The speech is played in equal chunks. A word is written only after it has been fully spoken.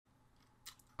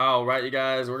Alright, you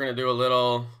guys, we're going to do a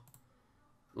little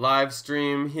live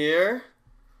stream here.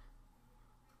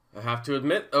 I have to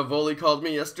admit, Avoli called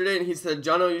me yesterday and he said,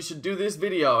 Jonno, you should do this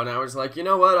video. And I was like, you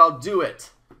know what? I'll do it.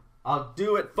 I'll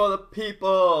do it for the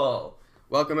people.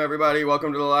 Welcome, everybody.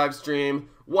 Welcome to the live stream.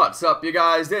 What's up, you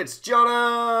guys? It's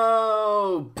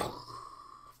Jonno.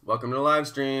 Welcome to the live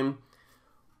stream.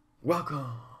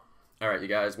 Welcome. Alright, you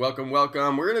guys. Welcome,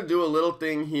 welcome. We're going to do a little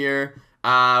thing here.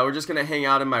 We're just going to hang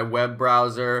out in my web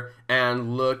browser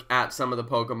and look at some of the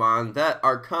Pokemon that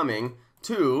are coming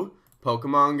to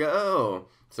Pokemon Go.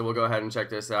 So we'll go ahead and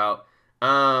check this out.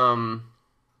 I'm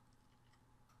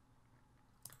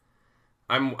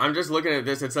just looking at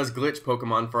this. It says glitch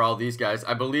Pokemon for all these guys.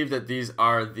 I believe that these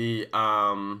are the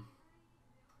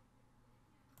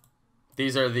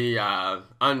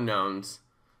unknowns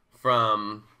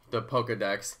from the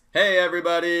Pokedex. Hey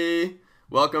everybody!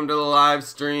 Welcome to the live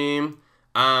stream.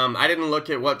 I didn't look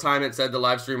at what time it said the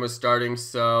live stream was starting,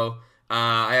 so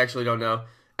I actually don't know.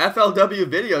 FLW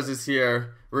Videos is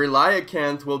here.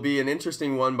 Reliacanth will be an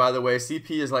interesting one, by the way.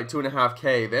 CP is like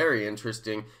 2.5K. Very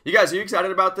interesting. You guys, are you excited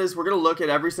about this? We're going to look at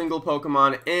every single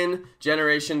Pokemon in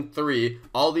Generation 3.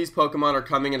 All these Pokemon are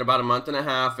coming in about a month and a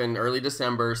half in early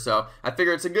December, so I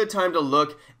figure it's a good time to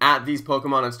look at these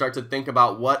Pokemon and start to think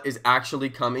about what is actually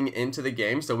coming into the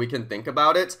game so we can think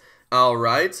about it.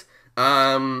 Alright.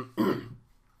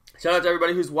 Shout out to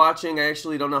everybody who's watching. I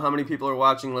actually don't know how many people are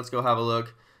watching. Let's go have a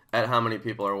look at how many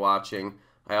people are watching.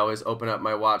 I always open up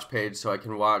my watch page so I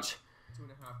can watch,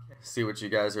 see what you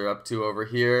guys are up to over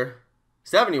here.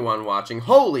 71 watching.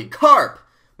 Holy carp!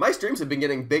 My streams have been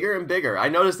getting bigger and bigger. I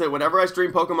noticed that whenever I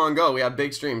stream Pokemon Go, we have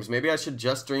big streams. Maybe I should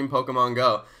just stream Pokemon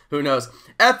Go. Who knows?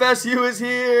 FSU is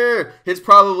here! It's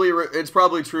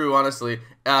probably true, honestly.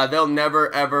 They'll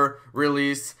never, ever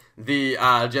release the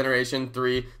Generation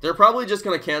 3. They're probably just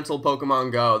going to cancel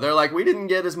Pokemon Go. They're like, we didn't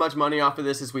get as much money off of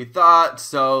this as we thought,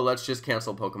 so let's just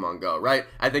cancel Pokemon Go, right?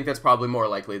 I think that's probably more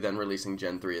likely than releasing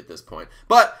Gen 3 at this point.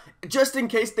 But just in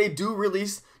case they do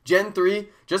release Gen 3,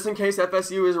 just in case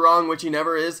FSU is wrong, which he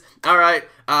never is, alright,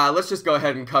 let's just go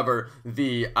ahead and cover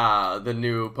the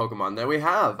new Pokemon that we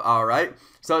have, alright?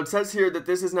 So it says here that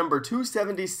this is number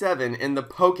 277 in the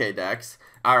Pokédex,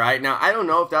 alright? Now, I don't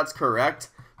know if that's correct,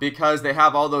 because they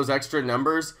have all those extra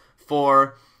numbers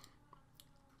for...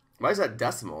 Why is that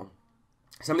decimal?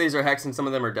 Some of these are hex and some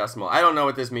of them are decimal. I don't know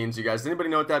what this means, you guys. Does anybody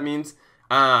know what that means?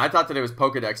 I thought that it was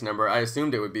Pokedex number. I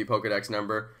assumed it would be Pokedex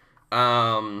number.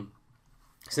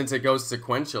 Since it goes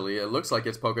sequentially, it looks like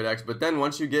it's Pokedex. But then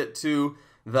once you get to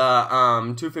the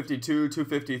 252,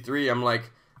 253, I'm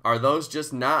like, are those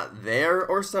just not there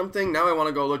or something? Now I want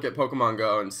to go look at Pokemon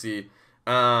Go and see...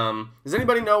 does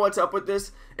anybody know what's up with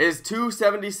this? Is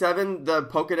 277 the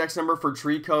Pokedex number for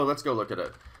Trico? Let's go look at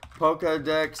it.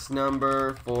 Pokedex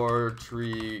number for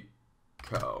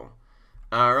Trico.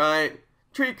 Alright,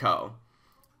 Trico.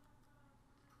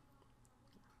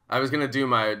 I was gonna do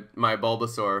my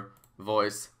Bulbasaur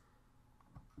voice.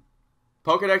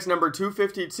 Pokedex number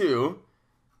 252.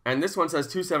 And this one says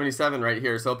 277 right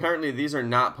here. So apparently these are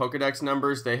not Pokedex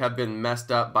numbers. They have been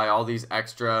messed up by all these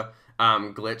extra...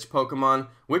 glitch Pokemon,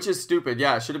 which is stupid.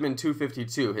 Yeah, it should have been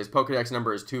 252. His Pokedex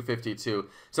number is 252.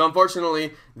 So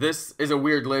unfortunately, this is a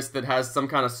weird list that has some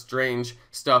kind of strange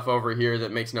stuff over here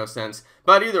that makes no sense.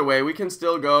 But either way, we can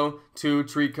still go to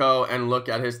Trico and look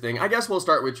at his thing. I guess we'll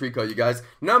start with Trico, you guys.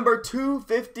 Number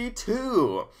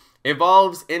 252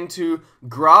 evolves into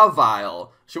Gravile.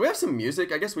 Should we have some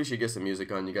music? I guess we should get some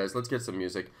music on, you guys. Let's get some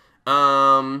music.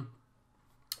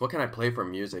 What can I play for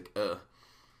music?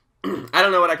 I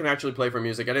don't know what I can actually play for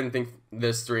music. I didn't think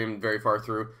this stream very far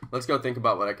through. Let's go think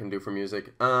about what I can do for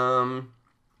music.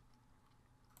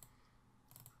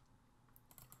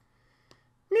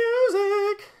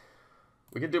 Music!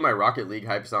 We could do my Rocket League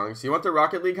hype songs. You want the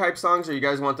Rocket League hype songs, or you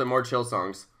guys want the more chill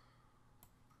songs?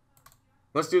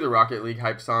 Let's do the Rocket League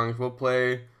hype songs. We'll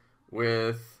play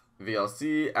with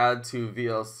VLC, add to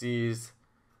VLC's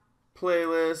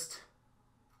playlist.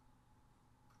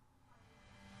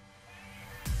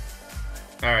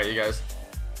 Alright, you guys.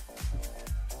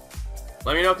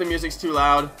 Let me know if the music's too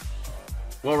loud.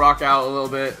 We'll rock out a little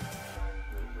bit.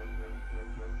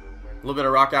 A little bit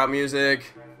of rock out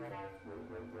music.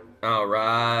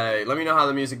 Alright, let me know how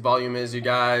the music volume is, you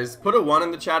guys. Put a 1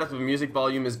 in the chat if the music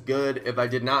volume is good. If I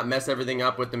did not mess everything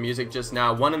up with the music just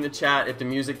now, 1 in the chat if the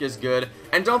music is good.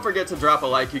 And don't forget to drop a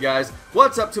like, you guys.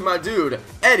 What's up to my dude,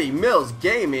 Eddie Mills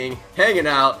Gaming, hanging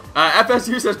out.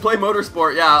 FSU says play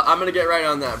Motorsport. Yeah, I'm gonna get right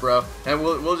on that, bro. And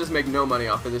we'll just make no money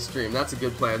off of this stream. That's a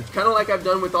good plan. Kind of like I've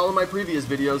done with all of my previous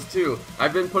videos, too.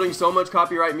 I've been putting so much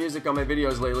copyright music on my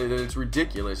videos lately that it's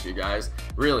ridiculous, you guys.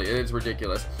 Really, it is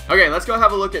ridiculous. Okay, let's go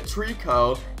have a look at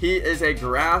Trico. He is a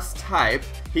grass type.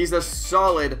 He's a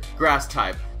solid grass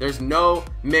type. There's no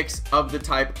mix of the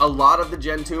type. A lot of the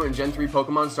Gen 2 and Gen 3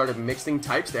 Pokemon started mixing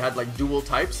types. They had like dual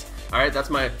types. Alright, that's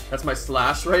my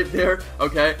slash right there.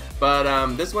 Okay,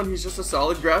 but this one, he's just a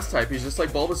solid grass type. He's just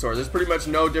like Bulbasaur. There's pretty much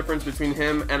no difference between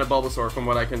him and a Bulbasaur from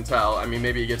what I can tell. I mean,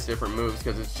 maybe he gets different moves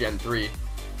because it's Gen 3.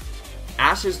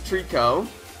 Ash's Trico.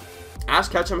 Ash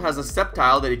Ketchum has a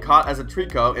Sceptile that he caught as a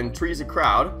Trico in Trees a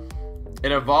Crowd.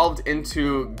 It evolved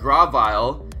into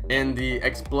Gravile in the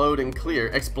Explode and Clear.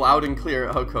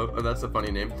 Oh, that's a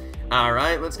funny name.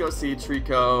 Alright, let's go see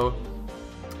Trico.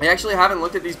 I actually haven't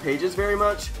looked at these pages very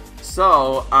much,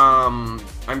 so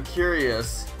I'm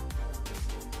curious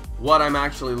what I'm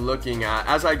actually looking at.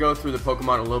 As I go through the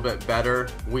Pokemon a little bit better,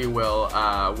 we'll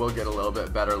get a little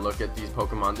bit better look at these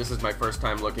Pokemon. This is my first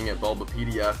time looking at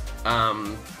Bulbapedia.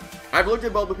 I've looked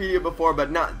at Bulbapedia before,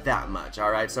 but not that much,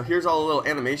 alright? So here's all the little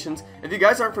animations. If you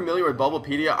guys aren't familiar with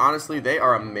Bulbapedia, honestly, they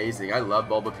are amazing. I love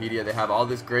Bulbapedia. They have all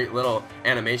this great little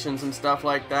animations and stuff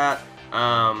like that.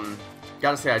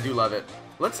 Gotta say, I do love it.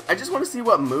 I just want to see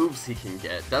what moves he can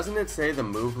get. Doesn't it say the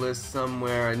move list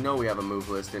somewhere? I know we have a move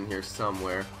list in here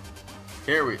somewhere.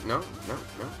 No.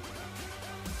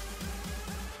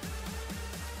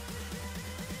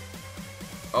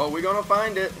 Oh, we're gonna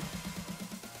find it.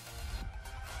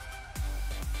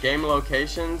 Game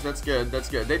locations, that's good, that's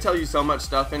good. They tell you so much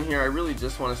stuff in here, I really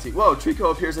just want to see. Whoa,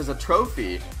 Trico appears as a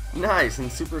trophy. Nice,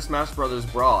 in Super Smash Bros.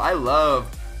 Brawl. I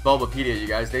love Bulbapedia, you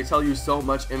guys. They tell you so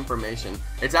much information.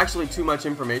 It's actually too much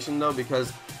information, though,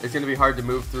 because it's going to be hard to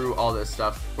move through all this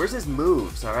stuff. Where's his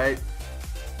moves, alright?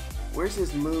 Where's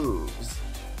his moves?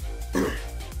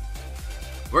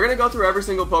 We're going to go through every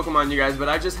single Pokemon, you guys, but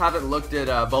I just haven't looked at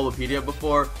Bulbapedia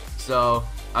before, so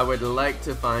I would like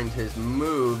to find his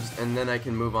moves, and then I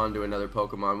can move on to another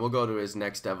Pokemon. We'll go to his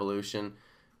next evolution.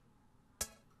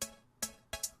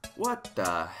 What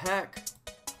the heck?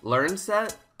 Learn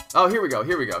set? Oh, here we go.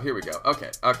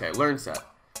 Okay, learn set.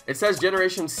 It says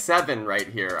Generation 7 right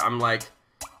here. I'm like,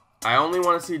 I only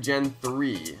want to see Gen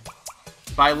 3.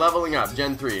 By leveling up,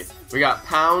 Gen 3. We got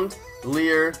Pound,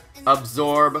 Leer,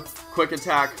 Absorb, Quick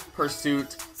Attack,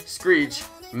 Pursuit, Screech,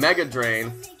 Mega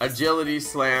Drain, Agility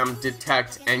Slam,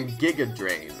 Detect, and Giga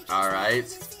Drain.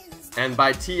 Alright. And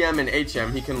by TM and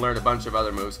HM, he can learn a bunch of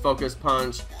other moves. Focus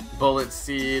Punch, Bullet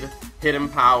Seed, Hidden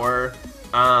Power,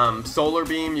 Solar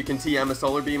Beam. You can TM a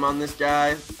Solar Beam on this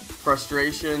guy.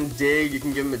 Frustration, Dig. You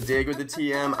can give him a Dig with the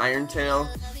TM. Iron Tail.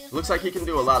 Looks like he can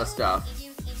do a lot of stuff.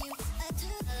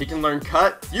 He can learn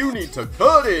Cut. You need to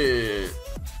cut it!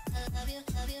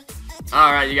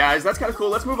 Alright, you guys, that's kind of cool.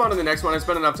 Let's move on to the next one. I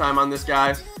spent enough time on this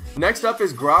guy. Next up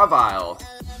is Gravile.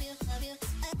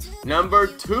 Number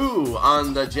 2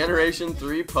 on the Generation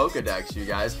 3 Pokedex, you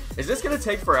guys. Is this going to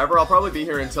take forever? I'll probably be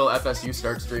here until FSU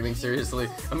starts streaming, seriously.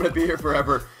 I'm going to be here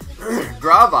forever.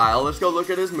 Gravile, let's go look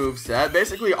at his moveset.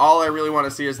 Basically, all I really want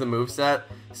to see is the moveset.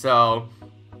 So,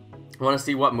 I want to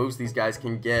see what moves these guys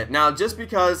can get. Now, just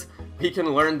because he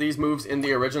can learn these moves in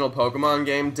the original Pokemon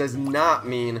game does not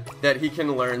mean that he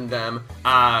can learn them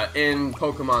in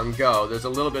Pokemon Go. There's a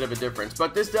little bit of a difference,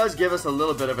 but this does give us a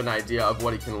little bit of an idea of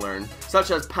what he can learn, such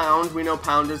as Pound. We know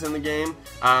Pound is in the game.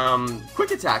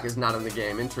 Quick Attack is not in the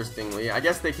game, interestingly. I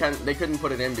guess they couldn't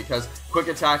put it in because Quick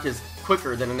Attack is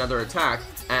quicker than another attack,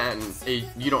 and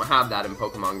you don't have that in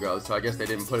Pokemon Go, so I guess they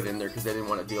didn't put it in there because they didn't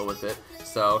want to deal with it.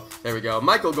 So, there we go.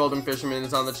 Michael Golden Fisherman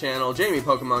is on the channel. Jamie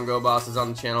Pokemon Go Boss is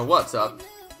on the channel. What's up?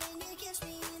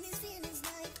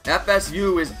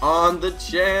 FSU is on the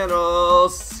channel.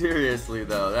 Seriously,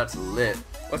 though. That's lit.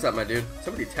 What's up, my dude?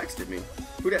 Somebody texted me.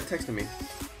 Who that texted me?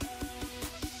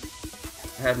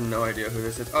 I have no idea who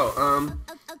this is. Oh,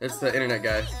 it's the internet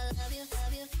guy.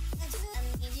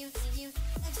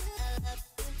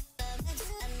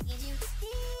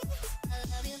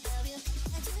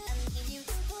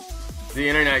 The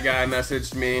internet guy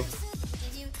messaged me.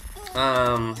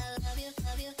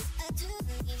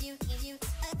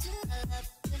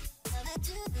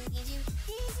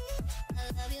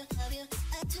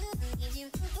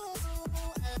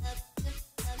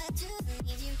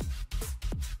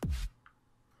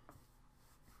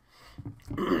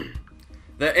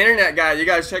 The internet guy, you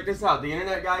guys check this out. The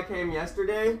internet guy came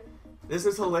yesterday This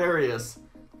is hilarious.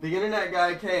 The internet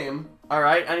guy came,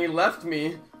 alright, and he left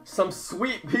me some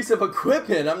sweet piece of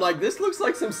equipment. I'm like, this looks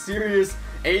like some serious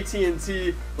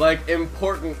AT&T, like,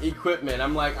 important equipment.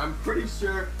 I'm like, I'm pretty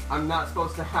sure I'm not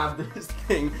supposed to have this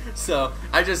thing. So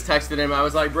I just texted him. I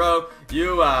was like, bro,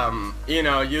 you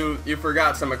know, you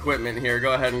forgot some equipment here.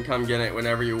 Go ahead and come get it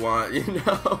whenever you want, you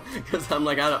know, because I'm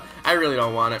like, I really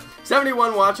don't want it.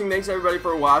 71 watching. Thanks everybody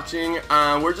for watching.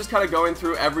 We're just kind of going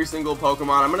through every single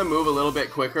Pokemon. I'm gonna move a little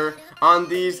bit quicker on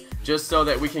these just so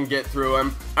that we can get through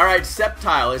them. Alright,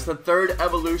 Sceptile is the third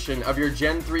evolution of your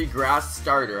Gen 3 grass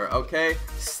starter, okay?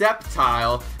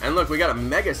 Sceptile, and look, we got a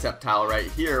Mega Sceptile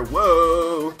right here.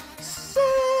 Whoa, sick!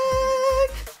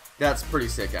 That's pretty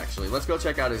sick, actually. Let's go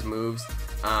check out his moves.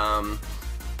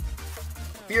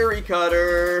 Fury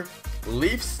Cutter,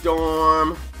 Leaf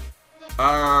Storm.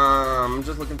 I'm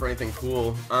just looking for anything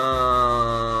cool.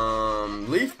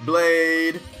 Leaf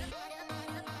Blade,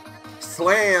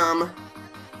 Slam,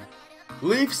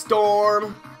 Leaf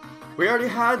Storm. We already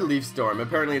had Leaf Storm.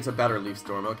 Apparently it's a better Leaf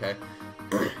Storm. Okay.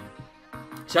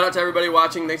 Shout out to everybody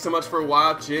watching. Thanks so much for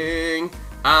watching.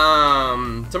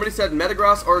 Somebody said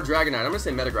Metagross or Dragonite. I'm gonna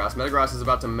say Metagross. Metagross is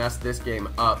about to mess this game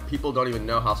up. People don't even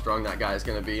know how strong that guy is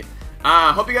gonna be.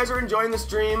 Hope you guys are enjoying the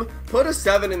stream. Put a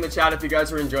 7 in the chat if you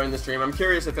guys are enjoying the stream. I'm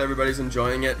curious if everybody's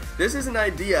enjoying it. This is an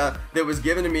idea that was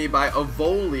given to me by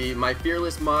Avoli, my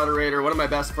fearless moderator, one of my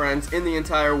best friends in the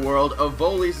entire world.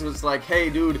 Avoli was like, hey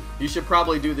dude, you should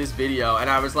probably do this video. And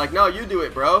I was like, no, you do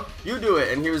it, bro. You do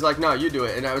it. And he was like, no, you do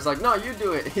it. And I was like, no, you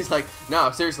do it. He's like,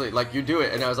 no, seriously, like, you do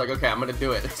it. And I was like, okay, I'm gonna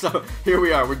do it. So here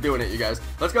we are, we're doing it, you guys.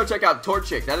 Let's go check out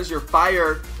Torchic. That is your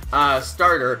fire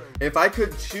starter. If I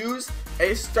could choose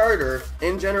a starter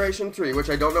in Generation 3, which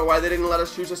I don't know why they didn't let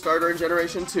us choose a starter in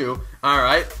Generation 2,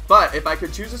 alright, but if I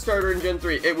could choose a starter in Gen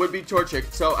 3, it would be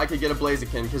Torchic, so I could get a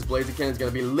Blaziken, because Blaziken is going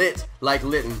to be lit like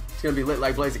Litten. It's going to be lit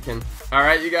like Blaziken.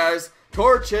 Alright, you guys,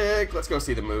 Torchic, let's go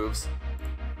see the moves.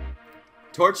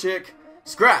 Torchic,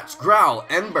 Scratch, Growl,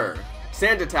 Ember,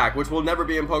 Sand Attack, which will never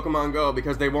be in Pokemon Go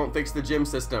because they won't fix the gym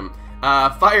system,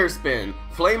 Fire Spin,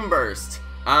 Flame Burst,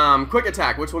 Quick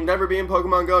Attack, which will never be in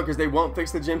Pokemon Go because they won't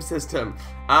fix the gym system.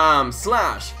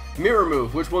 Slash, Mirror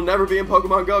Move, which will never be in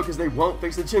Pokemon Go because they won't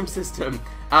fix the gym system.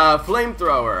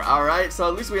 Flamethrower, alright, so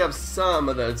at least we have some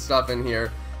of the stuff in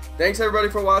here. Thanks everybody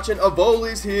for watching.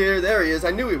 Avoli's here. There he is. I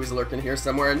knew he was lurking here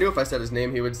somewhere. I knew if I said his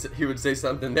name he would say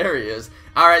something. There he is.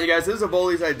 Alright you guys, this is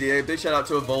Avoli's idea. Big shout out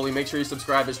to Avoli. Make sure you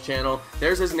subscribe his channel.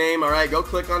 There's his name. Alright, go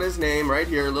click on his name right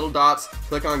here. Little dots.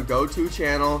 Click on go to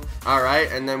channel.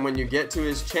 Alright, and then when you get to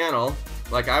his channel,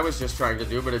 like I was just trying to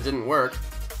do, but it didn't work.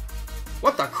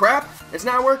 What the crap? It's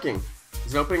not working.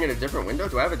 Is it opening in a different window?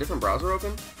 Do I have a different browser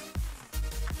open?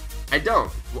 I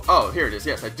don't. Oh, here it is.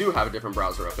 Yes, I do have a different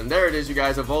browser open. There it is, you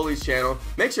guys. Avoli's channel.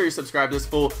 Make sure you subscribe to this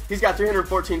fool. He's got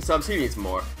 314 subs. He needs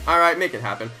more. Alright, make it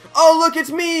happen. Oh, look,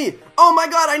 it's me! Oh my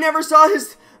god, I never saw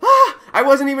his... I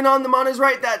wasn't even on the Mon is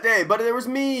Right that day, but there was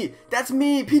me. That's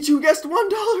me. Pichu guessed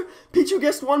 $1. Pichu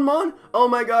guessed 1 Mon. Oh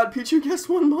my god, Pichu guessed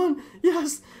 1 Mon.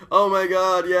 Yes. Oh my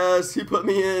god, yes. He put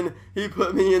me in. He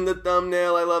put me in the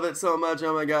thumbnail. I love it so much.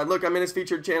 Oh my god. Look, I'm in his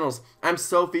featured channels. I'm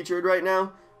so featured right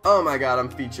now. Oh my god, I'm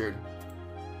featured.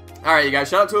 Alright, you guys,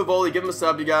 shout out to Avoli. Give him a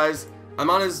sub, you guys.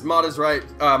 I'm on his Mod is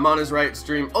Right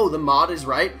stream. Oh, the Mod is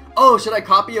Right? Oh, should I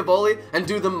copy Avoli and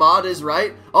do the Mod is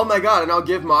Right? Oh my god, and I'll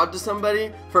give Mod to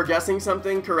somebody for guessing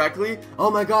something correctly?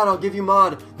 Oh my god, I'll give you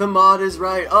Mod. The Mod is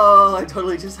Right. Oh, I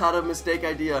totally just had a mistake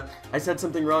idea. I said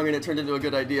something wrong and it turned into a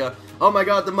good idea. Oh my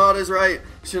god, the Mod is Right.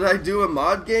 Should I do a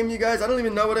Mod game, you guys? I don't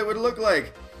even know what it would look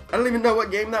like. I don't even know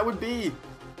what game that would be.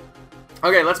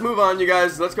 Okay, let's move on, you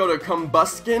guys. Let's go to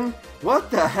Combuskin.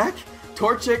 What the heck?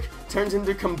 Torchic turns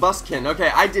into Combuskin. Okay,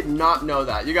 I did not know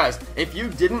that. You guys, if you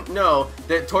didn't know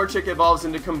that Torchic evolves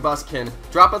into Combuskin,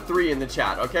 drop a 3 in the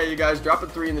chat. Okay, you guys, drop a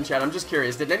 3 in the chat. I'm just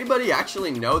curious. Did anybody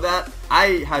actually know that?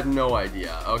 I had no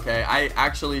idea, okay? I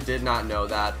actually did not know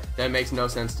that. That makes no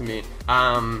sense to me.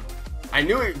 I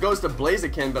knew it goes to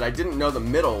Blaziken, but I didn't know the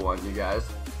middle one, you guys.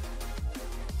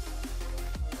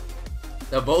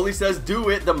 Avoli says, do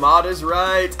it, the Mod is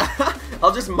Right.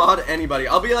 I'll just mod anybody.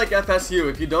 I'll be like FSU.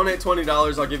 If you donate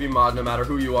 $20, I'll give you mod no matter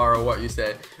who you are or what you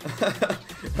say.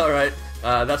 Alright,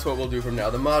 that's what we'll do from now.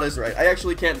 The Mod is Right. I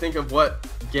actually can't think of what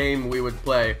game we would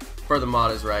play for the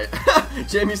Mod is Right.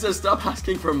 Jamie says, stop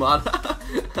asking for mod.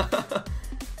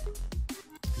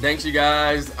 Thanks, you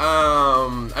guys.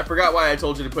 I forgot why I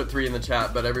told you to put 3 in the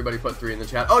chat, but everybody put 3 in the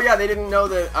chat. Oh yeah, they didn't know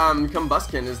that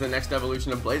Combuskin is the next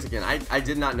evolution of Blaziken. I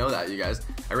did not know that, you guys.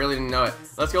 I really didn't know it.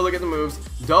 Let's go look at the moves.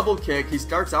 Double kick. He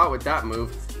starts out with that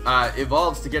move.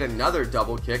 Evolves to get another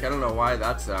double kick. I don't know why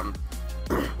that's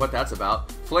what that's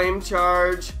about. Flame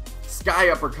charge. Sky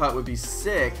Uppercut would be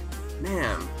sick.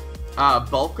 Man.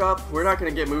 Bulk Up, we're not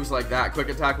going to get moves like that. Quick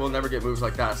Attack will never get moves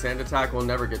like that. Sand Attack will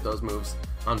never get those moves,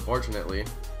 unfortunately.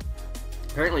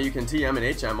 Apparently you can TM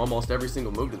and HM almost every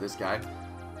single move to this guy.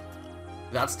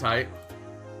 That's tight.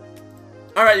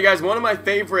 Alright, you guys, one of my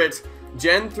favorite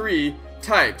Gen 3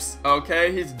 types,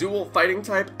 okay? He's dual fighting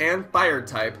type and fire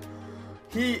type.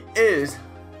 He is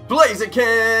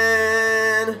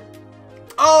Blaziken!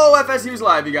 Oh, FSU's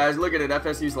live, you guys. Look at it,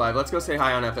 FSU's live. Let's go say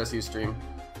hi on FSU's stream.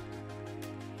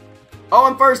 Oh,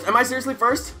 I'm first. Am I seriously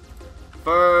first?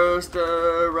 First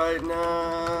right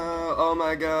now. Oh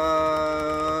my god.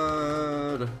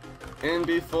 In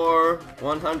before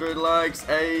 100 likes.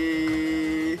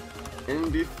 Ayy. In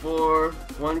before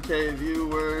 1K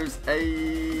viewers.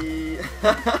 Ayy.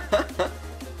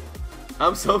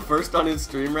 I'm so first on his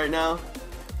stream right now.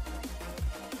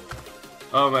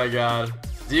 Oh my god.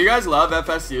 Do you guys love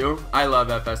FSU? I love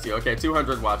FSU. Okay,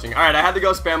 200 watching. Alright, I had to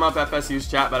go spam up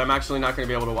FSU's chat, but I'm actually not going to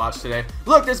be able to watch today.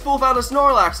 Look, this fool found a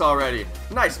Snorlax already.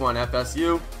 Nice one,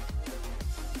 FSU.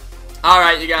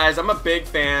 Alright, you guys, I'm a big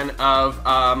fan of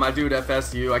my dude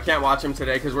FSU. I can't watch him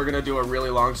today because we're going to do a really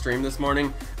long stream this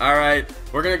morning. Alright,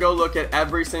 we're going to go look at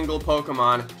every single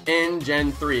Pokemon in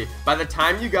Gen 3. By the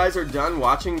time you guys are done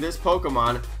watching this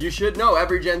Pokemon, you should know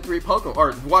every Gen 3 Pokemon,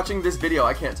 or watching this video,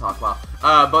 I can't talk, wow.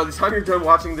 By the time you're done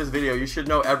watching this video, you should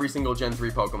know every single Gen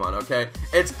 3 Pokemon, okay?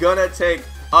 It's gonna take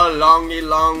a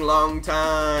long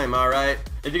time, alright?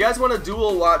 If you guys want to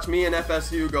dual watch me and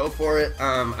FSU, go for it.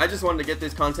 I just wanted to get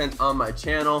this content on my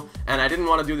channel, and I didn't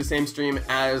want to do the same stream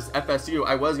as FSU.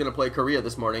 I was gonna play Korea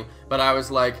this morning, but I was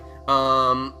like,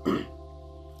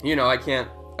 you know, I can't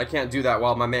do that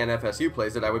while my man FSU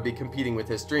plays it. I would be competing with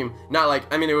his stream. Not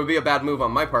like, I mean, it would be a bad move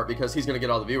on my part because he's gonna get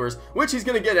all the viewers, which he's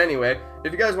gonna get anyway.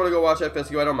 If you guys want to go watch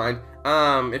FSU, I don't mind.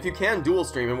 If you can dual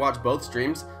stream and watch both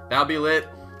streams, that'll be lit.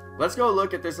 Let's go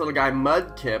look at this little guy,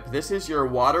 Mudkip. This is your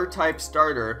water type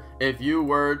starter if you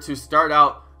were to start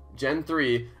out Gen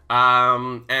 3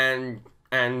 and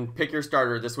pick your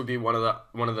starter. This would be one of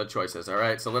the choices. All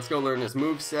right, so let's go learn his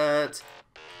moveset.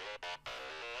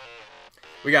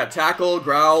 We got Tackle,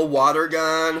 Growl, Water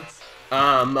Gun,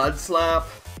 Mud Slap,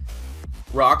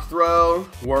 Rock Throw,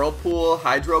 Whirlpool,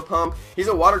 Hydro Pump. He's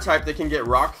a water type that can get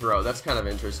Rock Throw. That's kind of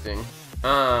interesting.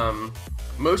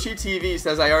 Moshi TV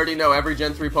says, I already know every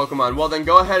Gen 3 Pokemon. Well, then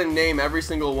go ahead and name every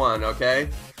single one, okay?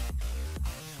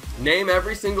 Name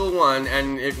every single one,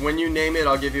 and when you name it,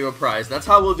 I'll give you a prize. That's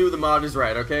how we'll do the mod is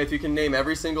right, okay? If you can name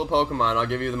every single Pokemon, I'll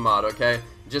give you the mod, okay?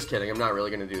 Just kidding, I'm not really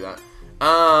going to do that.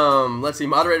 Let's see,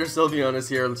 Moderator Sylveon is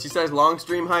here. She says, long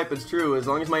stream hype. It's true. As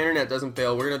long as my internet doesn't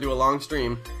fail, we're going to do a long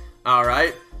stream.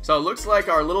 Alright, so it looks like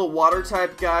our little water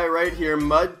type guy right here,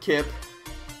 Mudkip.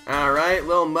 Alright,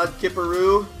 little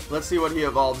Mudkiparoo. Let's see what he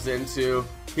evolves into.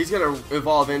 He's gonna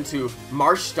evolve into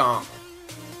Marsh Stomp.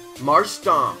 Marsh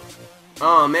Stomp.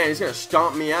 Oh man, he's gonna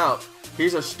stomp me out.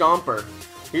 He's a stomper.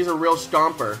 He's a real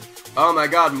stomper. Oh my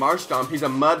god, Marsh Stomp. He's a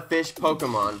mudfish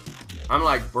Pokemon. I'm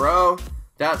like, bro,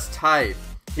 that's tight.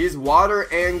 He's water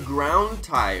and ground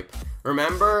type.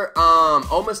 Remember,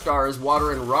 Omastar is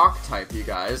water and rock type, you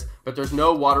guys, but there's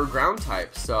no water ground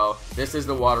type, so this is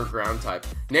the water ground type.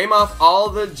 Name off all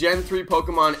the Gen 3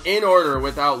 Pokemon in order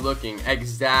without looking.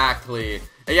 Exactly.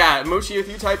 Yeah, Mushi, if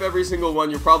you type every single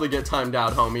one, you'll probably get timed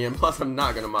out, homie, and plus I'm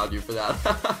not gonna mod you for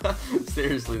that.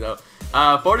 Seriously, though.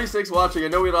 46 watching. I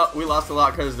know we lost a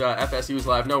lot because FSU's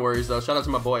live. No worries, though. Shout out to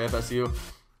my boy, FSU.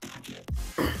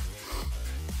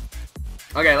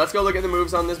 Okay, let's go look at the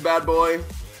moves on this bad boy.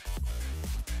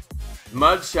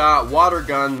 Mud Shot, Water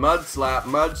Gun, Mud Slap,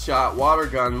 Mud Shot, Water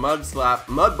Gun, Mud Slap,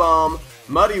 Mud Bomb,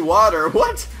 Muddy Water.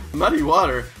 What? Muddy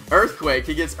Water. Earthquake.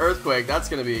 He gets Earthquake. That's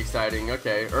going to be exciting.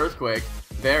 Okay, Earthquake.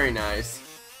 Very nice.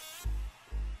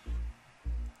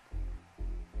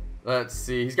 Let's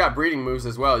see. He's got breeding moves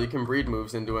as well. You can breed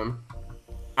moves into him.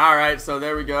 Alright, so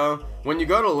there we go. When you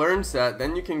go to Learn Set,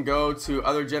 then you can go to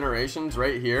other generations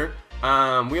right here.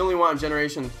 We only want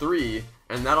Generation 3.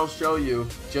 And that'll show you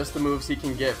just the moves he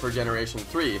can get for Generation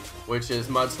 3, which is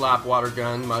Mud Slap, Water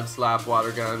Gun, Mud Slap,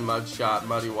 Water Gun, Mud Shot,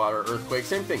 Muddy Water, Earthquake,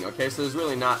 same thing, okay? So there's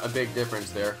really not a big difference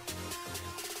there.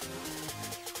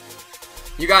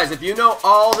 You guys, if you know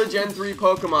all the Gen 3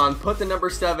 Pokemon, put the number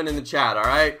 7 in the chat,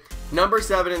 alright? Number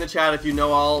 7 in the chat if you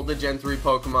know all the Gen 3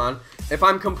 Pokemon. If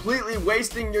I'm completely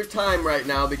wasting your time right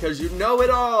now because you know it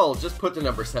all, just put the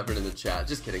number 7 in the chat.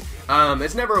 Just kidding.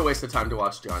 It's never a waste of time to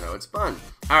watch Jonno. It's fun.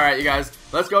 Alright, you guys.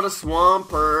 Let's go to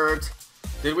Swampert.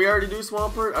 Did we already do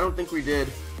Swampert? I don't think we did.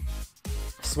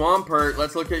 Swampert.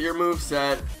 Let's look at your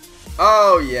moveset.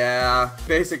 Oh, yeah.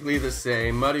 Basically the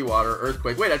same. Muddy Water,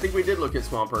 Earthquake. Wait, I think we did look at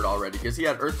Swampert already because he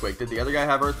had Earthquake. Did the other guy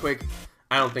have Earthquake?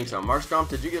 I don't think so. Marshtomp,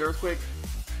 did you get Earthquake?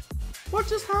 What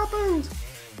just happened?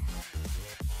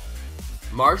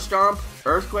 Marshtomp,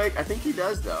 Earthquake? I think he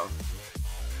does, though.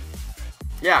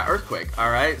 Yeah, Earthquake.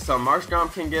 Alright, so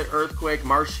Marshtomp can get Earthquake.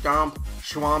 Marshtomp,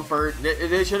 Schwampert.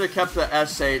 They should have kept the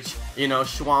SH, you know,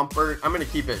 Schwampert. I'm going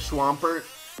to keep it Schwampert.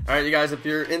 Alright, you guys, if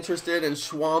you're interested in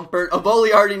Schwampert,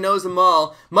 Avoli already knows them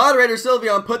all. Moderator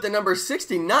Sylveon put the number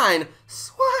 69.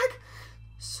 Swag.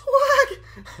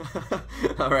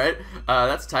 Alright,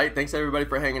 that's tight. Thanks everybody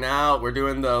for hanging out. We're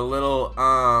doing the little,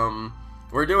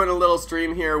 we're doing a little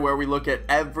stream here where we look at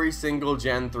every single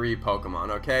Gen 3 Pokemon,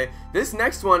 okay? This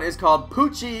next one is called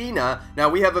Poochyena. Now,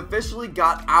 we have officially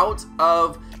got out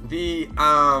of the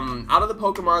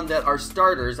Pokemon that are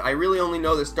starters. I really only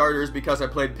know the starters because I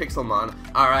played Pixelmon.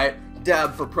 Alright,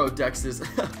 dab for Pro Dexes.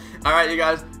 Alright, you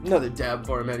guys, another dab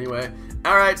for him anyway.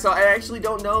 Alright, so I actually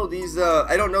don't know these,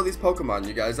 I don't know these Pokemon,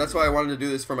 you guys. That's why I wanted to do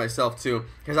this for myself, too.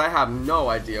 Because I have no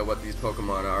idea what these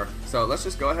Pokemon are. So, let's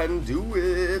just go ahead and do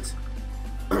it.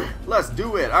 Let's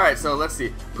do it. Alright, so let's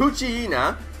see.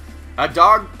 Poochyena, a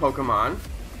dog Pokemon.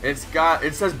 It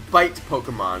says bite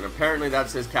Pokemon. Apparently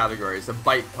that's his category. It's a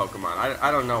bite Pokemon. I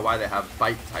don't know why they have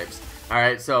bite types.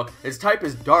 Alright, so its type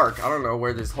is dark. I don't know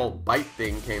where this whole bite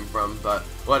thing came from, but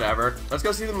whatever. Let's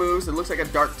go see the moves. It looks like a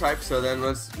dark type, so then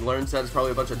let's learn that it's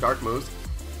probably a bunch of dark moves.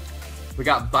 We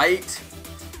got bite.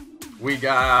 We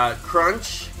got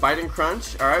crunch. Bite and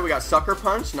crunch. Alright, we got sucker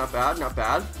punch. Not bad, not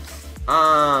bad.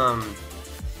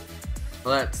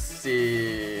 Let's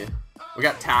see. We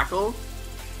got tackle.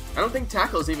 I don't think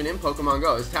tackle is even in Pokemon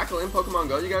Go. Is tackle in Pokemon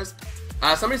Go, you guys?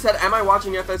 Somebody said, am I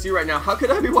watching FSU right now? How could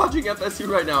I be watching FSU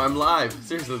right now? I'm live.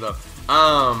 Seriously, though.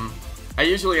 I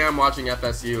usually am watching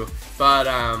FSU, but,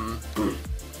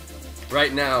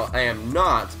 right now, I am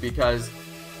not because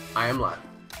I am live.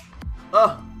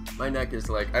 Oh, my neck is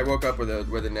like, I woke up with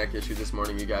a neck issue this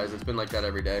morning, you guys. It's been like that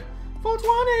every day.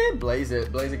 420! Blaze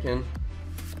it. Blaziken.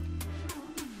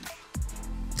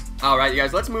 Alright, you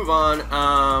guys, let's move on.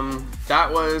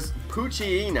 That was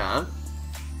Poochyena.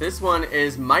 This one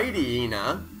is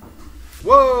Mightyena.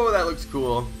 Whoa, that looks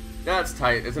cool. That's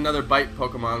tight. It's another bite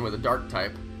Pokemon with a dark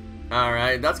type.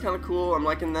 Alright, that's kind of cool. I'm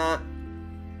liking that.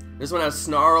 This one has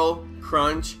Snarl,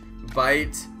 Crunch,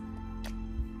 Bite,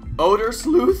 Odor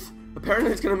Sleuth.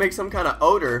 Apparently it's going to make some kind of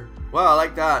odor. Wow, I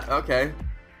like that. Okay.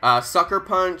 Sucker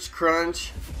Punch,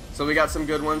 Crunch. So we got some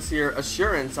good ones here.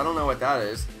 Assurance, I don't know what that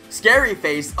is. Scary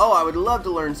Face. Oh, I would love to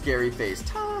learn Scary Face.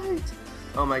 Tight.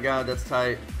 Oh my god, that's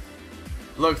tight.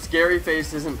 Look, Scary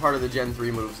Face isn't part of the Gen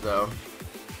 3 moves, though.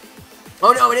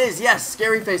 Oh, no, it is. Yes,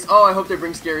 Scary Face. Oh, I hope they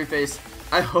bring Scary Face.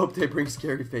 I hope they bring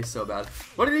Scary Face so bad.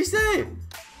 What did he say?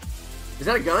 Is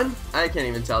that a gun? I can't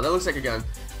even tell. That looks like a gun.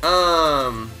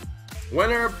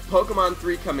 When are Pokemon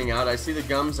 3 coming out? I see the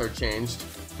gums are changed.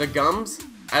 The gums?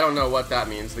 I don't know what that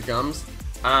means. The gums?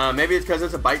 Maybe it's because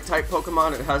it's a bite-type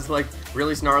Pokemon. It has, like,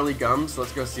 really snarly gums.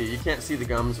 Let's go see. You can't see the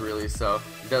gums, really, so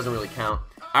it doesn't really count.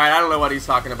 Alright, I don't know what he's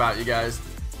talking about, you guys.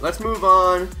 Let's move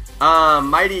on.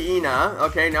 Mightyena.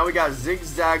 Okay, now we got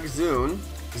Zigzagoon.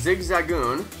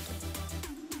 Zigzagoon.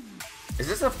 Is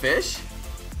this a fish?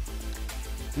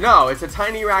 No, it's a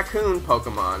tiny raccoon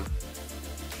Pokemon.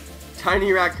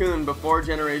 Tiny raccoon before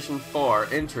Generation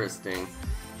 4. Interesting.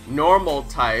 Normal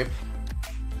type.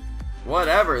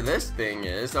 Whatever this thing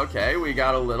is. Okay, we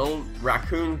got a little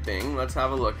raccoon thing. Let's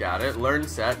have a look at it. Learn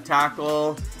set.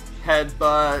 Tackle.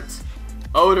 Headbutt.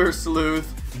 Odor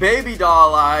Sleuth. Baby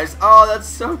doll eyes. Oh, that's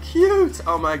so cute.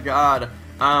 Oh my god.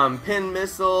 Pin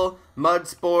Missile. Mud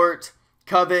Sport.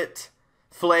 Covet.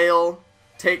 Flail.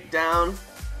 Takedown.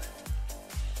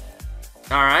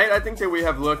 Alright, I think that we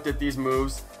have looked at these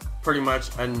moves pretty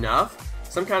much enough.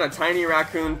 Some kind of tiny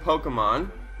raccoon Pokemon.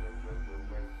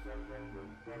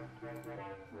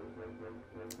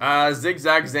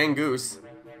 Zigzag Zangoose.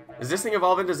 Is this thing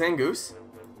evolve into Zangoose?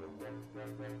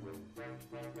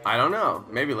 I don't know.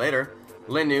 Maybe later.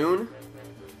 Linoon.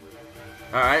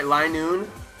 Alright, Linoon.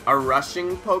 A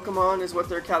rushing Pokemon is what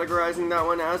they're categorizing that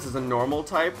one as. Is a normal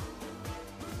type.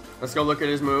 Let's go look at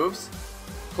his moves.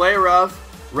 Play Rough.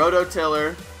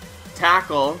 Rototiller.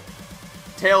 Tackle.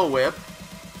 Tail Whip.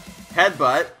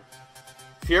 Headbutt.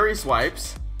 Fury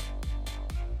Swipes.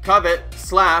 Covet.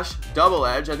 Slash. Double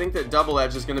Edge. I think that Double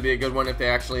Edge is going to be a good one if they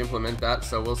actually implement that,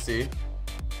 so we'll see.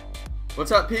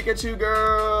 What's up, Pikachu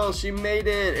girl? She made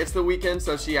it. It's the weekend,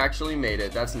 so she actually made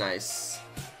it. That's nice.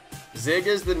 Zig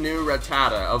is the new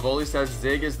Rattata. Avoli says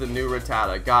Zig is the new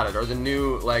Rattata. Got it. Or the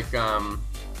new, like,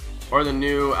 or the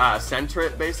new,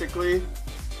 Sentret, basically.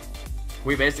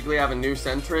 We basically have a new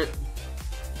Sentret.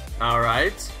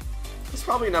 Alright. There's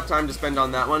probably enough time to spend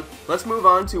on that one. Let's move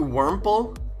on to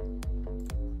Wurmple.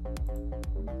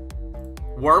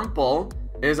 Wurmple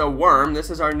is a worm.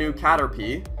 This is our new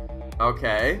Caterpie.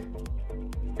 Okay.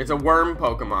 It's a worm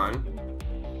Pokemon.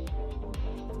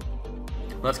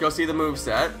 Let's go see the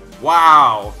moveset.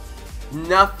 Wow.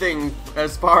 Nothing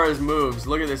as far as moves.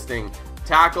 Look at this thing.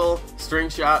 Tackle, String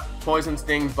Shot, Poison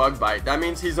Sting, Bug Bite. That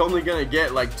means he's only going to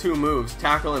get like 2 moves,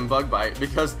 Tackle and Bug Bite,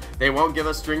 because they won't give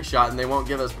us String Shot and they won't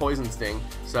give us Poison Sting.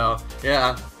 So,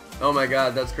 yeah. Oh my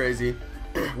god, that's crazy.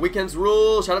 Weekends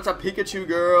rule. Shout out to Pikachu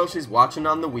girl. She's watching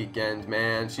on the weekend,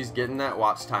 man. She's getting that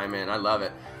watch time in. I love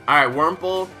it. Alright,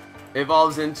 Wurmple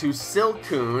evolves into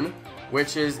Silcoon,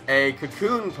 which is a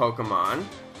cocoon Pokemon.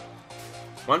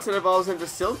 Once it evolves into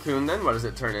Silcoon, then what does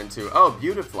it turn into? Oh,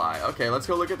 Beautifly. Okay, let's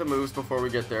go look at the moves before we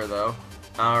get there, though.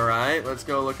 Alright, let's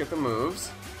go look at the moves.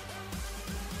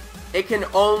 It can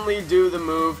only do the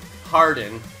move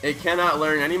Harden. It cannot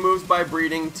learn any moves by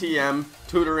breeding, TM,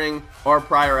 tutoring, or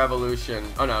prior evolution.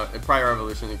 Oh no, prior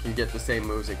evolution, it can get the same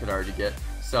moves it could already get.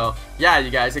 So, yeah, you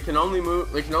guys, it can only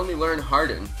learn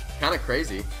Harden. Kind of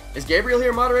crazy. Is Gabriel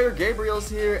here, moderator? Gabriel's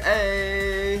here.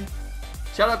 Hey!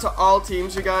 Shout out to all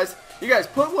teams, you guys. You guys,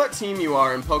 put what team you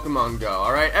are in Pokemon Go,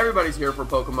 alright? Everybody's here for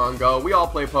Pokemon Go. We all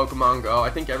play Pokemon Go. I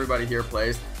think everybody here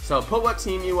plays. So put what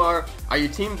team you are. Are you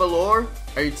Team Velour?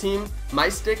 Are you Team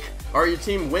Mystic? Or are you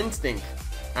Team Winstink?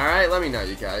 Alright, let me know,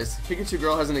 you guys. Pikachu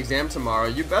girl has an exam tomorrow.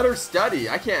 You better study.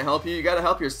 I can't help you. You gotta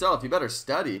help yourself. You better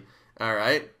study.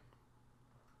 Alright.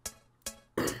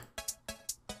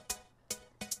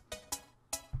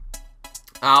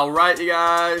 Alright, you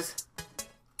guys.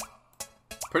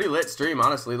 Pretty lit stream,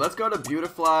 honestly. Let's go to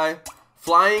Beautifly.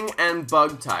 Flying and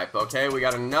Bug type, okay? We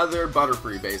got another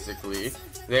Butterfree, basically.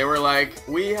 They were like,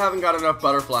 we haven't got enough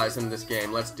butterflies in this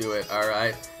game. Let's do it,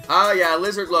 alright? Ah, yeah,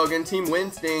 Lizard Logan, Team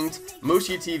Winstinct,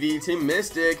 Mushi TV, Team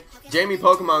Mystic, Jamie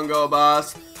Pokemon Go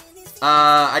Boss.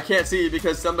 I can't see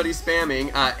because somebody's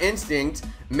spamming. Instinct,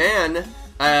 Man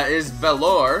is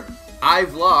Velour.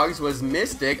 iVlogs was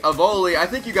Mystic. Avoli, I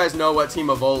think you guys know what team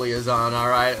Avoli is on,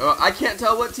 alright? I can't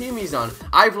tell what team he's on.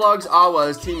 iVlogs Awa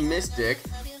is Team Mystic.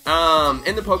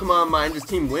 In the Pokemon Mind is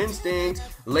Team Winstinct.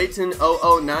 Layton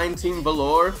 009 Team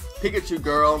Velour. Pikachu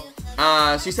girl.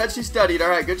 She said she studied.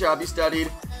 Alright, good job, you studied.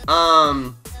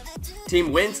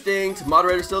 Team Winstinct.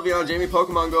 Moderator Sylveon, Jamie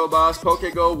Pokemon Go Boss.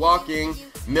 Pokego Walking.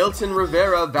 Milton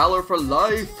Rivera, Valor for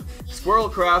Life.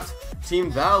 Squirrelcraft.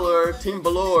 Team Valor, Team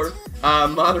Velour.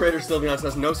 Moderator Sylveon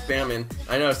says no spamming.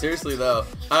 I know, seriously though.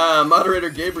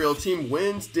 Moderator Gabriel, Team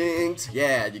Winstinct.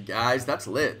 Yeah, you guys, that's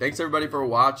lit. Thanks everybody for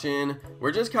watching.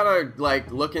 We're just kind of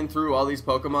like looking through all these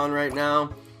Pokemon right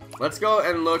now. Let's go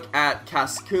and look at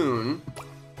Cascoon.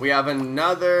 We have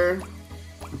another.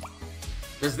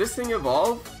 Does this thing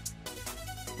evolve?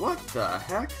 What the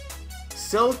heck?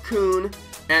 Silcoon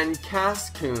and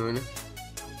Cascoon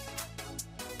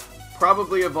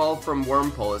probably evolved from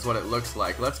Wurmple is what it looks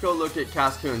like. Let's go look at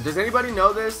Cascoon. Does anybody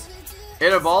know this?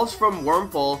 It evolves from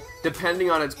Wurmple depending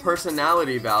on its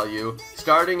personality value,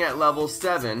 starting at level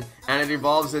 7, and it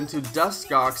evolves into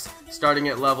Duskox starting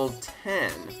at level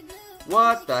 10.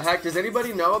 What the heck? Does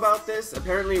anybody know about this?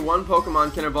 Apparently one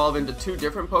Pokemon can evolve into 2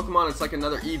 different Pokemon. It's like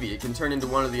another Eevee. It can turn into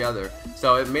one or the other.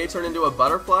 So it may turn into a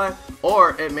butterfly,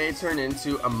 or it may turn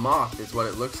into a moth is what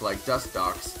it looks like,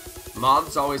 Dustox.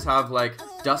 Moths always have like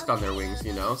dust on their wings,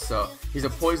 you know, so he's a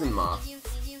poison moth.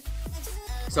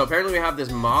 So apparently we have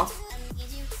this moth.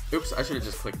 Oops, I should have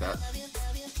just clicked that.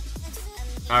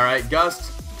 Alright,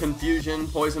 Gust, Confusion,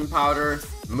 Poison Powder,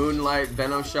 Moonlight,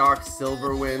 Venoshock,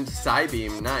 Silverwind,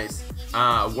 Psybeam, nice.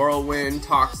 Whirlwind,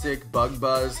 Toxic, Bug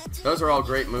Buzz. Those are all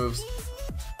great moves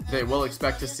that we'll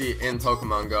expect to see in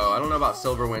Pokemon Go. I don't know about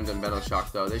Silverwind and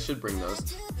Venoshock though. They should bring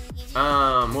those.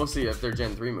 We'll see if they're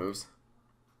Gen 3 moves.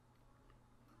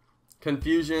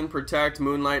 Confusion, Protect,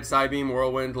 Moonlight, Psybeam,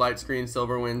 Whirlwind, Light Screen,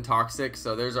 Silverwind, Toxic.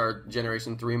 So there's our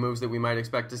Generation 3 moves that we might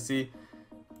expect to see.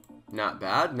 Not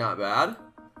bad, not bad.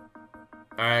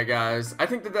 Alright guys, I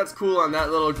think that that's cool on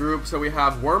that little group. So we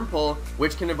have Wurmple,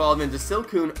 which can evolve into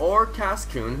Silcoon or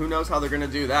Cascoon. Who knows how they're going to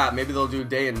do that. Maybe they'll do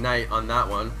day and night on that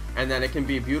one. And then it can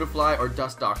be Beautifly or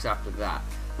Dustox after that.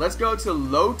 Let's go to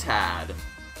Lotad.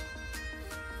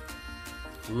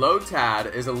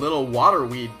 Lotad is a little water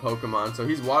weed Pokemon, so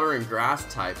he's water and grass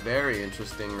type. Very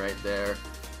interesting right there.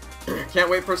 Can't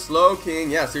wait for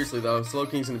Slowking. Yeah, seriously though,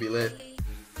 Slowking's gonna be lit.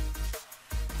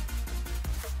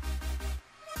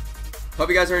 Hope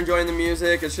you guys are enjoying the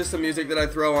music. It's just the music that I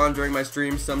throw on during my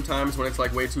streams sometimes when it's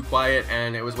like way too quiet,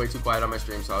 and it was way too quiet on my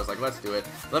stream, so I was like, let's do it.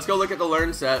 Let's go look at the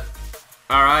learn set.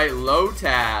 Alright,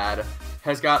 Lotad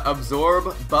has got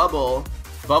Absorb, Bubble,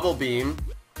 Bubble Beam,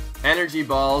 Energy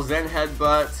Ball, Zen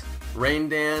Headbutt, Rain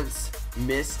Dance,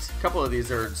 Mist. A couple of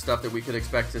these are stuff that we could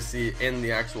expect to see in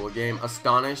the actual game.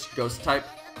 Astonish, ghost type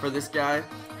for this guy.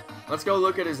 Let's go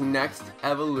look at his next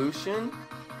evolution.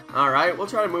 Alright, we'll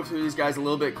try to move through these guys a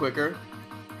little bit quicker.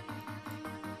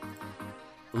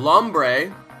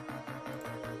 Lombre.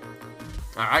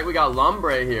 Alright, we got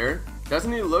Lombre here.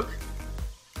 Doesn't he look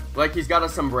like he's got a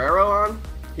sombrero on?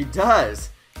 He does.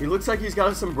 He looks like he's got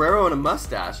a sombrero and a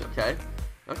mustache. Okay.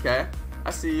 Okay.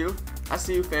 I see you. I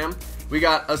see you, fam. We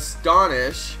got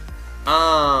Astonish.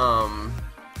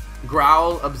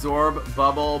 Growl, Absorb,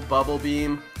 Bubble, Bubble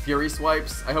Beam, Fury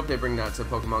Swipes. I hope they bring that to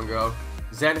Pokemon Go.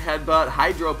 Zen Headbutt,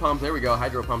 Hydro Pump. There we go.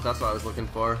 Hydro Pump. That's what I was looking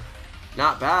for.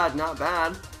 Not bad. Not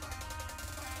bad.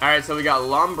 Alright, so we got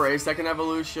Lombre, second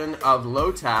evolution of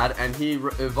Lotad, and he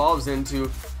evolves into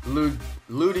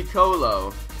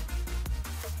Ludicolo.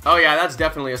 Oh yeah, that's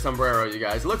definitely a sombrero, you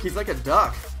guys. Look, he's like a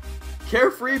duck.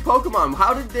 Carefree Pokemon.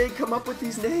 How did they come up with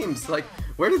these names? Like,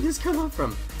 where did this come up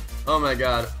from? Oh my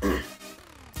god.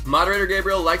 Moderator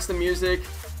Gabriel likes the music.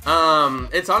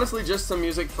 It's honestly just some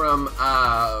music from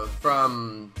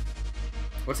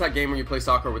what's that game where you play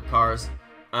soccer with cars?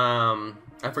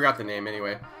 I forgot the name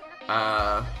anyway.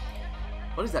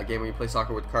 What is that game where you play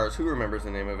soccer with cars? Who remembers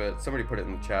the name of it? Somebody put it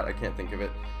in the chat. I can't think of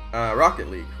it. Rocket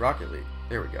League. Rocket League.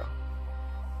 There we go.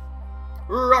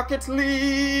 Rocket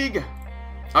League!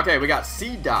 Okay, we got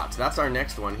C-Dot. That's our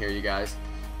next one here, you guys.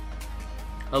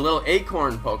 A little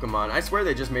Acorn Pokemon. I swear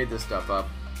they just made this stuff up.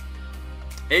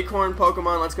 Acorn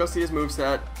Pokemon. Let's go see his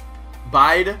moveset.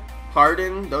 Bide,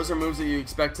 Harden. Those are moves that you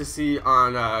expect to see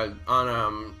on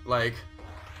like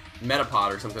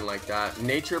Metapod or something like that.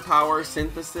 Nature Power,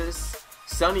 Synthesis,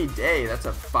 Sunny Day. That's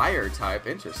a fire type.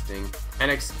 Interesting. And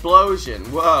Explosion.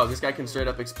 Whoa, this guy can straight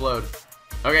up explode.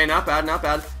 Okay, not bad, not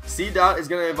bad. C-Dot is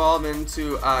going to evolve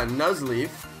into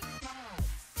Nuzleaf.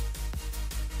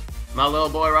 My little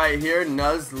boy right here,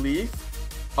 Nuzleaf.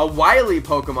 A Wily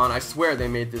Pokemon. I swear they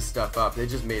made this stuff up. They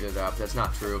just made it up. That's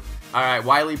not true. Alright,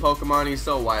 Wily Pokemon. He's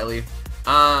so wily.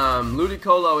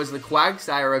 Ludicolo is the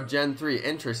Quagsire of Gen 3.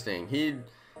 Interesting.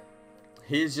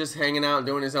 He's just hanging out and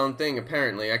doing his own thing,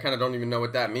 apparently. I kind of don't even know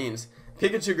what that means.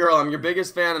 Pikachu Girl, I'm your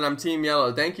biggest fan and I'm Team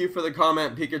Yellow. Thank you for the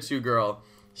comment, Pikachu Girl.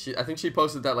 I think she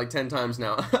posted that like 10 times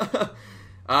now.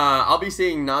 I'll be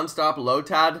seeing nonstop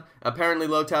Lotad. Apparently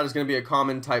Lotad is going to be a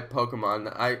common type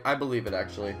Pokemon. I believe it,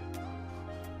 actually.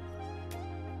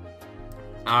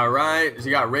 Alright, so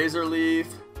you got Razor Leaf.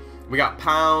 We got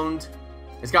Pound.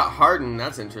 It's got Harden,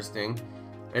 that's interesting.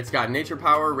 It's got Nature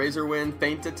Power, Razor Wind,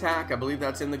 Feint Attack. I believe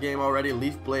that's in the game already.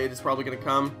 Leaf Blade is probably going to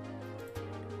come.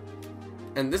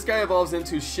 And this guy evolves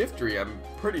into Shiftry, I'm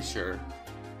pretty sure.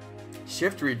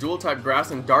 Shiftry, dual-type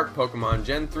grass and dark Pokemon,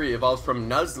 Gen 3, evolves from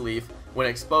Nuzleaf when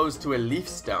exposed to a Leaf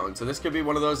Stone. So this could be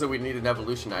one of those that we need an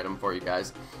evolution item for, you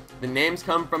guys. The names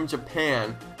come from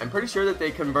Japan. I'm pretty sure that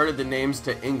they converted the names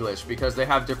to English because they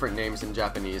have different names in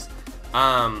Japanese.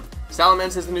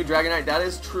 Salamence is the new Dragonite. That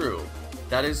is true.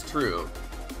 That is true.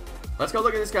 Let's go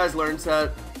look at this guy's learn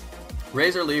set.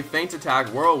 Razor Leaf, Feint Attack,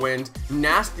 Whirlwind,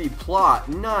 Nasty Plot.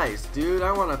 Nice, dude.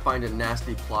 I want to find a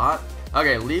Nasty Plot.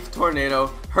 Okay, Leaf Tornado,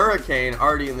 Hurricane,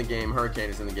 already in the game. Hurricane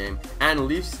is in the game. And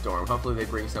Leaf Storm. Hopefully they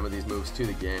bring some of these moves to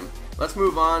the game. Let's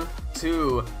move on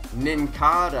to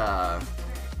Nincada.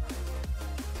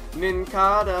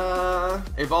 Nincada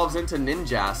evolves into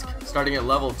Ninjask, starting at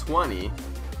level 20.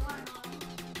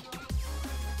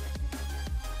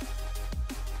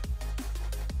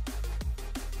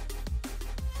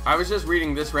 I was just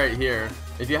reading this right here.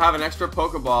 If you have an extra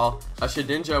Pokeball, a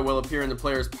Shedinja will appear in the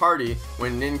player's party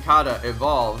when Nincada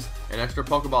evolves. An extra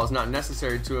Pokeball is not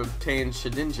necessary to obtain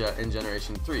Shedinja in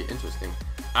Generation 3. Interesting.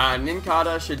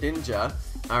 Nincada Shedinja,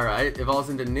 alright, evolves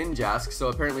into Ninjask, so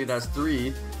apparently that's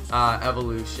 3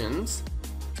 evolutions.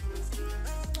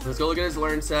 Let's go look at his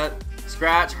learn set.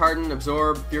 Scratch, Harden,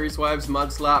 Absorb, Fury Swipes,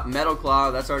 Mud Slap, Metal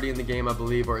Claw. That's already in the game, I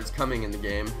believe, or it's coming in the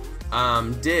game.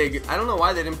 Dig. I don't know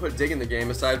why they didn't put Dig in the game,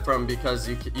 aside from because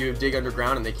you dig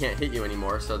underground and they can't hit you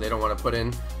anymore, so they don't want to put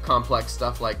in complex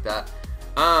stuff like that.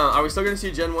 Are we still going to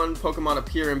see Gen 1 Pokemon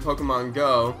appear in Pokemon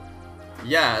Go?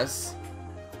 Yes.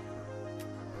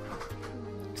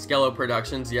 Skello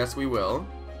Productions, yes we will.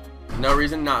 No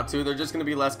reason not to, they're just going to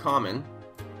be less common.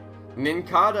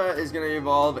 Nincada is going to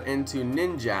evolve into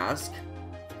Ninjask.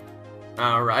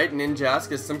 Alright,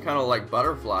 Ninjask is some kind of like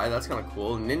butterfly. That's kind of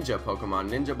cool. Ninja Pokemon,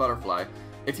 Ninja Butterfly.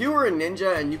 If you were a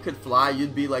ninja and you could fly,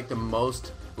 you'd be like the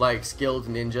most like skilled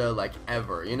ninja like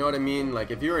ever. You know what I mean?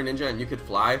 Like if you were a ninja and you could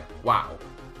fly, wow.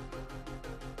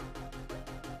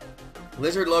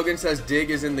 Lizard Logan says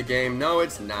Dig is in the game. No,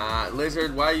 it's not.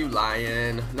 Lizard, why are you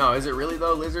lying? No, is it really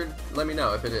though, Lizard? Let me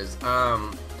know if it is.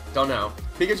 Don't know.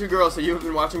 Pikachu Girl, so you've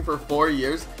been watching for 4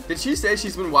 years? Did she say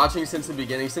she's been watching since the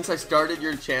beginning, since I started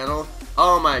your channel?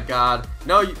 Oh my god.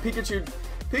 No,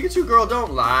 Pikachu Girl,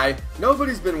 don't lie.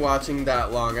 Nobody's been watching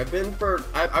that long.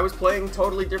 I was playing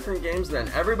totally different games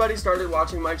then. Everybody started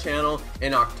watching my channel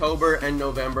in October and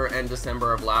November and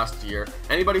December of last year.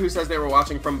 Anybody who says they were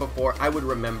watching from before, I would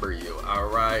remember you,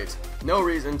 alright? No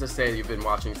reason to say you've been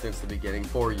watching since the beginning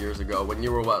 4 years ago when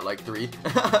you were, what, like 3?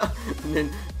 And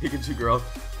then Pikachu Girl.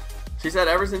 She said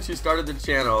ever since you started the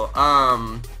channel.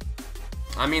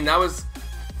 I mean, that was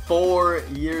 4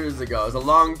 years ago. It was a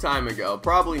long time ago.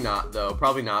 Probably not, though.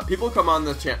 Probably not. People come on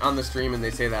the stream and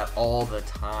they say that all the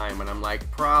time, and I'm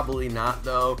like, probably not,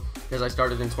 though, because I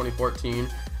started in 2014.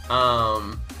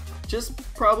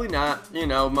 Just probably not. You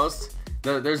know,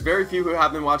 there's very few who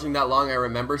have been watching that long. I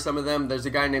remember some of them. There's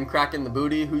a guy named Crackin' the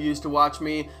Booty who used to watch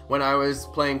me when I was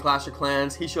playing Clash of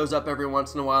Clans. He shows up every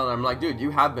once in a while, and I'm like, dude,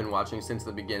 you have been watching since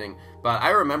the beginning. But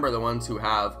I remember the ones who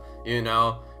have, you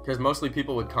know, because mostly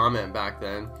people would comment back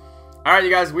then. Alright, you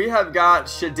guys, we have got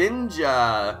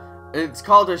Shedinja. It's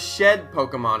called a shed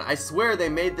Pokemon. I swear they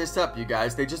made this up, you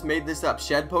guys. They just made this up.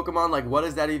 Shed Pokemon? Like, what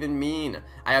does that even mean?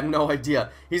 I have no idea.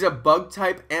 He's a bug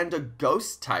type and a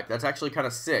ghost type. That's actually kind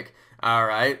of sick.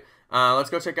 Alright,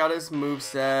 let's go check out his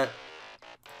moveset.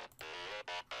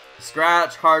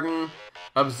 Scratch, Harden,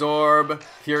 Absorb,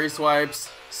 Fury Swipes,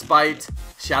 Spite,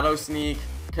 Shadow Sneak,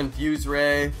 Confuse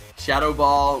Ray, Shadow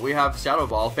Ball. We have Shadow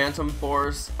Ball, Phantom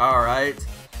Force. Alright,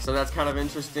 so that's kind of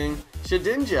interesting.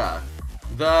 Shedinja,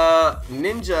 the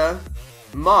ninja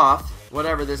moth,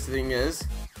 whatever this thing is.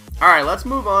 Alright, let's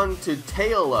move on to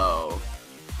Tailo.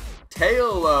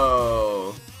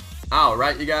 Tailo.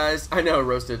 Alright, you guys. I know,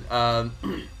 roasted.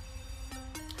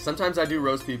 Sometimes I do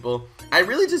roast people. I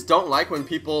really just don't like when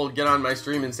people get on my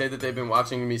stream and say that they've been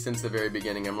watching me since the very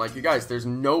beginning. I'm like, you guys, there's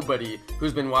nobody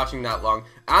who's been watching that long.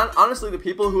 And honestly, the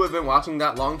people who have been watching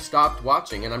that long stopped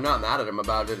watching, and I'm not mad at them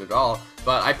about it at all.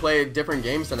 But I play different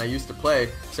games than I used to play,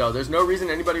 so there's no reason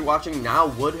anybody watching now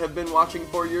would have been watching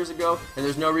 4 years ago, and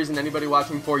there's no reason anybody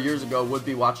watching 4 years ago would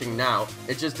be watching now.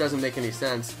 It just doesn't make any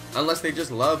sense, unless they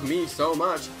just love me so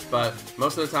much. But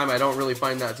most of the time, I don't really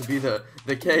find that to be the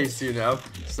case, you know?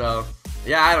 So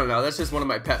yeah, I don't know. That's just one of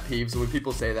my pet peeves. When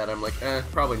people say that, I'm like,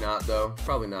 probably not, though.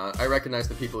 Probably not. I recognize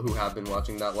the people who have been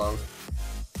watching that long.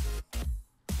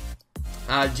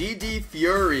 GD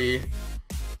Fury.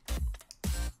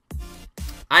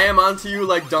 I am onto you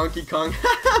like Donkey Kong.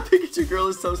 Pikachu Girl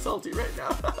is so salty right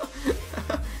now.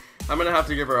 I'm gonna have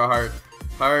to give her a heart.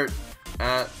 Heart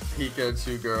at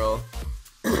Pikachu Girl.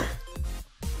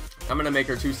 I'm gonna make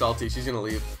her too salty. She's gonna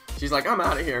leave. She's like, I'm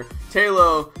out of here.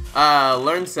 Tailo,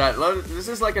 learn set. This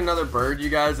is like another bird, you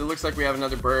guys. It looks like we have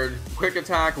another bird. Quick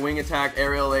attack, wing attack,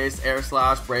 aerial ace, air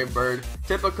slash, brave bird.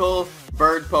 Typical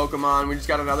bird Pokemon. We just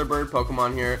got another bird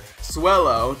Pokemon here.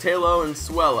 Swellow, Tailo and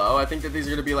Swellow. I think that these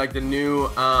are gonna be like the new,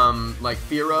 like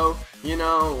Fearow. You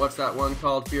know, what's that one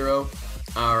called? Fearow.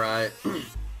 Alright.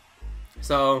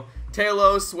 So,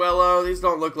 Tailo, Swellow. These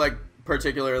don't look like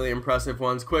particularly impressive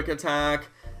ones. Quick attack.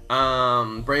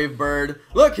 Brave Bird.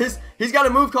 Look, he's got a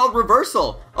move called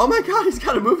Reversal. Oh my god, he's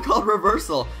got a move called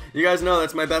Reversal. You guys know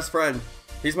that's my best friend.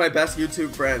 He's my best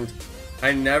YouTube friend.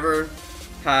 I never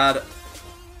had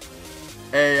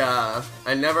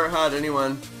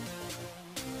anyone.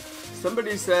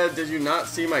 Somebody said, did you not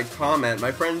see my comment?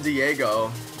 My friend Diego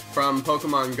from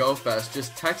Pokemon Go Fest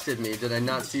just texted me. Did I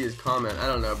not see his comment? I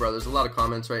don't know, bro. There's a lot of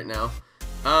comments right now.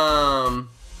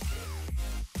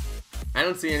 I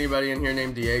don't see anybody in here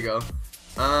named Diego.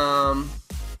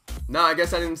 No, I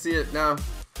guess I didn't see it. No.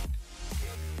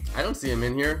 I don't see him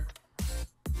in here.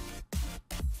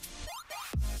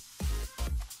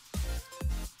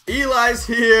 Eli's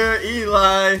here.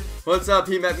 Eli. What's up?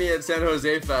 He met me at San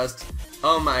Jose Fest.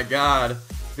 Oh my god.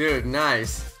 Dude,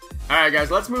 nice. Alright guys,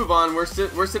 let's move on. We're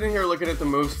sitting here looking at the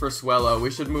moves for Swellow.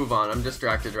 We should move on. I'm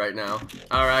distracted right now.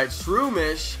 Alright,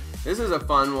 Shroomish. This is a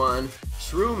fun one.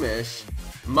 Shroomish.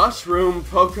 Mushroom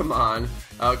Pokemon.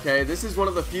 Okay, this is one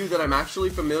of the few that I'm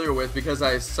actually familiar with because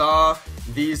I saw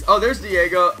these. Oh, there's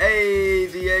Diego. Hey,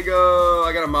 Diego.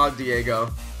 I got a mod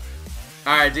Diego.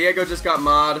 Alright, Diego just got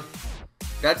mod.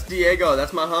 That's Diego.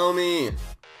 That's my homie.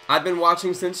 I've been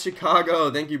watching since Chicago.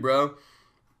 Thank you, bro.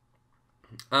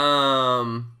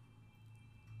 We're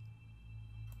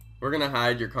gonna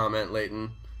hide your comment,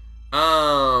 Leighton.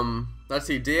 Let's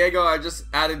see, Diego, I just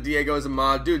added Diego as a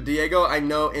mod. Dude, Diego, I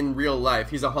know in real life.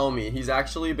 He's a homie. He's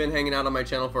actually been hanging out on my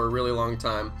channel for a really long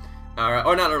time. Alright,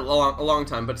 or not a long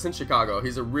time, but since Chicago.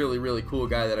 He's a really, really cool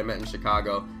guy that I met in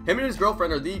Chicago. Him and his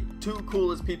girlfriend are the two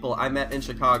coolest people I met in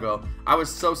Chicago. I was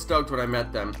so stoked when I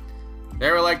met them. They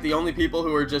were like the only people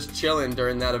who were just chilling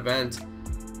during that event.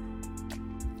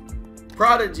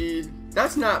 Prodigy.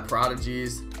 That's not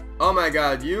Prodigies. Oh my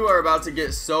god, you are about to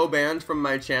get so banned from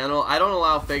my channel. I don't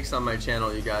allow fakes on my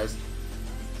channel, you guys.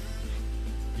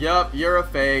 Yup, you're a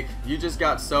fake. You just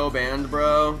got so banned,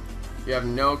 bro. You have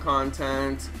no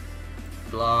content.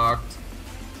 Blocked.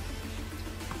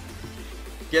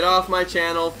 Get off my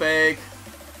channel, fake.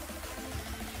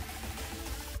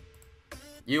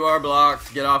 You are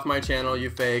blocked. Get off my channel, you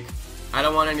fake. I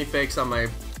don't want any fakes on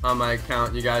my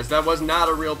account, you guys. That was not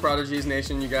a real Prodigies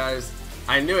Nation, you guys.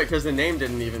 I knew it because the name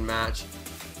didn't even match.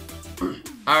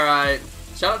 Alright.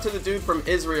 Shout out to the dude from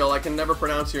Israel. I can never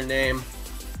pronounce your name.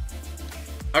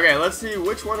 Okay, let's see.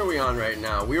 Which one are we on right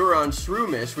now? We were on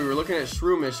Shroomish. We were looking at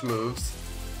Shroomish moves.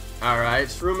 Alright.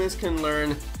 Shroomish can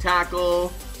learn Tackle,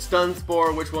 Stun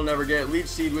Spore, which we'll never get, Leech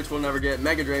Seed, which we'll never get,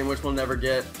 Mega Drain, which we'll never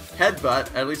get,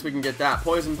 Headbutt, at least we can get that,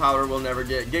 Poison Powder we'll never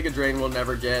get, Giga Drain we'll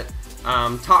never get,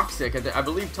 Toxic, I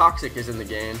believe Toxic is in the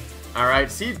game.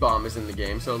 Alright, Seed Bomb is in the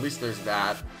game, so at least there's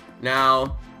that.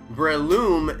 Now,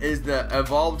 Breloom is the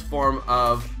evolved form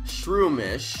of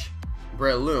Shroomish.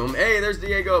 Breloom. Hey, there's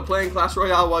Diego playing Clash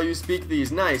Royale while you speak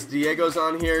these. Nice. Diego's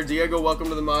on here. Diego, welcome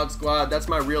to the mod squad. That's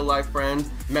my real life friend.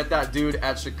 Met that dude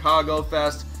at Chicago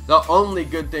Fest. The only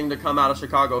good thing to come out of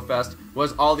Chicago Fest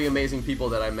was all the amazing people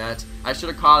that I met. I should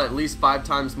have caught at least 5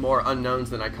 times more unknowns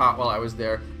than I caught while I was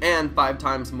there, and 5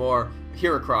 times more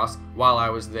Heracross while I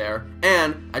was there,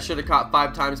 and I should have caught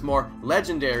 5 times more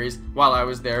legendaries while I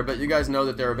was there, but you guys know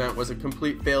that their event was a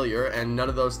complete failure, and none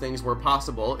of those things were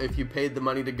possible. If you paid the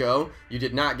money to go, you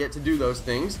did not get to do those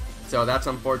things, so that's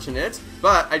unfortunate.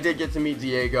 But I did get to meet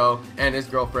Diego and his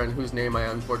girlfriend, whose name I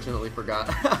unfortunately forgot.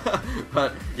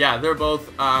 But yeah, they're both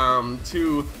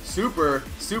 2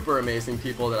 super amazing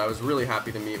people that I was really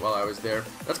happy to meet while I was there.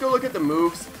 Let's go look at the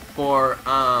moves for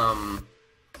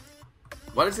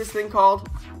what is this thing called?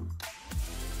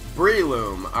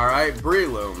 Breloom. Alright,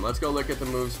 Breloom. Let's go look at the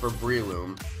moves for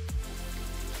Breloom.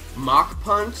 Mach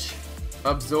Punch,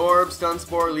 Absorb, Stun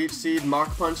Spore, Leech Seed,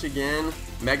 Mach Punch again,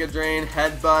 Mega Drain,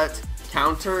 Headbutt,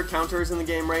 Counter. Counter is in the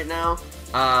game right now.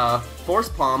 Force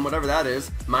Palm, whatever that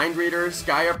is, Mind Reader,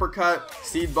 Sky Uppercut,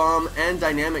 Seed Bomb, and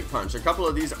Dynamic Punch. A couple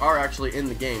of these are actually in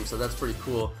the game, so that's pretty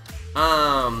cool.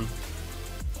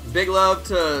 Big love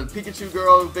to Pikachu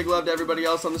Girl, big love to everybody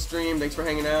else on the stream, thanks for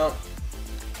hanging out.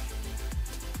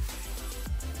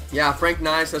 Yeah, Frank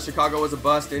Nye says Chicago was a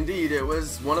bust. Indeed, it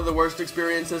was one of the worst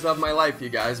experiences of my life, you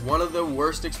guys. One of the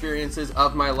worst experiences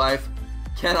of my life.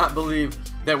 Cannot believe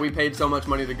that we paid so much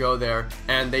money to go there,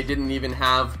 and they didn't even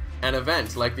have an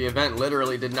event. Like, the event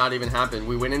literally did not even happen.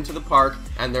 We went into the park,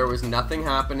 and there was nothing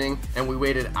happening, and we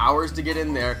waited hours to get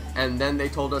in there, and then they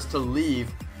told us to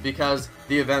leave because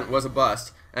the event was a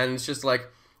bust. And it's just like,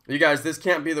 you guys, this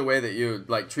can't be the way that you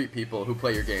like treat people who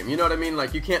play your game. You know what I mean?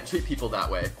 Like, you can't treat people that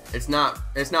way. It's not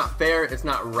fair, it's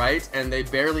not right, and they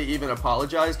barely even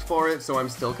apologized for it, so I'm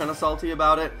still kind of salty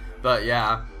about it. But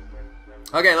yeah.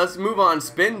 Okay, let's move on.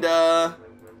 Spinda.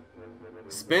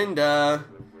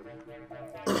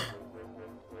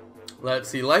 Let's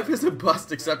see. Life is a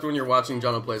bust except when you're watching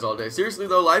Jonno Plays all day. Seriously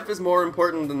though, life is more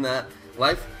important than that.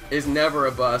 Life is never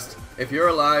a bust. If you're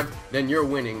alive, then you're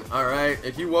winning, alright?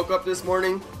 If you woke up this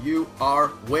morning, you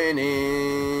are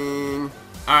winning.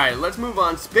 Alright, let's move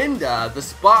on. Spinda, the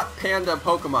Spot Panda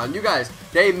Pokemon. You guys,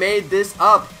 they made this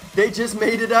up. They just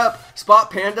made it up.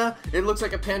 Spot Panda, it looks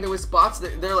like a panda with spots.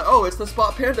 They're like, oh, it's the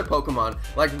Spot Panda Pokemon.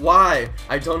 Like, why?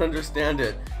 I don't understand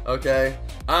it, okay?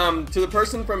 To the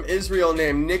person from Israel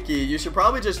named Nikki, you should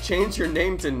probably just change your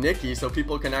name to Nikki so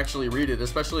people can actually read it,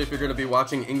 especially if you're going to be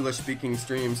watching English-speaking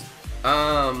streams. We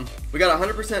got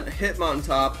 100%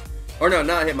 Hitmontop, or no,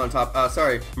 not Hitmontop,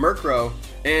 sorry, Murkrow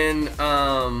in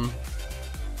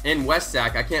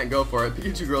Westsack. I can't go for it.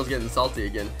 Pikachu Girl's getting salty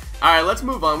again. Alright, let's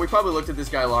move on. We probably looked at this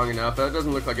guy long enough. That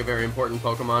doesn't look like a very important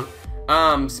Pokemon.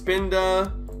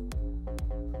 Spinda.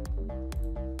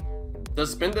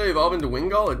 Does Spinda evolve into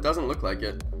Wingull? It doesn't look like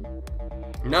it.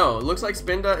 No, it looks like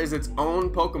Spinda is its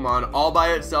own Pokemon all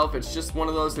by itself. It's just one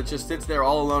of those that just sits there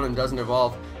all alone and doesn't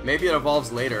evolve. Maybe it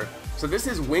evolves later. So this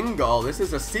is Wingull. This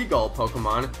is a Seagull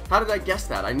Pokemon. How did I guess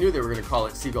that? I knew they were going to call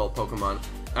it Seagull Pokemon.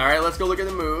 Alright, let's go look at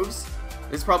the moves.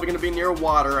 This is probably going to be near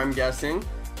water, I'm guessing.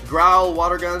 Growl,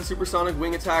 Water Gun, Supersonic,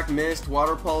 Wing Attack, Mist,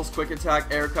 Water Pulse, Quick Attack,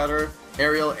 Air Cutter,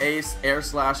 Aerial Ace, Air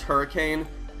Slash, Hurricane.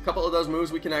 A couple of those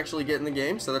moves we can actually get in the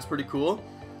game, so that's pretty cool.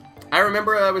 I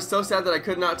remember I was so sad that I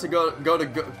could not go to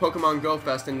Pokemon Go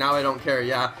Fest, and now I don't care.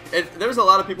 Yeah, there's a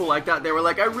lot of people like that. They were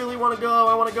like, I really want to go,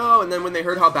 I want to go, and then when they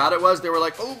heard how bad it was, they were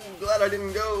like, oh, glad I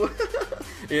didn't go.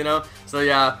 You know? So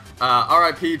yeah,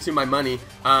 RIP to my money.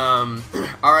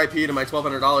 RIP to my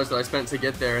 $1,200 that I spent to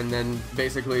get there, and then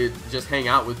basically just hang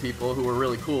out with people who were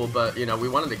really cool. But you know, we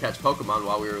wanted to catch Pokemon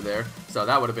while we were there, so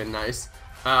that would have been nice.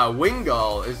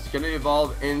 Wingull is going to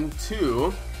evolve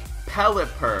into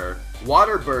Pelipper,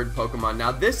 water bird Pokemon.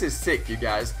 Now this is sick, you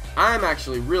guys. I'm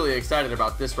actually really excited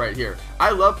about this right here.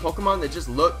 I love Pokemon that just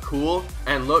look cool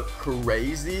and look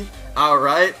crazy.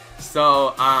 Alright,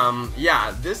 so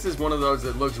yeah, this is one of those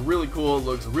that looks really cool,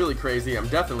 looks really crazy. I'm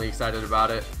definitely excited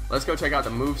about it. Let's go check out the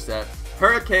moveset.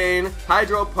 Hurricane,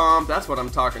 Hydro Pump, that's what I'm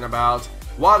talking about.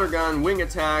 Water Gun, Wing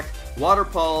Attack, Water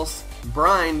Pulse,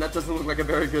 Brine, that doesn't look like a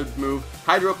very good move.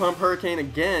 Hydro Pump, Hurricane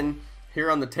again here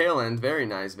on the tail end. Very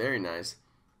nice, very nice.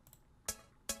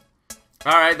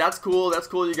 Alright, that's cool,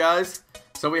 you guys.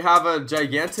 So we have a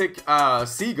gigantic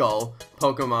seagull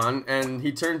Pokemon, and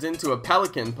he turns into a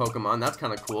pelican Pokemon. That's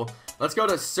kind of cool. Let's go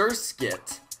to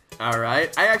Surskit.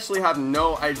 Alright, I actually have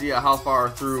no idea how far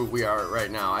through we are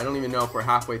right now. I don't even know if we're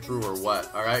halfway through or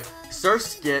what, alright?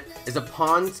 Surskit is a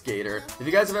pond skater. If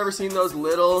you guys have ever seen those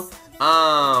little,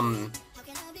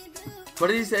 what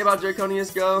did he say about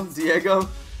Draconius Go, Diego?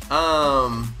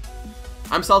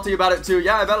 I'm salty about it too.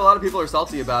 Yeah, I bet a lot of people are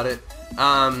salty about it.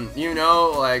 You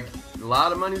know, like, a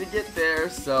lot of money to get there.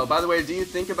 So, by the way, do you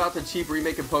think about the cheap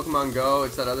remake of Pokemon Go?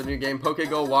 It's that other new game,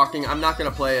 Go Walking. I'm not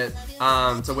gonna play it.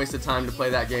 It's a waste of time to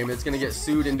play that game. It's gonna get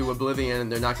sued into oblivion,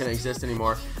 and they're not gonna exist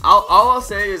anymore. All I'll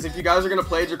say is, if you guys are gonna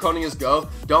play Draconius Go,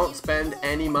 don't spend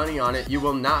any money on it. You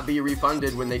will not be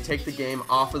refunded when they take the game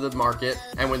off of the market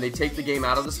and when they take the game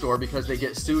out of the store, because they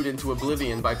get sued into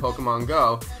oblivion by Pokemon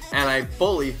Go. And I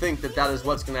fully think that that is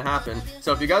what's gonna happen.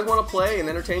 So if you guys want to play and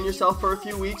entertain yourself for a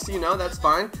few weeks, you know, that's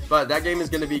fine. But that game is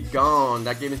going to be gone.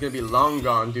 That game is going to be long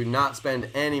gone. Do not spend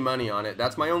any money on it.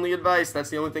 That's my only advice. That's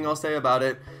the only thing I'll say about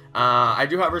it. I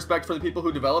do have respect for the people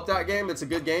who developed that game. It's a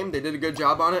good game. They did a good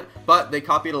job on it, but they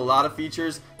copied a lot of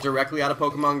features directly out of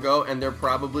Pokemon Go, and they're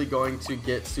probably going to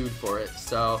get sued for it.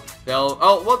 So they'll,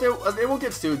 they won't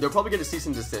get sued. They'll probably get a cease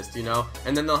and desist, you know,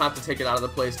 and then they'll have to take it out of the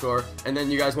Play Store, and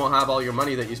then you guys won't have all your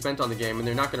money that you spent on the game, and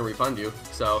they're not going to refund you.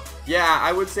 So yeah,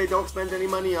 I would say don't spend any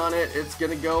money on it. It's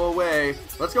going to go away.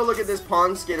 Let's go look at this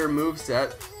Pond Skater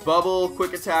moveset. Bubble,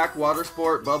 Quick Attack, Water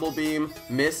Sport, Bubble Beam,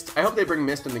 Mist. I hope they bring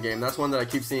Mist in the game. That's one that I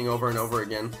keep seeing over and over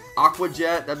again. Aqua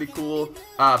Jet, that'd be cool.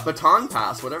 Baton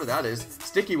Pass, whatever that is.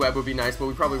 Sticky Web would be nice, but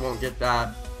we probably won't get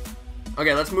that.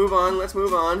 Okay, let's move on. Let's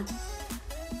move on.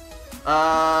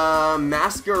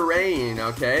 Masquerain,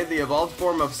 okay. The evolved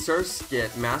form of Surskit,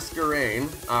 Masquerain.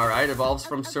 Alright, evolves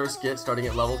from Surskit starting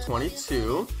at level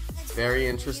 22. Very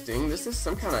interesting. This is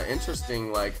some kind of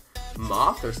interesting, like,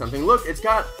 moth or something. Look, it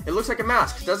looks like a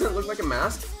mask. Doesn't it look like a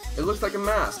mask? It looks like a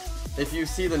mask. If you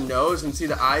see the nose and see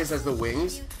the eyes as the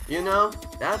wings, you know,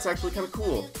 that's actually kind of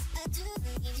cool.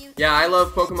 Yeah, I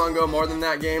love Pokemon Go more than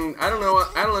that game. I don't know,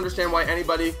 I don't understand why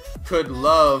anybody could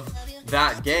love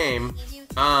that game,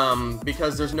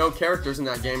 because there's no characters in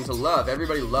that game to love.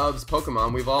 Everybody loves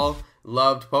Pokemon. We've all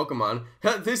loved Pokemon.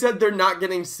 They said they're not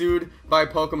getting sued by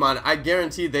Pokemon. I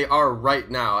guarantee they are right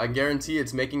now. I guarantee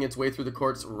it's making its way through the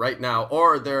courts right now,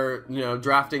 or they're, you know,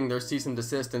 drafting their cease and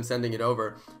desist and sending it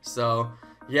over. So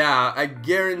yeah, I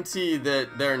guarantee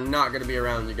that they're not going to be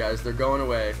around, you guys. They're going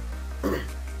away.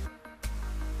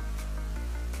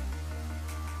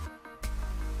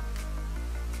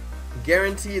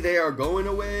 Guarantee they are going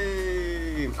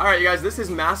away. Alright, you guys, this is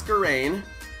Masquerain.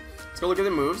 Let's go look at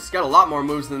the moves. It's got a lot more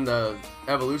moves than the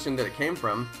evolution that it came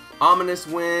from. Ominous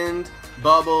Wind,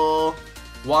 Bubble,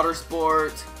 Water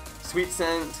Sport, Sweet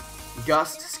Scent,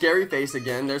 Gust, Scary Face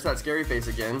again. There's that Scary Face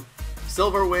again.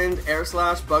 Silver Wind, Air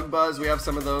Slash, Bug Buzz. We have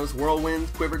some of those.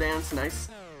 Whirlwind, Quiver Dance. Nice.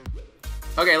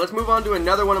 Okay, let's move on to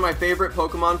another one of my favorite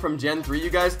Pokemon from Gen 3, you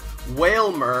guys.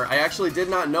 Wailmer. I actually did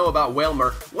not know about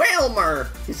Wailmer. Wailmer!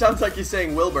 He sounds like he's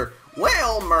saying Wilbur.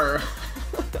 Wailmer!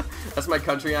 That's my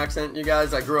country accent, you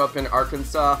guys. I grew up in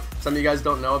Arkansas. Some of you guys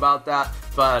don't know about that.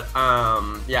 But,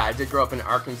 yeah, I did grow up in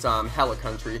Arkansas. I'm hella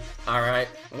country. Alright.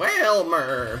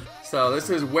 Wailmer! So, this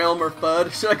is Wailmer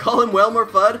Fudd. Should I call him Wailmer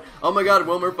Fudd? Oh my god,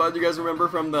 Wailmer Fudd. You guys remember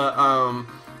from the,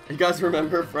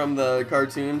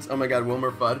 cartoons? Oh my god,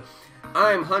 Wailmer Fudd.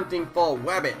 I'm hunting for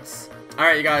wabbits.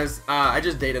 Alright, you guys, I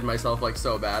just dated myself like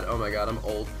so bad. Oh my god, I'm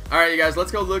old. Alright, you guys,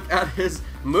 let's go look at his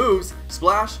moves.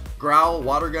 Splash, Growl,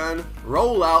 Water Gun,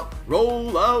 Roll Out,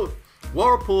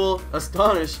 Whirlpool,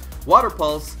 Astonish, Water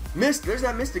Pulse, Mist. There's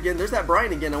that Mist again. There's that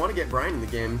Brine again. I want to get Brine in the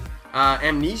game.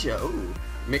 Amnesia. Ooh,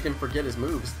 make him forget his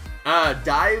moves.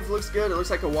 Dive looks good. It looks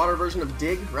like a water version of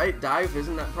Dig, right? Dive,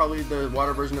 isn't that probably the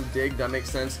water version of Dig? That makes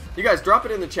sense. You guys, drop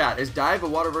it in the chat. Is Dive a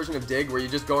water version of Dig, where you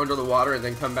just go under the water and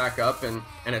then come back up and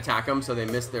attack them so they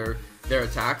miss their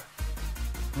attack?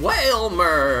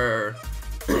 Whalmer!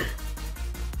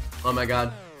 Oh my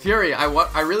god. Fury, I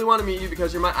really want to meet you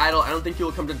because you're my idol. I don't think you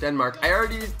will come to Denmark.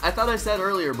 I thought I said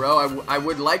earlier, bro, I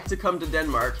would like to come to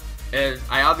Denmark. And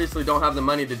I obviously don't have the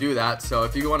money to do that, so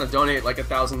if you want to donate like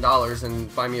 $1,000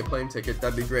 and buy me a plane ticket,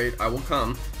 that'd be great. I will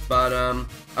come. But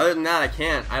other than that, I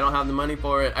can't. I don't have the money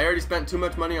for it. I already spent too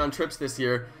much money on trips this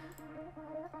year.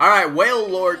 Alright, Whale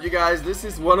Lord, you guys. This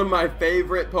is one of my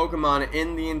favorite Pokemon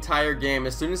in the entire game.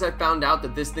 As soon as I found out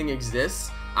that this thing exists,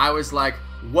 I was like,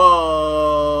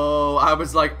 whoa. I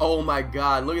was like, oh my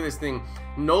god, look at this thing.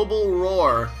 Noble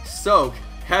Roar, Soak,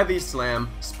 Heavy Slam,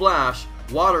 Splash,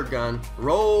 Water Gun,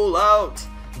 Roll Out,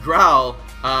 Growl,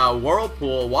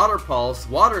 Whirlpool, Water Pulse,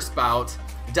 Water Spout,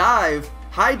 Dive,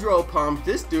 Hydro Pump.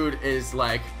 This dude is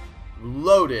like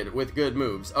loaded with good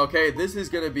moves. Okay, this is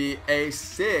gonna be a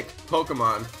sick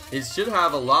Pokemon. He should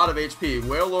have a lot of HP.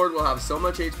 Wailord will have so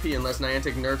much HP unless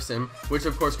Niantic nerfs him, which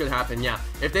of course could happen. Yeah,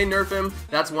 if they nerf him,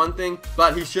 that's one thing,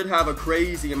 but he should have a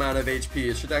crazy amount of HP.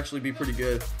 It should actually be pretty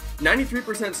good. 93%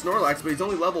 Snorlax, but he's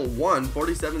only level 1,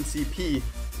 47 CP.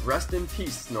 Rest in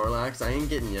peace, Snorlax. I ain't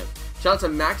getting you. Shout out to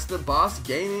Max the Boss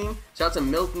Gaming. Shout out to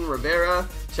Milton Rivera.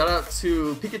 Shout out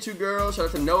to Pikachu Girl. Shout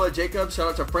out to Noah Jacobs. Shout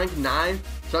out to Frank Nye.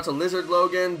 Shout out to Lizard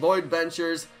Logan. Void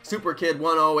Ventures. Super Kid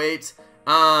 108.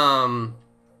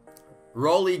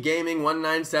 Rolly Gaming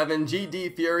 197.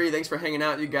 GD Fury. Thanks for hanging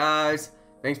out, you guys.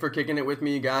 Thanks for kicking it with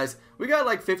me, you guys. We got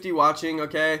like 50 watching,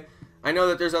 okay? I know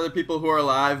that there's other people who are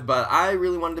live, but I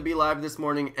really wanted to be live this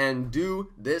morning and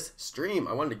do this stream.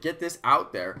 I wanted to get this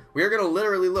out there. We are going to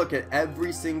literally look at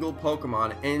every single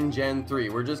Pokemon in Gen 3.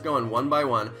 We're just going one by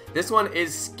one. This one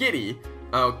is Skitty.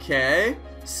 Okay.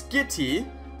 Skitty.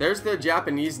 There's the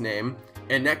Japanese name.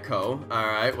 Eneko.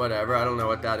 Alright, whatever. I don't know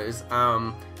what that is.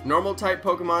 Normal type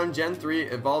Pokemon, Gen 3,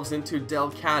 evolves into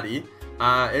Delcatty.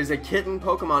 Is a kitten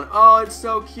Pokemon. Oh, it's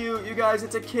so cute. You guys,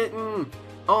 it's a kitten.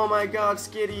 Oh my god,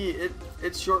 Skitty.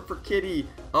 It's short for kitty.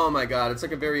 Oh my god, it's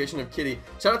like a variation of kitty.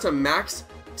 Shout out to Max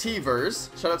Tevers.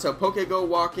 Shout out to PokeGo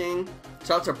Walking.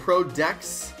 Shout out to Pro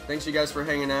Dex. Thanks you guys for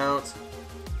hanging out.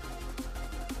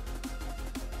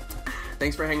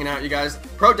 Thanks for hanging out, you guys.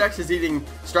 Pro Dex is eating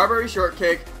strawberry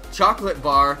shortcake, chocolate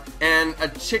bar, and a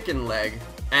chicken leg.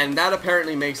 And that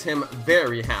apparently makes him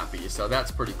very happy. So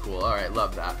that's pretty cool. Alright,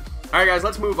 love that. Alright guys,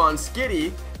 let's move on.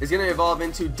 Skitty is going to evolve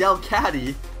into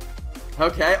Delcatty.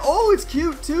 Okay. Oh, it's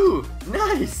cute too.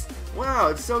 Nice. Wow,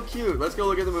 it's so cute. Let's go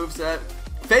look at the moveset.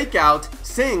 Fake Out,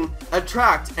 Sing,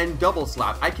 Attract, and Double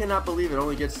Slap. I cannot believe it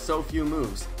only gets so few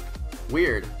moves.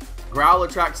 Weird. Growl,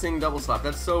 Attract, Sing, Double Slap.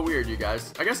 That's so weird, you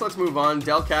guys. I guess let's move on.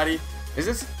 Delcatty. Is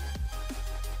this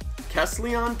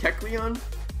Kecleon? Kecleon?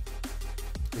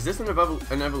 Is this an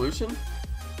evolution?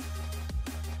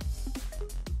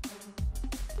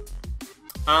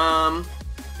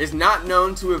 Is not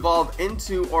known to evolve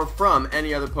into or from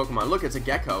any other Pokemon. Look, it's a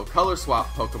gecko. Color swap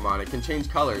Pokemon. It can change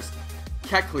colors.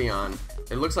 Kecleon.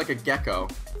 It looks like a gecko.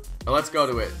 Now let's go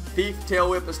to it. Thief,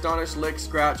 Tail Whip, Astonish, Lick,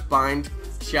 Scratch, Bind,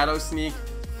 Shadow Sneak,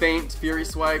 Feint, Fury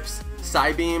Swipes,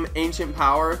 Psybeam, Ancient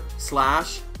Power,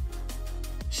 Slash,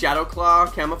 Shadow Claw,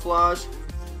 Camouflage.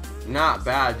 Not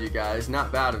bad, you guys.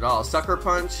 Not bad at all. Sucker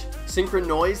Punch, Synchro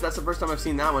Noise. That's the first time I've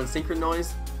seen that one. Synchro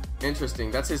Noise. Interesting.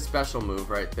 That's his special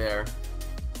move right there.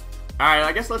 Alright,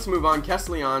 I guess let's move on.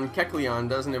 Kecleon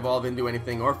doesn't evolve into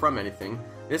anything or from anything.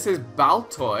 This is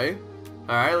Baltoy.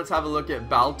 Alright, let's have a look at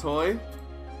Baltoy.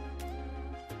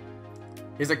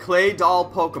 He's a clay doll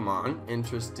Pokemon.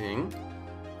 Interesting.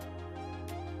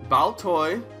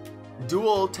 Baltoy.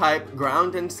 Dual type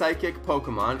ground and psychic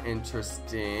Pokemon.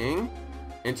 Interesting.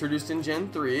 Introduced in Gen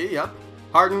 3. Yep.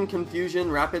 Harden, Confusion,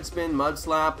 Rapid Spin, Mud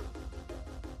Slap.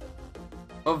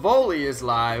 Evoli is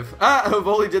live.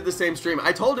 Evoli did the same stream.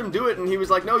 I told him do it and he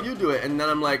was like, no, you do it. And then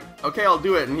I'm like, okay, I'll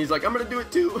do it. And he's like, I'm gonna do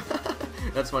it too.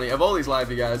 That's funny. Evoli's live,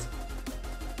 you guys.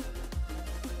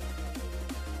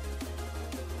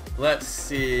 Let's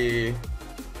see.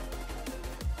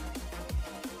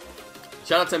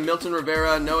 Shout out to Milton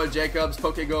Rivera, Noah Jacobs,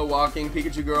 PokeGo Walking,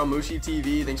 Pikachu Girl, Mushi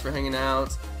TV. Thanks for hanging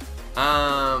out.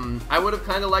 I would have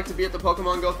kind of liked to be at the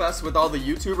Pokemon Go Fest with all the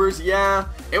YouTubers. Yeah,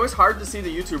 it was hard to see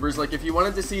the YouTubers. Like, if you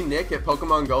wanted to see Nick at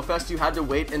Pokemon Go Fest, you had to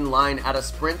wait in line at a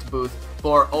Sprint booth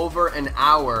for over an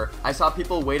hour. I saw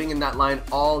people waiting in that line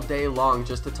all day long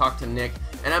just to talk to Nick.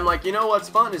 And I'm like, you know what's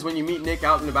fun is when you meet Nick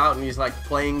out and about and he's like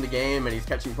playing the game and he's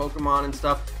catching Pokemon and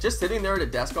stuff. Just sitting there at a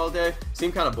desk all day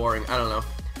seemed kind of boring. I don't know.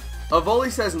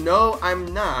 Avoli says, no,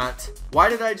 I'm not. Why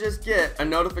did I just get a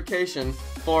notification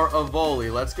for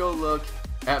Avoli? Let's go look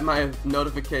at my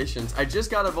notifications. I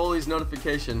just got Avoli's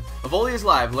notification. Avoli is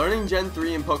live, learning Gen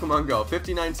 3 in Pokemon Go,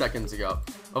 59 seconds ago.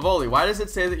 Avoli, why does it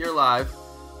say that you're live,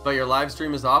 but your live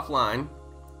stream is offline?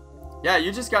 Yeah,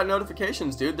 you just got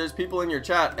notifications, dude. There's people in your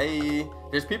chat. Hey,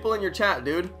 there's people in your chat,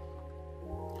 dude.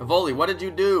 Avoli, what did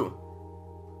you do?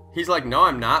 He's like, no,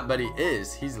 I'm not, but he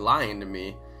is. He's lying to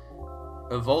me.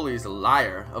 Avoli's a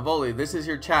liar. Avoli, this is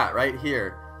your chat right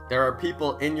here. There are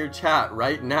people in your chat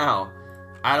right now.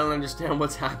 I don't understand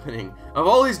what's happening.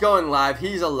 Avoli's going live.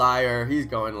 He's a liar. He's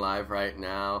going live right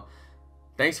now.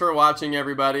 Thanks for watching,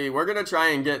 everybody. We're going to try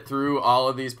and get through all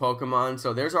of these Pokemon.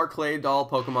 So there's our Clay Doll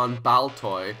Pokemon,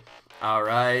 Baltoy.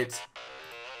 Alright.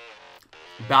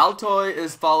 Baltoy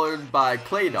is followed by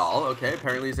Clay Doll. Okay,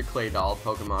 apparently he's a Clay Doll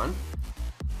Pokemon.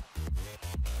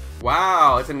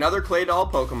 Wow, it's another Clay Doll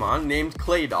Pokemon named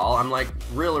Clay Doll. I'm like,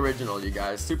 real original, you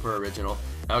guys. Super original.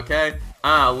 Okay.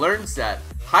 Learn set.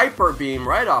 Hyper Beam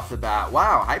right off the bat.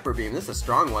 Wow, Hyper Beam. This is a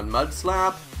strong one. Mud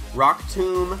Slap, Rock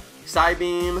Tomb,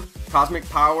 Psybeam, Cosmic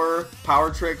Power,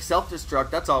 Power Trick, Self-Destruct.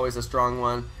 That's always a strong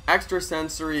one. Extra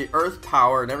Sensory, Earth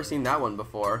Power. Never seen that one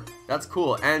before. That's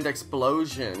cool. And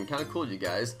Explosion. Kind of cool, you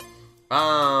guys.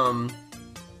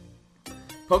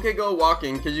 PokeGo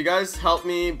Walking. Could you guys help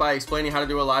me by explaining how to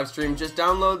do a live stream? Just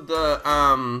download the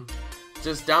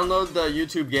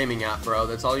YouTube gaming app, bro.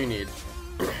 That's all you need.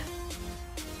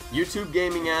 YouTube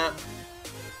gaming app.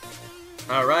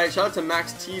 Alright, shout out to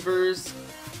Max Tevers.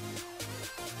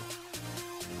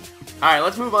 Alright,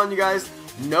 let's move on, you guys.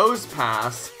 Nose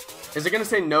Pass. Is it going to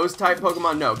say nose type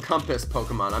Pokemon? No, Compass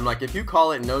Pokemon. I'm like, if you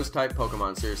call it nose type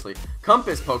Pokemon, seriously.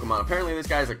 Compass Pokemon. Apparently this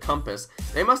guy is a compass.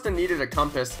 They must have needed a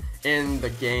compass in the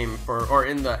game or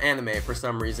in the anime for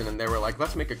some reason, and they were like,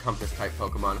 let's make a compass type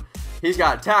Pokemon. He's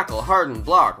got Tackle, Harden,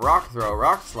 Block, Rock Throw,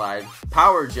 Rock Slide,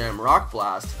 Power Gem, Rock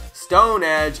Blast, Stone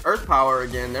Edge, Earth Power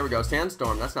again, there we go,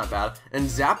 Sandstorm, that's not bad, and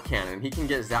Zap Cannon. He can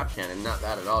get Zap Cannon, not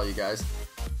bad at all, you guys.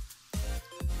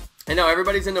 I know,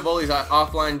 everybody's in Avoli's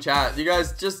offline chat. You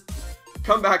guys, just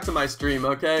come back to my stream,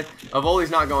 okay?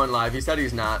 Avoli's not going live, he said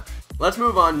he's not. Let's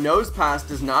move on. Nose Pass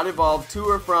does not evolve to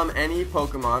or from any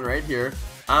Pokemon right here.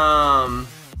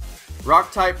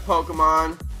 Rock type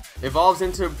Pokemon evolves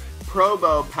into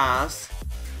Probo Pass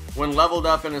when leveled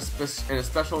up in a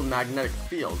special magnetic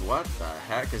field. What the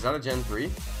heck? Is that a Gen 3?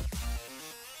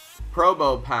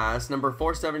 Probo Pass, number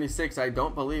 476. I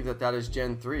don't believe that is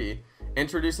Gen 3.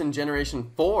 Introduced in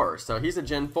Generation 4, so he's a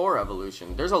Gen 4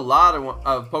 evolution. There's a lot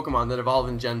of Pokemon that evolve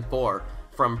in Gen 4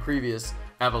 from previous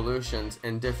evolutions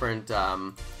in different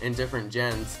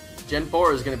gens. Gen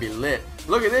 4 is going to be lit.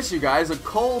 Look at this, you guys, a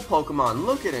coal Pokemon.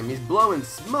 Look at him, he's blowing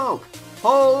smoke.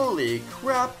 Holy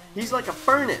crap, he's like a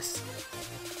furnace.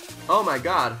 Oh my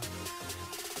god.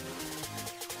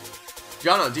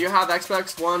 Jonno, do you have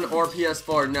Xbox One or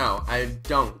PS4? No, I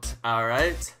don't.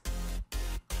 Alright.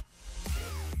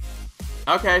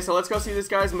 Okay, so let's go see this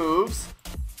guy's moves.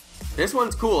 This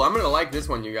one's cool. I'm gonna like this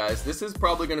one, you guys. This is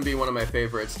probably gonna be one of my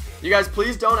favorites. You guys,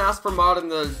 please don't ask for mod in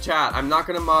the chat. I'm not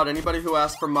gonna mod anybody who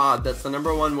asks for mod. That's the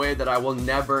 #1 way that I will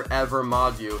never ever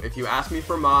mod you. If you ask me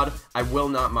for mod, I will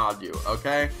not mod you,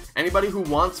 okay? Anybody who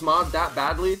wants mod that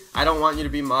badly, I don't want you to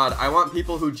be mod. I want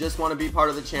people who just want to be part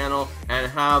of the channel and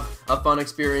have a fun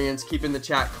experience, keeping the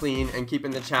chat clean and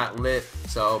keeping the chat lit.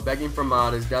 So begging for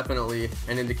mod is definitely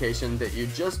an indication that you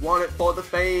just want it for the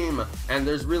fame. And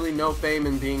there's really no fame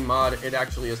in being mod. It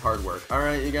actually is hard work.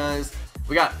 Alright, you guys.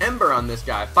 We got Ember on this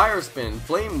guy. Fire Spin,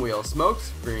 Flame Wheel, Smoke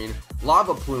Screen,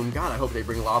 Lava Plume. God, I hope they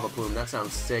bring Lava Plume. That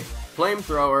sounds sick.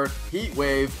 Flamethrower, Heat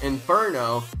Wave,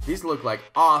 Inferno. These look like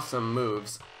awesome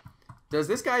moves. Does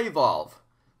this guy evolve?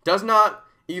 Does not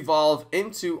evolve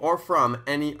into or from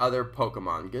any other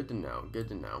Pokemon. Good to know. Good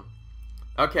to know.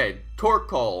 Okay,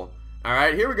 Torkoal.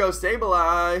 Alright, here we go.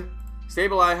 Sableye.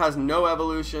 Sableye has no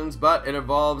evolutions, but it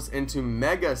evolves into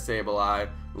Mega Sableye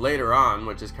later on,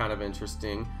 which is kind of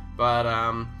interesting. But,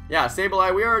 yeah,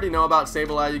 Sableye, we already know about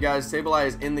Sableye, you guys. Sableye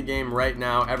is in the game right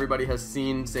now. Everybody has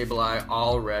seen Sableye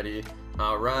already.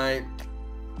 Alright.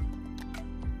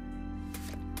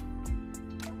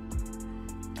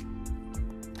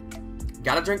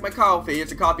 Gotta drink my coffee.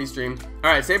 It's a coffee stream.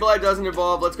 Alright, Sableye doesn't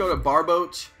evolve. Let's go to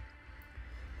Barboach.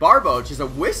 Barboach is a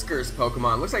Whiskers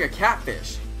Pokemon. Looks like a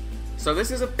catfish. So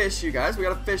this is a fish, you guys. We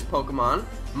got a fish Pokemon.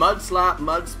 Mud Slap,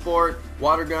 Mud Sport,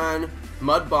 Water Gun,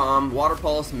 Mud Bomb, Water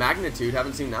Pulse, Magnitude.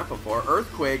 Haven't seen that before.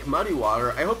 Earthquake, Muddy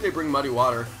Water. I hope they bring Muddy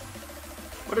Water.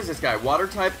 What is this guy? Water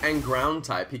type and ground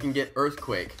type. He can get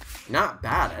Earthquake. Not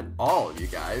bad at all, you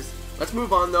guys. Let's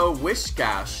move on, though.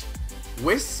 Whiscash.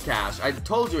 Whiscash. I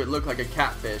told you it looked like a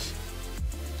catfish.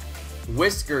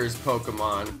 Whiskers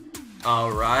Pokemon.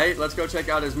 Alright, let's go check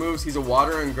out his moves. He's a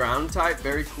water and ground type,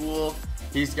 very cool.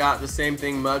 He's got the same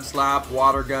thing, Mud Slap,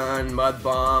 Water Gun, Mud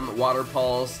Bomb, Water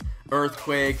Pulse,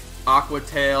 Earthquake, Aqua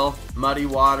Tail, Muddy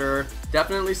Water.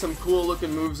 Definitely some cool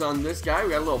looking moves on this guy.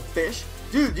 We got a little fish.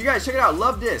 Dude, you guys check it out,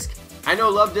 Love Disc. I know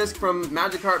Love Disc from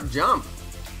Magikarp Jump.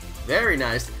 Very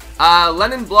nice.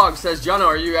 Lennon Blog says, Jonno,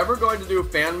 are you ever going to do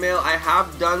fan mail? I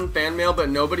have done fan mail, but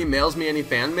nobody mails me any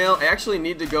fan mail. I actually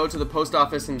need to go to the post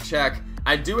office and check.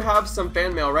 I do have some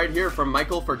fan mail right here from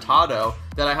Michael Furtado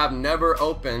that I have never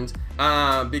opened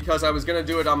because I was going to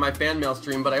do it on my fan mail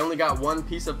stream, but I only got one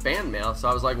piece of fan mail. So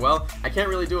I was like, well, I can't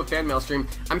really do a fan mail stream.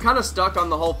 I'm kind of stuck on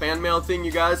the whole fan mail thing,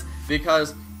 you guys,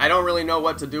 because I don't really know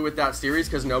what to do with that series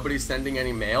because nobody's sending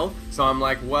any mail. So I'm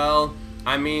like, well,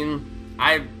 I mean,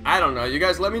 I don't know. You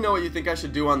guys let me know what you think I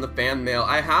should do on the fan mail.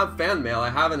 I have fan mail. I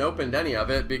haven't opened any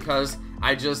of it because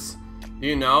I just,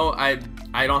 you know, I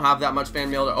don't have that much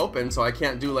fan mail to open, so I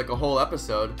can't do like a whole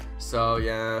episode. So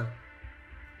yeah.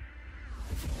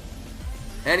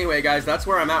 Anyway, guys, that's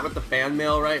where I'm at with the fan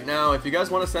mail right now. If you guys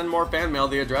want to send more fan mail,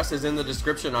 the address is in the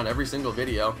description on every single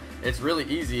video. It's really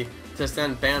easy to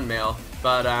send fan mail.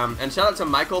 But and shout out to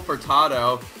Michael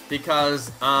Furtado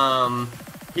because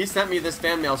he sent me this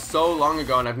fan mail so long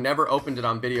ago and I've never opened it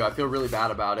on video. I feel really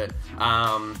bad about it.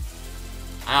 How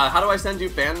do I send you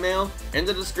fan mail? In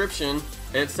the description,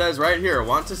 it says right here,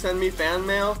 want to send me fan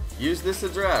mail? Use this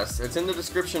address. It's in the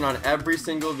description on every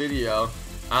single video.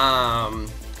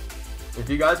 If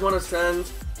you guys want to send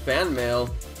fan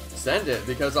mail, send it,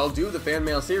 because I'll do the fan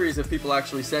mail series if people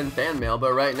actually send fan mail,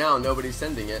 but right now nobody's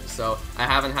sending it, so I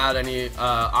haven't had any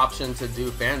option to do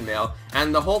fan mail.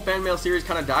 And the whole fan mail series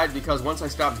kind of died because once I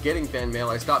stopped getting fan mail,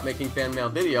 I stopped making fan mail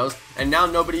videos, and now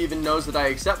nobody even knows that I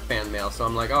accept fan mail, so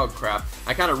I'm like, oh crap,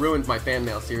 I kind of ruined my fan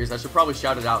mail series. I should probably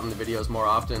shout it out in the videos more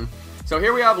often. So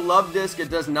here we have Love Disc. It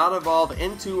does not evolve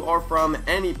into or from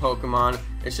any Pokemon.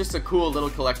 It's just a cool little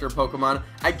collector Pokemon.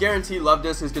 I guarantee Love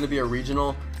Disc is going to be a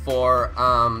regional for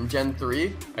Gen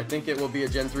 3. I think it will be a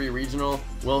Gen 3 regional.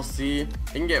 We'll see. You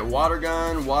can get Water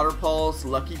Gun, Water Pulse,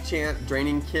 Lucky Chant,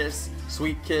 Draining Kiss,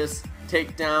 Sweet Kiss,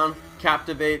 Takedown,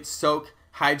 Captivate, Soak,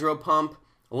 Hydro Pump.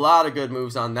 A lot of good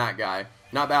moves on that guy.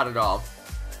 Not bad at all.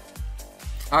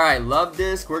 Alright, Love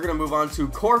Disc. We're going to move on to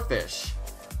Corphish.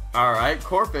 Alright,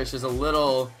 Corphish is a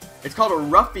little... It's called a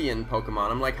ruffian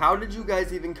Pokemon. I'm like, how did you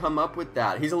guys even come up with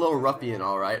that? He's a little ruffian,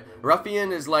 alright.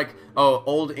 Ruffian is like, oh,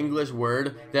 old English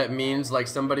word that means like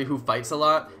somebody who fights a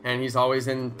lot, and he's always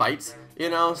in fights, you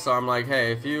know? So I'm like,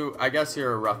 hey, I guess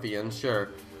you're a ruffian, sure.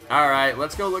 Alright,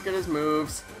 let's go look at his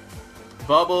moves.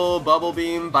 Bubble, Bubble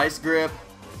Beam, Vice Grip,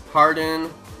 Harden,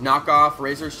 Knockoff,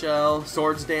 Razor Shell,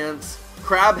 Swords Dance,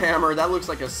 Crab Hammer. That looks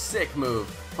like a sick move.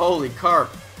 Holy carp.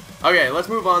 Okay, let's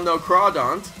move on though.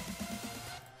 Crawdaunt.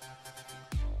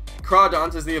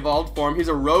 Crawdaunt is the evolved form. He's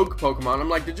a rogue Pokemon. I'm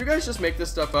like, did you guys just make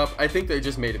this stuff up? I think they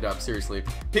just made it up, seriously.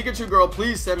 Pikachu Girl,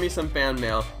 please send me some fan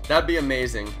mail. That'd be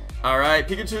amazing. Alright,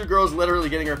 Pikachu Girl's literally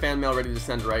getting her fan mail ready to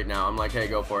send right now. I'm like, hey,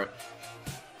 go for it.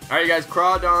 Alright, you guys,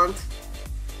 Crawdaunt.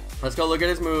 Let's go look at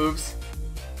his moves.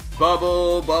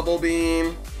 Bubble, Bubble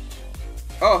Beam.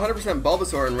 Oh, 100%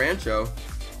 Bulbasaur and Rancho.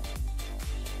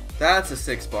 That's a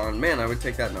sick spawn. Man, I would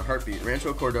take that in a heartbeat.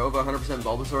 Rancho Cordova, 100%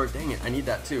 Bulbasaur. Dang it, I need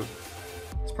that too.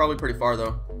 It's probably pretty far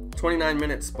though.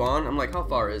 29-minute spawn. I'm like, how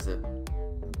far is it?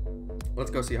 Let's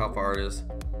go see how far it is.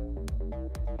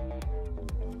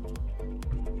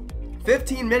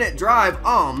 15-minute drive.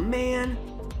 Oh man.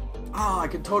 Oh, I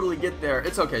could totally get there.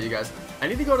 It's okay, you guys. I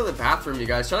need to go to the bathroom, you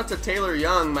guys. Shout out to Taylor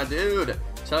Young, my dude.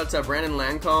 Shout out to Brandon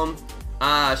Lancombe.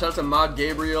 Shout out to Maud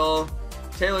Gabriel.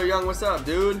 Taylor Young, what's up,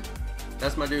 dude?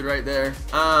 That's my dude right there.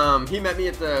 He met me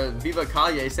at the Viva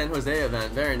Calle San Jose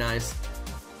event. Very nice.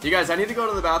 You guys, I need to go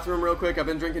to the bathroom real quick. I've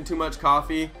been drinking too much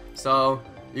coffee. So,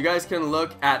 you guys can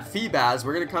look at Feebaz.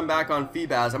 We're going to come back on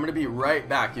Feebaz. I'm going to be right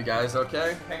back, you guys,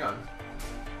 okay? Hang on.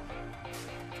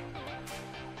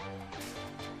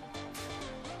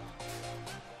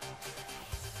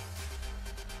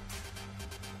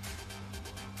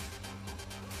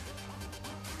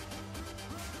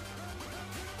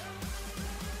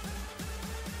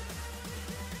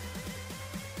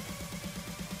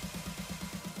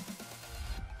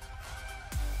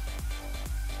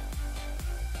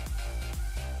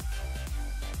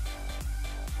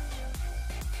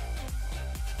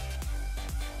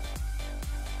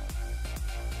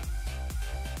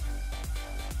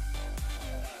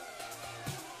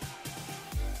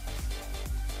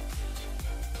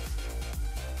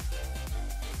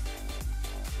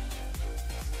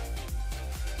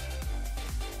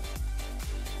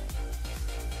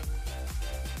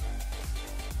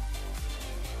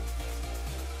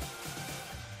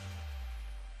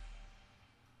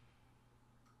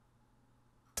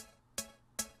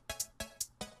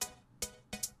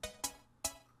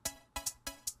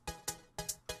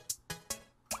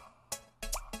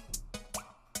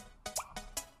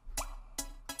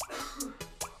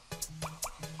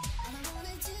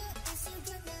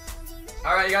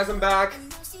 Alright, you guys, I'm back.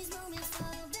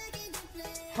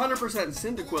 100%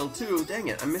 Cyndaquil too. Dang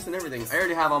it, I'm missing everything. I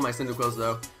already have all my Cyndaquils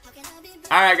though.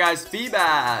 Alright guys,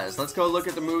 Feebas. Let's go look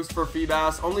at the moves for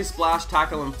Feebas. Only Splash,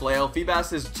 Tackle, and Flail.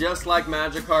 Feebas is just like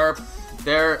Magikarp.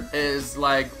 There is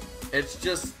like, it's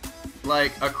just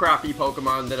like a crappy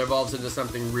Pokemon that evolves into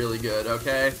something really good,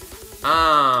 okay?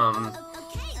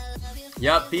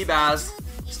 Yep, Feebas,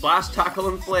 Splash, Tackle,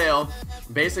 and Flail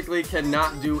basically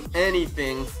cannot do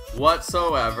anything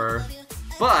whatsoever,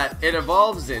 but it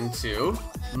evolves into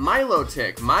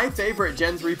Milotic, my favorite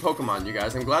Gen 3 Pokemon, you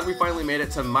guys. I'm glad we finally made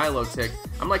it to Milotic.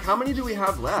 I'm like, how many do we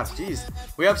have left? Jeez,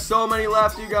 we have so many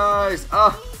left, you guys.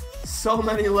 So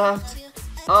many left.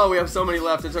 Oh, we have so many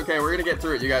left. It's okay. We're gonna get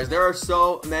through it, you guys. There are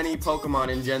so many Pokemon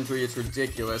in Gen 3. It's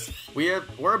ridiculous.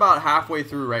 We're about halfway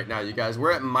through right now, you guys.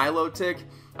 We're at Milotic.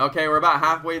 Okay, we're about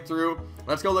halfway through.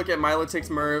 Let's go look at Milotic's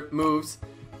moves.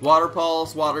 Water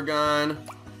Pulse, Water Gun,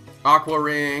 Aqua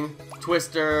Ring,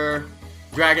 Twister,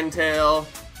 Dragon Tail,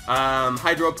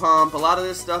 Hydro Pump. A lot of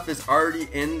this stuff is already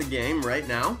in the game right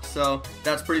now, so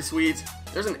that's pretty sweet.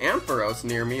 There's an Ampharos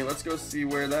near me. Let's go see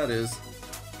where that is.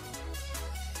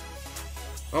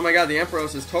 Oh my god, the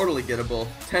Ampharos is totally gettable.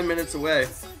 10 minutes away.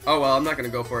 Oh well, I'm not gonna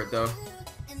go for it though.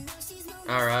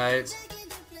 Alright.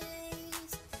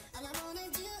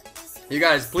 You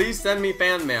guys, please send me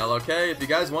fan mail, okay? If you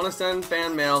guys want to send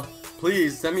fan mail,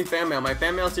 please send me fan mail. My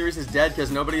fan mail series is dead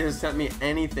because nobody has sent me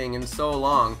anything in so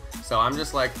long. So I'm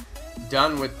just like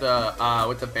done with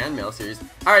the fan mail series.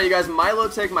 Alright, you guys,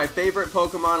 Milotic, my favorite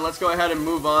Pokemon. Let's go ahead and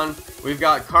move on. We've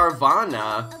got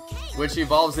Carvanha, which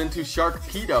evolves into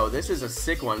Sharpedo. This is a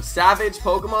sick one. Savage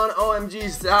Pokemon? OMG,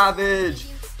 Savage!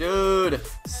 Dude,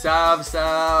 Sav.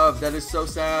 That is so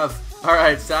Sav.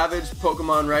 Alright, Savage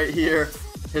Pokemon right here.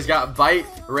 Has got Bite,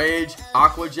 Rage,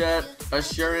 Aqua Jet,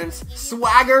 Assurance,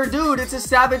 Swagger. Dude, it's a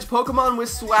Savage Pokemon with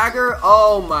Swagger.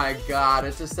 Oh my god,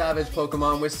 it's a Savage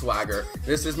Pokemon with Swagger.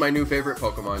 This is my new favorite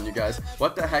Pokemon, you guys.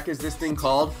 What the heck is this thing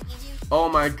called? Oh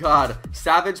my god.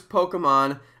 Savage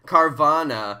Pokemon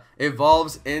Carvanha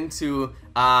evolves into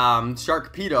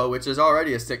Sharpedo, which is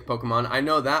already a sick Pokemon. I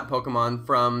know that Pokemon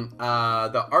from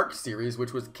the Arc series,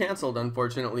 which was canceled,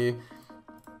 unfortunately.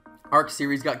 Arc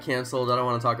series got canceled. I don't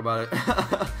want to talk about it.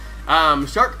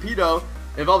 Sharpedo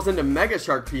evolves into Mega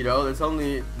Sharpedo. That's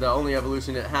the only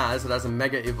evolution it has. It has a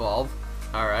Mega Evolve.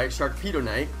 Alright, Sharpedo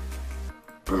Knight.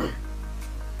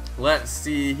 Let's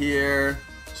see here.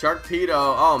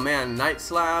 Sharpedo. Oh man, Night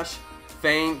Slash,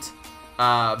 Faint,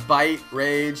 Bite,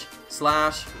 Rage,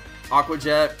 Slash, Aqua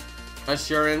Jet,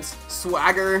 Assurance,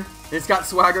 Swagger. It's got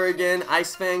Swagger again.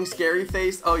 Ice Fang, Scary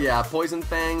Face. Oh yeah, Poison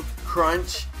Fang,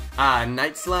 Crunch,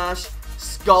 Night Slash,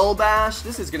 Skull Bash.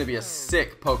 This is gonna be a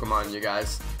sick Pokemon, you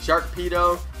guys.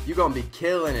 Sharpedo, you gonna be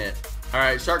killing it.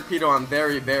 Alright, Sharpedo I'm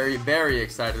very, very, very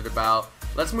excited about.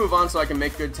 Let's move on so I can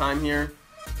make good time here.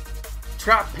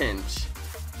 Trapinch.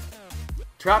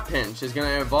 Trapinch is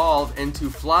gonna evolve into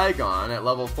Flygon at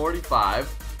level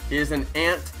 45. He is an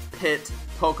Ant Pit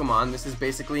Pokemon. This is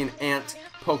basically an ant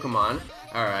Pokemon.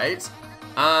 Alright.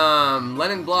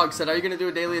 Lennon Blog said, are you going to do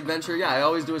a daily adventure? Yeah, I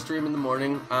always do a stream in the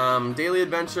morning. Daily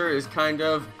adventure is kind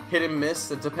of hit and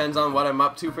miss. It depends on what I'm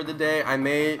up to for the day. I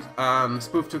may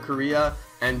spoof to Korea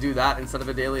and do that instead of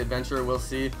a daily adventure. We'll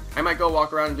see. I might go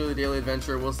walk around and do the daily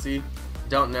adventure. We'll see.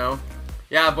 Don't know.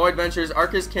 Yeah, Void Ventures.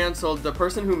 Arc is canceled. The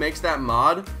person who makes that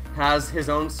mod has his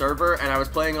own server, and I was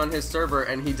playing on his server,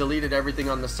 and he deleted everything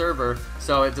on the server,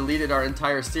 so it deleted our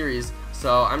entire series.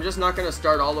 So I'm just not going to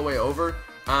start all the way over.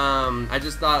 I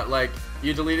just thought, like,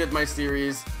 you deleted my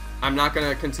series, I'm not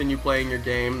gonna continue playing your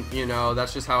game, you know,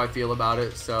 that's just how I feel about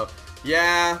it. So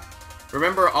yeah,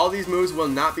 remember, all these moves will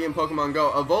not be in Pokemon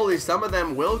Go. Evoli, some of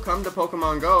them will come to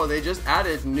Pokemon Go. They just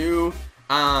added new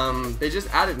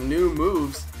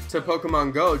moves to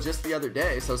Pokemon Go just the other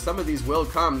day, so some of these will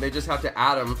come. They just have to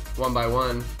add them one by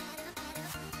one.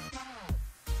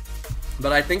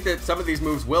 But I think that some of these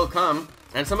moves will come,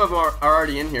 and some of them are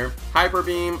already in here. Hyper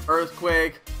Beam,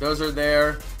 Earthquake, those are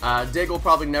there. Dig will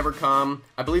probably never come.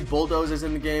 I believe Bulldoze is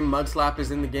in the game. Mud Slap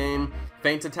is in the game.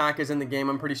 Feint Attack is in the game.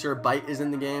 I'm pretty sure Bite is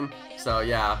in the game. So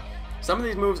yeah, some of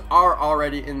these moves are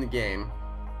already in the game.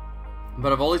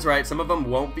 But Evoli's right, some of them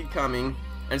won't be coming.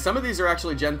 And some of these are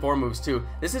actually Gen 4 moves too.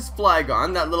 This is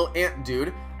Flygon, that little ant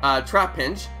dude.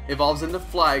 Trapinch evolves into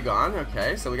Flygon.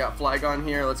 Okay, so we got Flygon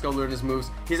here. Let's go learn his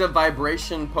moves. He's a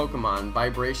Vibration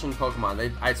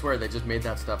Pokemon. I swear they just made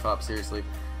that stuff up, seriously.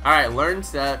 Alright, learn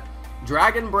set.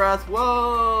 Dragon Breath.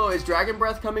 Whoa! Is Dragon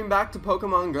Breath coming back to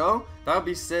Pokemon Go? That would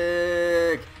be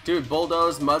sick. Dude,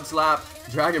 Bulldoze, Mud Slap,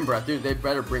 Dragon Breath. Dude, they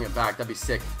better bring it back. That'd be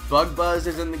sick. Bug Buzz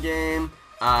is in the game.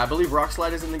 I believe Rock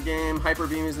Slide is in the game. Hyper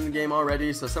Beam is in the game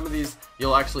already, so some of these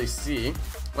you'll actually see.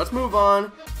 Let's move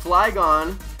on.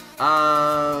 Flygon.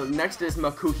 Next is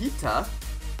Makuhita.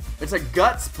 It's a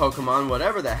Guts Pokemon,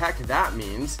 whatever the heck that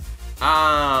means.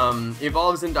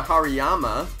 Evolves into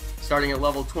Hariyama, starting at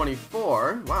level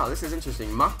 24. Wow, this is interesting.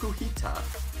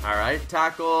 Makuhita. Alright,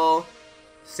 Tackle.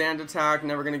 Sand Attack,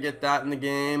 never gonna get that in the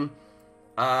game.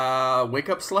 Wake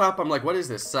Up Slap, I'm like, what is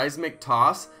this? Seismic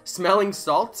Toss? Smelling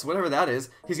Salts? Whatever that is.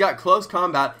 He's got Close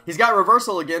Combat. He's got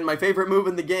Reversal again, my favorite move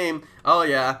in the game. Oh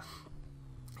yeah.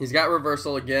 He's got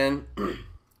Reversal again.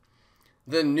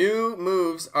 The new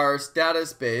moves are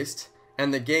status based,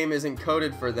 and the game isn't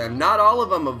coded for them. Not all of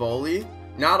them, Evoli.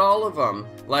 Not all of them.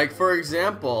 Like, for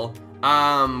example,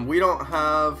 we don't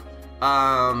have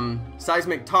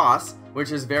Seismic Toss,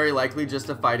 which is very likely just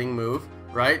a fighting move,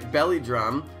 right? Belly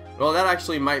Drum. Well, that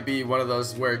actually might be one of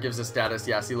those where it gives a status.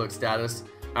 Yeah, see, look, status.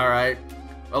 Alright.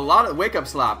 A lot of Wake Up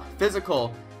Slap.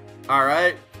 Physical.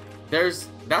 Alright.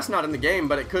 That's not in the game,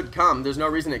 but it could come. There's no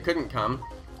reason it couldn't come.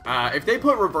 If they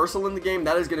put Reversal in the game,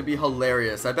 that is going to be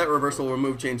hilarious. I bet Reversal will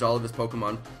move change all of his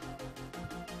Pokemon.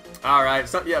 Alright,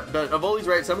 so, yeah, but Evoli's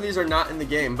right. Some of these are not in the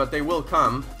game, but they will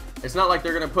come. It's not like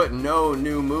they're going to put no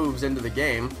new moves into the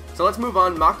game. So let's move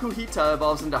on. Makuhita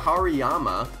evolves into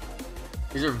Hariyama.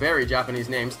 These are very Japanese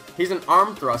names. He's an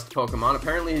Arm Thrust Pokemon.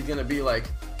 Apparently he's going to be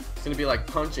like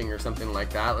punching or something like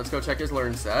that. Let's go check his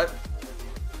learn set.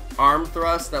 Arm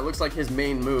Thrust, that looks like his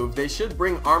main move. They should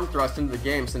bring Arm Thrust into the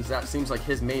game since that seems like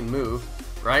his main move,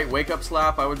 right? Wake Up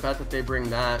Slap, I would bet that they bring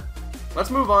that. Let's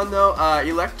move on though.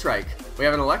 Electrike. We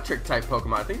have an electric type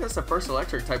Pokemon. I think that's the first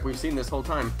electric type we've seen this whole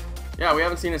time. Yeah, we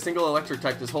haven't seen a single electric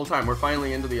type this whole time. We're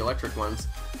finally into the electric ones.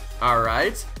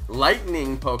 Alright,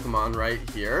 lightning Pokemon right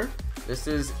here. This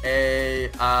is a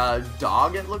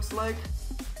dog, it looks like.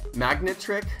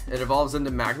 Magnetrick. It evolves into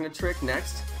Magnetrick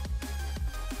next.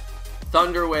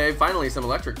 Thunder Wave, finally some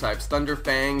electric types. Thunder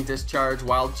Fang, Discharge,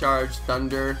 Wild Charge,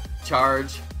 Thunder,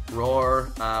 Charge,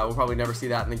 Roar. We'll probably never see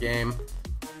that in the game.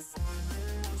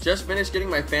 Just finished getting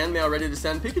my fan mail ready to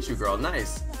send Pikachu Girl.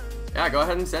 Nice. Yeah, go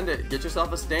ahead and send it. Get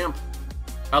yourself a stamp.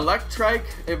 Electrike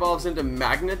evolves into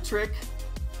Magnetrick.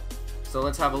 So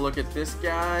let's have a look at this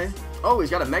guy. Oh, he's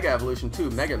got a Mega Evolution too.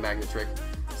 Mega Magnetrick.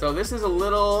 So this is a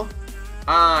little...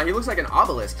 he looks like an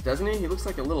obelisk, doesn't he? He looks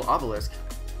like a little obelisk.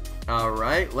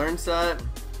 Alright, learn set.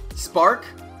 Spark,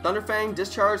 Thunderfang,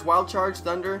 Discharge, Wild Charge,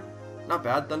 Thunder. Not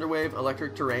bad. Thunder Wave,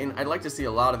 Electric Terrain. I'd like to see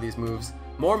a lot of these moves.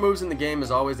 More moves in the game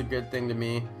is always a good thing to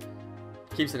me.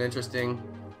 Keeps it interesting.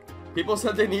 People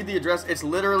said they need the address. It's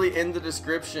literally in the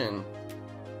description.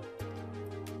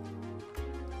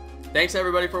 Thanks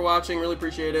everybody for watching. Really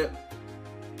appreciate it.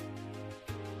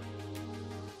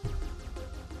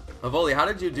 Evoli, how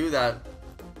did you do that?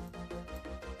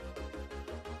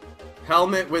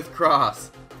 Helmet with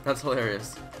cross. That's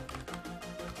hilarious.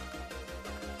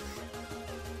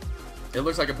 It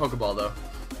looks like a Pokeball though.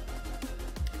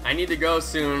 I need to go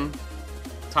soon.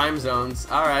 Time zones.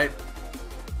 Alright.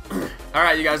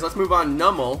 Alright, you guys, let's move on.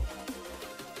 Numel.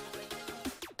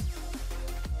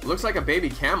 Looks like a baby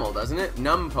camel, doesn't it?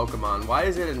 Numb Pokemon. Why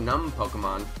is it a numb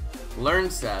Pokemon? Learn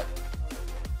set.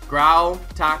 Growl,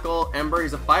 Tackle, Ember.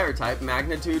 He's a fire type.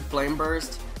 Magnitude, Flame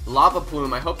Burst, Lava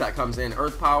Plume. I hope that comes in.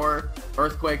 Earth Power,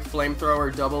 Earthquake,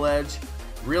 Flamethrower, Double Edge.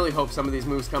 Really hope some of these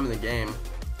moves come in the game.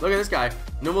 Look at this guy.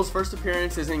 Numel's first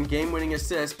appearance is in game-winning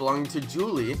assist belonging to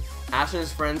Julie. Ash and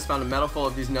his friends found a medal full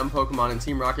of these numb Pokemon and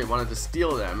Team Rocket wanted to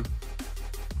steal them.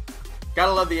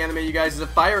 Gotta love the anime, you guys. It's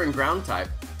a fire and ground type.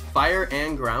 Fire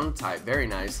and ground type. Very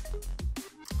nice.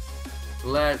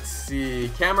 Let's see.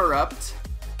 Camerupt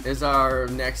is our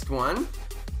next one.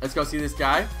 Let's go see this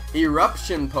guy.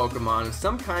 Eruption Pokemon.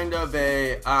 Some kind of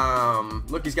a...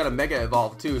 look, he's got a Mega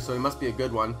Evolve too, so he must be a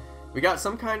good one. We got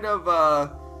some kind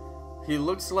of... he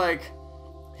looks like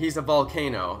he's a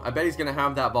volcano. I bet he's going to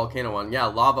have that volcano one. Yeah,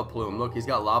 Lava Plume. Look, he's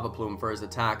got Lava Plume for his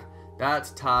attack.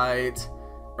 That's tight.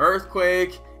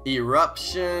 Earthquake.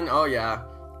 Eruption. Oh, yeah.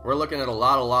 We're looking at a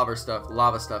lot of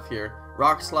lava stuff here.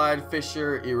 Rock Slide,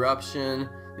 Fissure, Eruption.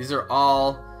 These are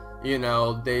all, you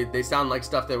know, they sound like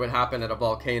stuff that would happen at a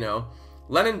volcano.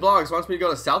 Lennon Vlogs wants me to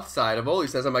go to Southside. Evoli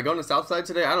says, am I going to Southside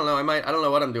today? I don't know. I don't know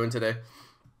what I'm doing today.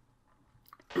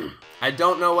 I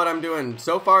don't know what I'm doing.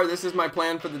 So far, this is my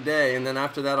plan for the day, and then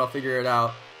after that, I'll figure it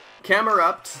out.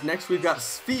 Camerupt. Next, we've got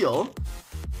Spheal,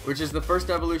 which is the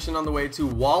first evolution on the way to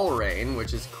Walrein,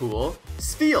 which is cool.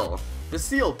 Spheal. The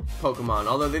seal Pokemon,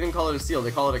 although they didn't call it a seal,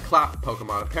 they call it a clap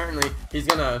Pokemon. Apparently, he's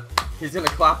gonna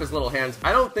clap his little hands.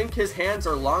 I don't think his hands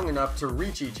are long enough to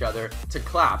reach each other to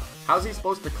clap. How's he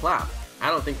supposed to clap? I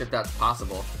don't think that that's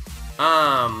possible.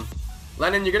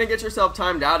 Lennon, you're gonna get yourself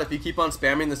timed out if you keep on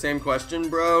spamming the same question,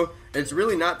 bro. It's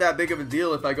really not that big of a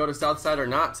deal if I go to Southside or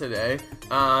not today.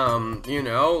 You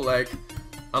know, like,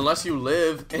 unless you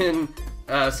live in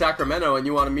Sacramento and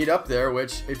you want to meet up there,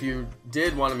 which if you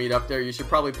did want to meet up there, you should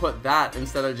probably put that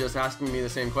instead of just asking me the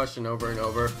same question over and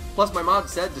over. Plus, my mod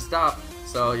said to stop.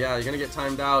 So yeah, you're gonna get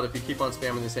timed out if you keep on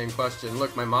spamming the same question.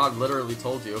 Look, my mod literally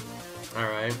told you.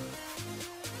 Alright.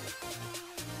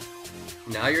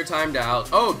 Now you're timed out.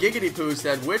 Oh, Giggity Poo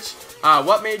said,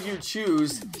 what made you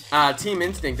choose Team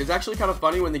Instinct? It's actually kind of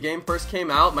funny. When the game first came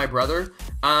out, my brother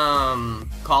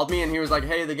called me and he was like,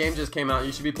 hey, the game just came out,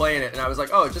 you should be playing it. And I was like,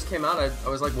 oh, it just came out. I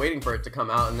was like waiting for it to come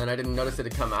out, and then I didn't notice it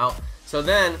had come out. So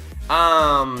then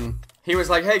he was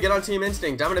like, hey, get on Team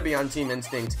Instinct. I'm gonna be on Team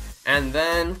Instinct. And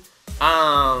then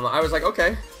I was like,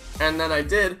 okay. And then I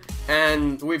did,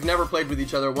 and we've never played with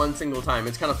each other one single time.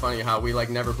 It's kind of funny how we like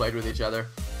never played with each other.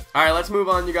 Alright, let's move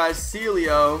on, you guys.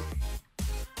 Celio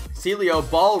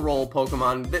ball roll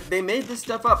Pokemon. They made this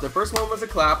stuff up. The first one was a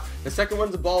clap. The second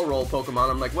one's a ball roll Pokemon.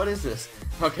 I'm like, what is this?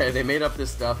 Okay, they made up this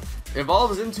stuff.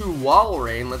 Evolves into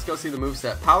Walrein. Let's go see the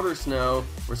moveset. Powder Snow.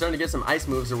 We're starting to get some ice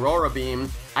moves. Aurora Beam.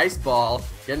 Ice Ball.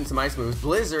 Getting some ice moves.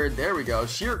 Blizzard. There we go.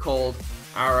 Sheer Cold.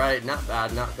 Alright, not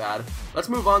bad, not bad. Let's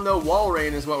move on, though.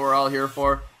 Walrein is what we're all here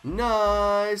for.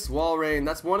 Nice. Walrein.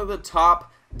 That's one of the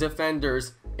top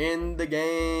defenders in the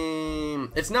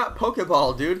game. It's not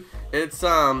Pokeball, dude. It's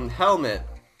Helmet.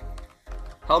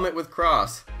 Helmet with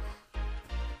Cross.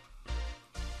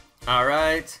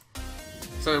 Alright.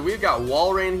 So we've got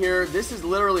Walrein here. This is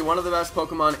literally one of the best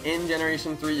Pokemon in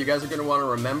Generation 3. You guys are going to want to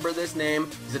remember this name.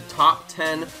 He's a top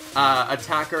 10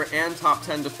 attacker and top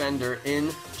 10 defender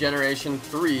in Generation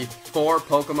 3 for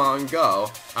Pokemon Go.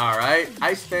 Alright.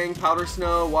 Ice Fang, Powder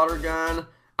Snow, Water Gun,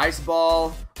 Ice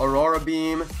Ball, Aurora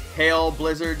Beam, Hail,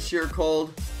 Blizzard, Sheer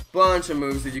Cold. Bunch of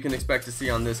moves that you can expect to see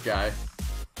on this guy.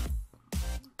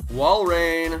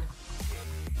 Walrein.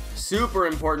 Super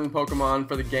important Pokemon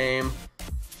for the game.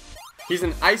 He's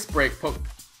an Ice Break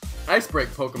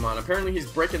Pokemon. Apparently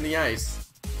he's breaking the ice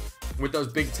with those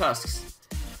big tusks.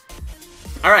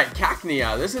 Alright,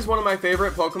 Cacnea. This is one of my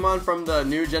favorite Pokemon from the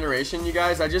new generation, you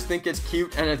guys. I just think it's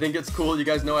cute and I think it's cool. You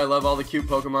guys know I love all the cute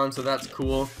Pokemon, so that's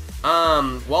cool.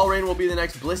 Walrein will be the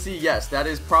next Blissey. Yes, that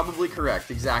is probably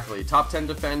correct. Exactly. Top 10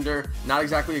 defender. Not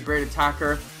exactly a great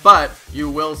attacker, but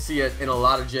you will see it in a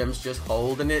lot of gyms just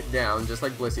holding it down, just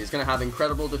like Blissey. It's going to have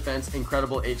incredible defense,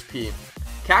 incredible HP.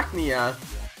 Cacnea.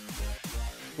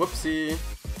 Whoopsie.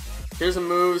 Here's some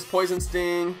moves. Poison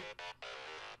Sting.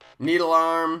 Needle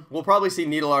Arm. We'll probably see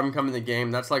Needle Arm come in the game.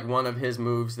 That's like one of his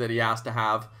moves that he has to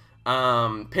have.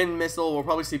 Pin Missile. We'll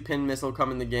probably see Pin Missile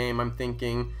come in the game, I'm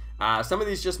thinking. Some of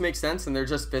these just make sense, and they're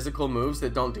just physical moves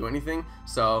that don't do anything.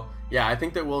 So, yeah, I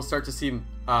think that we'll start to see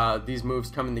these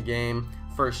moves come in the game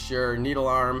for sure. Needle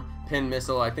Arm, Pin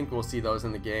Missile, I think we'll see those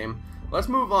in the game. Let's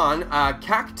move on.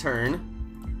 Cacturn.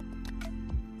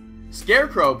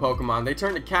 Scarecrow Pokemon. They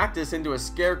turned a cactus into a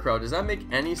scarecrow. Does that make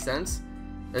any sense?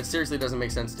 That seriously doesn't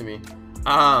make sense to me.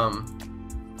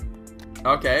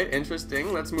 Okay,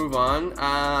 interesting. Let's move on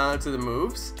to the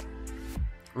moves.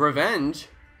 Revenge.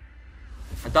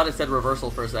 I thought it said reversal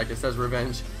for a sec. It says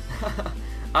revenge.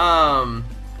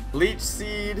 Leech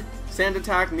Seed, Sand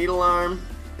Attack, Needle Arm,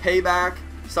 Payback,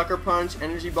 Sucker Punch,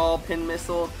 Energy Ball, Pin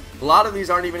Missile. A lot of these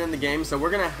aren't even in the game, so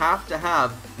we're going to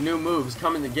have new moves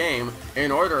come in the game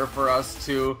in order for us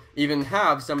to even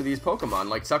have some of these Pokemon.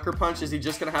 Like Sucker Punch, is he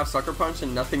just going to have Sucker Punch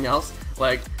and nothing else?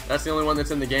 Like, that's the only one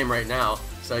that's in the game right now.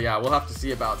 So yeah, we'll have to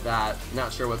see about that.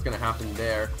 Not sure what's going to happen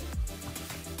there.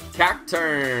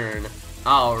 Cacturn.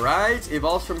 Alright,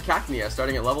 evolves from Cacnea,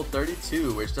 starting at level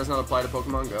 32, which does not apply to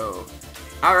Pokemon Go.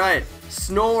 Alright,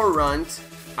 Snorunt.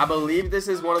 I believe this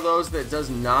is one of those that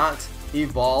does not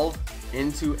evolve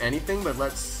into anything, but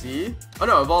let's see. Oh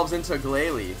no, evolves into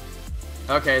Glalie.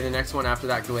 Okay, the next one after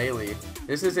that, Glalie.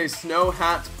 This is a Snow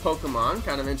Hat Pokemon,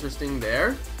 kind of interesting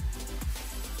there.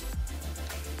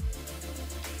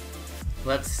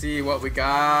 Let's see what we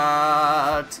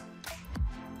got.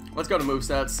 Let's go to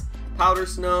movesets. Powder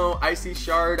Snow, Icy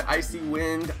Shard, Icy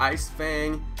Wind, Ice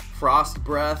Fang, Frost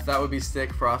Breath. That would be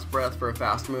sick. Frost Breath for a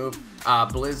fast move.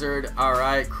 Blizzard.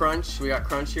 Alright. Crunch. We got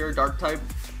Crunch here. Dark type.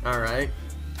 Alright.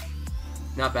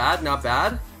 Not bad. Not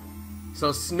bad.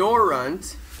 So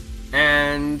Snorunt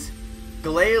and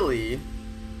Glalie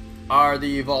are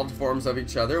the evolved forms of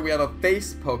each other. We have a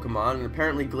face Pokemon, and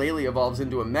apparently Glalie evolves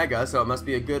into a Mega, so it must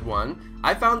be a good one.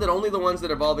 I found that only the ones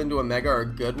that evolve into a Mega are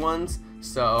good ones,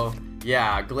 so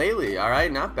yeah, Glalie,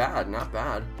 alright, not bad, not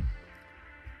bad.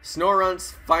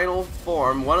 Snorunt's final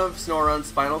form, one of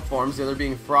Snorunt's final forms, the other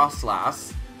being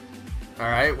Frostlass.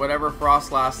 Alright, whatever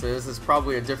Frostlass is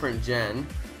probably a different gen.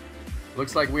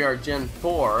 Looks like we are Gen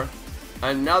 4.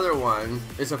 Another one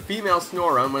is a female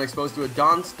Snorunt when exposed to a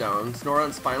Dawnstone.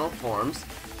 Snorunt's final forms.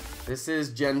 This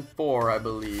is Gen 4, I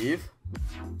believe.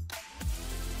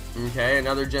 Okay,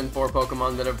 another Gen 4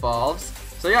 Pokemon that evolves.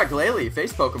 So yeah, Glalie,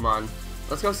 face Pokemon.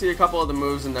 Let's go see a couple of the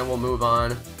moves and then we'll move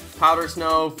on. Powder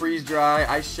Snow, Freeze Dry,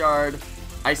 Ice Shard,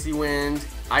 Icy Wind,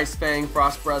 Ice Fang,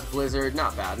 Frost Breath, Blizzard.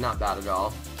 Not bad at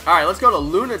all. Alright, let's go to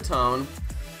Lunatone.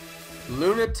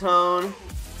 Lunatone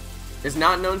is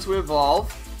not known to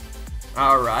evolve.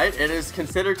 Alright, it is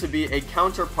considered to be a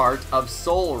counterpart of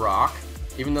Solrock,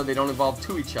 even though they don't evolve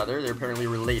to each other. They're apparently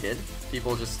related.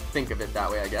 People just think of it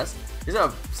that way, I guess. He's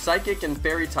a Psychic and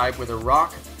Fairy type with a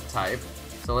Rock type.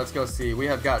 So let's go see. We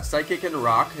have got Psychic and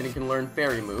Rock, and he can learn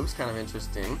Fairy moves. Kind of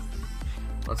interesting.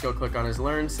 Let's go click on his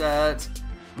Learn set.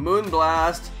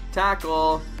 Moonblast,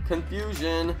 Tackle,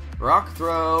 Confusion, Rock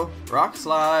Throw, Rock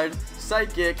Slide,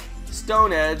 Psychic,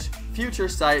 Stone Edge, Future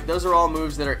Sight. Those are all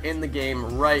moves that are in the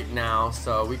game right now,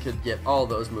 so we could get all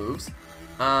those moves.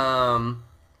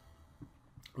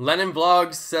 Lennon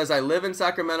Vlogs says, I live in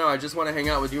Sacramento, I just want to hang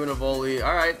out with you and Evoli.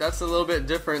 Alright, that's a little bit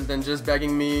different than just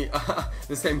begging me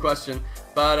the same question.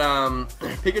 But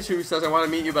Pikachu says, I want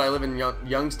to meet you, but I live in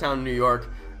Youngstown, New York.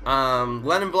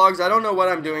 Lennon Vlogs, I don't know what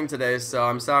I'm doing today, so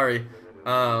I'm sorry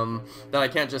that I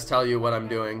can't just tell you what I'm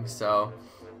doing, so...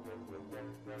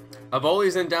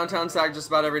 Evoli's in downtown Sac just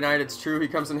about every night. It's true, he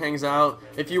comes and hangs out.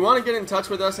 If you want to get in touch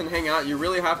with us and hang out, you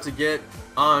really have to get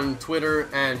on Twitter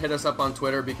and hit us up on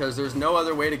Twitter, because there's no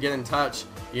other way to get in touch,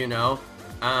 you know.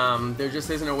 There just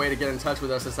isn't a way to get in touch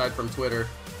with us aside from Twitter.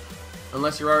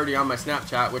 Unless you're already on my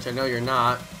Snapchat, which I know you're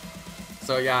not.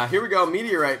 So yeah, here we go.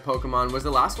 Meteorite Pokemon. Was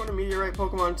the last one a Meteorite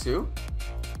Pokemon too?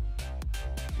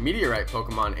 Meteorite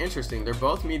Pokemon. Interesting. They're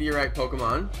both Meteorite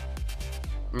Pokemon.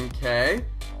 Okay.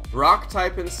 Rock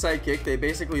type and Psychic, they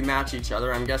basically match each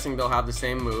other. I'm guessing they'll have the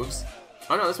same moves.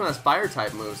 Oh no, this one has Fire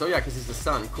type moves. Oh yeah, because he's the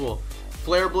sun. Cool.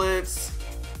 Flare Blitz,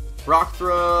 Rock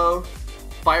Throw,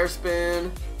 Fire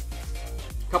Spin.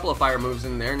 A couple of fire moves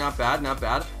in there. Not bad, not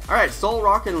bad. Alright,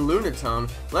 Solrock and Lunatone.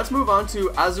 Let's move on to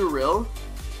Azurill.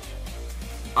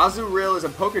 Azurill is a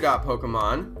Polka Dot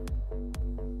Pokemon.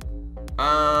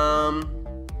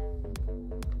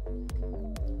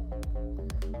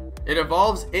 It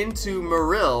evolves into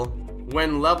Marill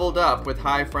when leveled up with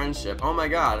high friendship. Oh my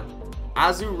god.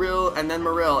 Azurill and then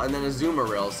Marill and then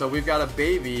Azumarill. So we've got a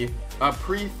baby, a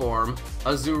pre-form,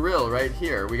 Azurill right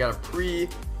here. We got a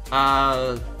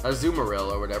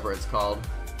Azumarill or whatever it's called.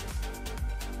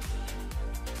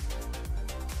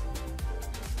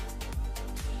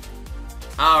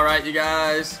 Alright, you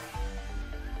guys.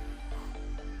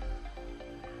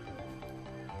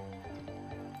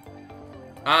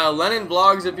 Lennon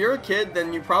Vlogs, if you're a kid,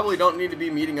 then you probably don't need to be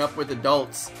meeting up with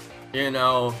adults, you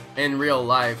know, in real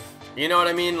life. You know what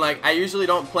I mean? Like, I usually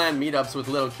don't plan meetups with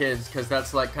little kids because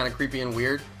that's, like, kind of creepy and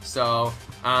weird. So,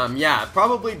 yeah,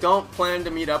 probably don't plan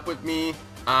to meet up with me,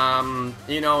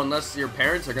 you know, unless your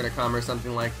parents are going to come or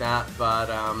something like that. But,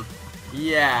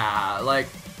 yeah, like,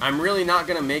 I'm really not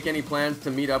going to make any plans to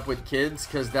meet up with kids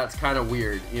because that's kind of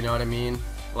weird, you know what I mean?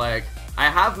 Like, I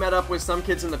have met up with some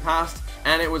kids in the past,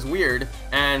 and it was weird,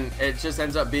 and it just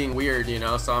ends up being weird, you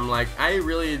know, so I'm like, I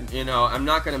really, you know, I'm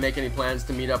not going to make any plans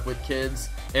to meet up with kids.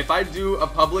 If I do a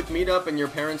public meetup and your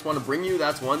parents want to bring you,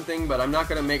 that's one thing, but I'm not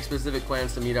going to make specific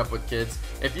plans to meet up with kids.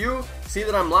 If you see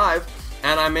that I'm live,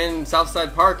 and I'm in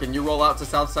Southside Park, and you roll out to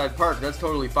Southside Park, that's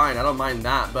totally fine, I don't mind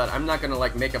that, but I'm not going to,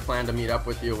 like, make a plan to meet up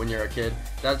with you when you're a kid.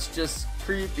 That's just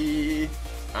creepy.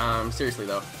 Seriously,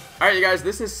 though. Alright, you guys,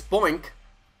 this is Spoink.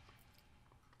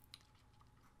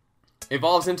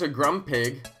 Evolves into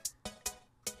Grumpig.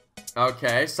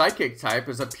 Okay, Psychic type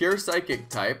is a pure Psychic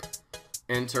type.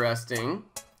 Interesting.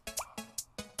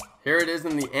 Here it is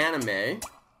in the anime.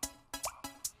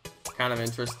 Kind of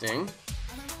interesting.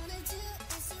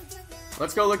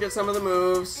 Let's go look at some of the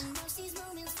moves.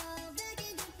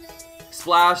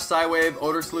 Splash, Psywave,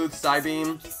 Odor Sleuth,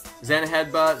 Psybeam, Zen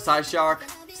Headbutt, Psyshock,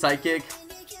 Psychic.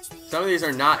 Some of these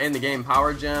are not in the game.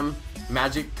 Power Gem,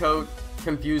 Magic Coat,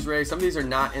 Confuse Ray. Some of these are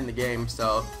not in the game,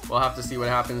 so we'll have to see what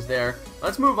happens there.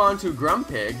 Let's move on to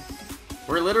Grumpig.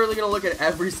 We're literally going to look at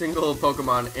every single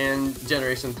Pokemon in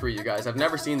Generation 3, you guys. I've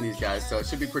never seen these guys, so it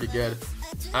should be pretty good.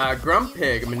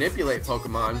 Grumpig, Manipulate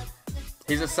Pokemon.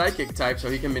 He's a Psychic type, so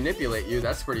he can manipulate you.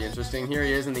 That's pretty interesting. Here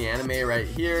he is in the anime right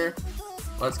here.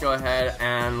 Let's go ahead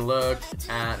and look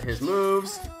at his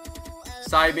moves.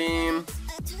 Psybeam,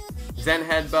 Zen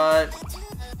Headbutt,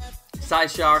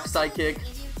 Psyshock, Psychic,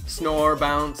 Snore,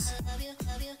 Bounce.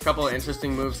 A couple of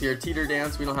interesting moves here. Teeter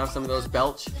Dance, we don't have some of those.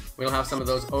 Belch, we don't have some of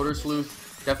those. Odor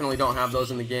Sleuth, Definitely don't have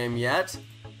those in the game yet.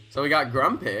 So we got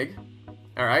Grumpig.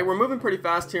 Alright, we're moving pretty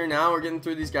fast here now. We're getting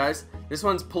through these guys. This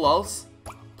one's Plusle.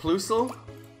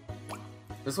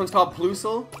 This one's called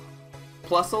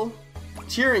Plusle.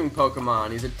 Cheering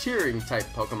Pokemon. He's a cheering type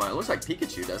Pokemon. It looks like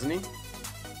Pikachu, doesn't he?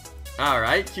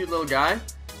 Alright, cute little guy.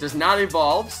 Does not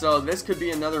evolve, so this could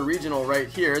be another regional right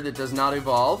here that does not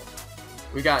evolve.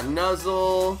 We got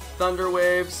Nuzzle, Thunder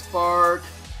Wave, Spark,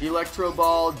 Electro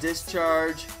Ball,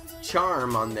 Discharge,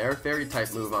 Charm on there, Fairy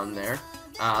type move on there.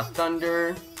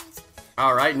 Thunder.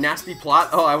 Alright, Nasty Plot.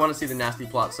 Oh, I want to see the Nasty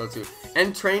Plot, so too.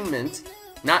 Entrainment.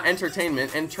 Not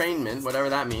Entertainment, Entrainment, whatever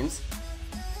that means.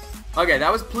 Okay,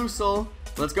 that was Plusle.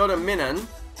 Let's go to Minun,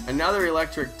 another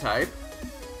electric type.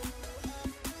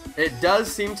 It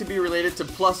does seem to be related to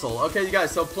Plusle. Okay, you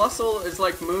guys, so Plusle is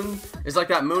like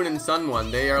that Moon and Sun one.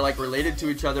 They are like related to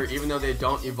each other even though they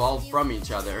don't evolve from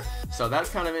each other. So that's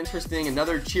kind of interesting.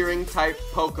 Another cheering type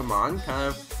Pokemon.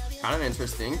 Kind of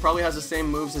interesting. Probably has the same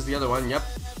moves as the other one. Yep.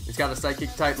 It's got a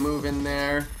psychic type move in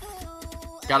there.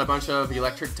 Got a bunch of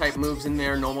electric type moves in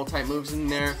there, normal type moves in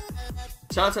there.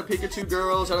 Shout out to Pikachu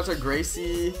Girl, shout out to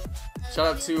Gracie,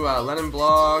 shout out to Lennon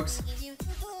Vlogs,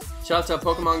 shout out to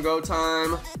Pokemon Go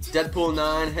Time,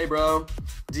 Deadpool9, hey bro.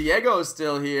 Diego's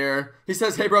still here. He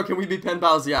says, hey bro, can we be pen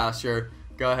pals? Yeah, sure.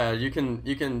 Go ahead, you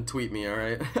can tweet me,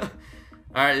 alright?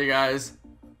 Alright, you guys.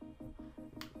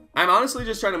 I'm honestly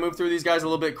just trying to move through these guys a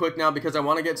little bit quick now because I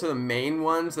want to get to the main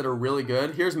ones that are really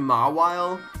good. Here's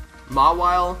Mawile.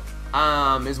 Mawile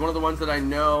is one of the ones that I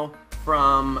know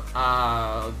from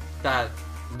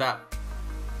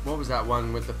what was that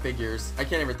one with the figures? I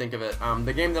can't even think of it.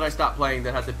 The game that I stopped playing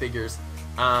that had the figures.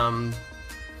 I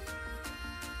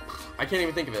can't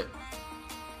even think of it.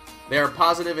 They are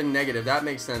positive and negative. That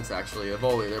makes sense actually.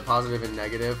 Evoli, they're positive and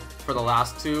negative for the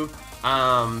last two.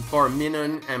 For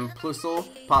Minun and Plusle,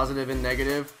 positive and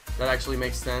negative. That actually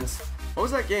makes sense. What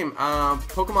was that game?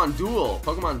 Pokemon Duel.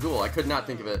 Pokemon Duel. I could not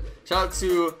think of it. Shout out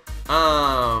to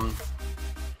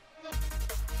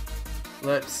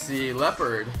let's see,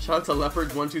 Leopard. Shout out to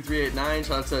Leopard12389.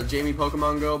 Shout out to Jamie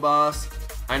Pokemon Go Boss.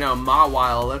 I know,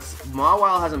 Mawile.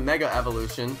 Mawile has a Mega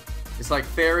Evolution. It's like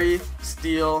Fairy,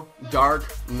 Steel,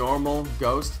 Dark, Normal,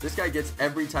 Ghost. This guy gets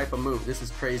every type of move. This is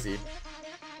crazy.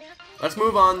 Let's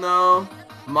move on though.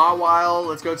 Mawile.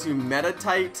 Let's go to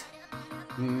Meditite.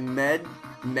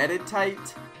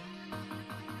 Meditite.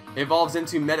 Evolves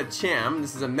into Medicham.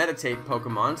 This is a Meditate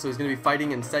Pokemon, so he's going to be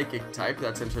Fighting and Psychic type.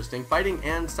 That's interesting. Fighting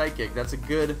and Psychic. That's a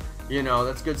good, you know,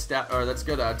 that's good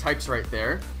types right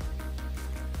there.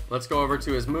 Let's go over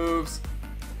to his moves.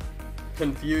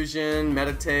 Confusion,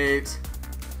 Meditate,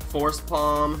 Force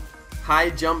Palm, High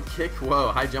Jump Kick. Whoa,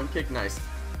 High Jump Kick, nice.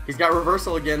 He's got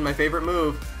Reversal again, my favorite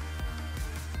move.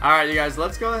 Alright, you guys,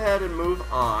 let's go ahead and move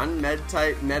on.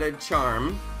 Meditite,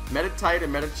 Medicham. Meditite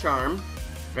and Medicham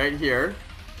right here.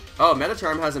 Oh,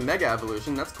 Medicham has a Mega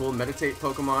Evolution. That's cool. Meditate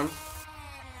Pokemon.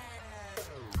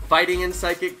 Fighting and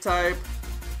Psychic type.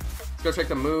 Let's go check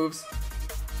the moves.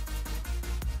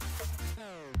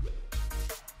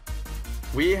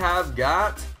 We have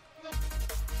got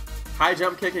High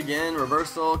Jump Kick again,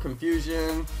 Reversal,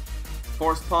 Confusion,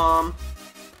 Force Palm,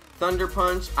 Thunder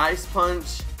Punch, Ice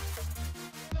Punch.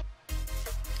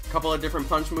 A couple of different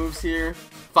punch moves here.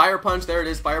 Fire Punch, there it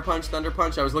is. Fire Punch, Thunder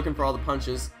Punch. I was looking for all the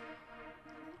punches.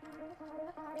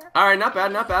 Alright, not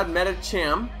bad, not bad.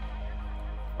 Medicham.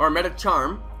 Or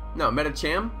Medicham. No,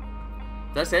 Medicham.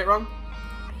 Did I say it wrong?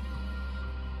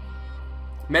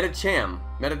 Medicham.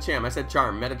 Medicham. I said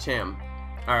charm. Medicham.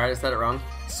 Alright, I said it wrong.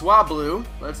 Swablu.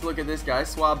 Let's look at this guy.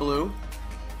 Swablu.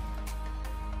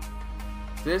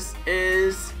 This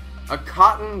is a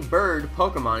cotton bird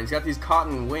Pokemon. He's got these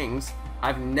cotton wings.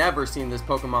 I've never seen this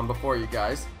Pokemon before, you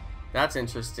guys. That's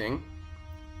interesting.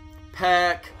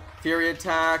 Peck. Fury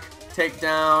Attack.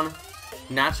 Takedown,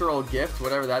 Natural Gift,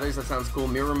 whatever that is, that sounds cool.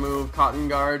 Mirror Move, Cotton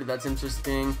Guard, that's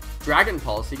interesting. Dragon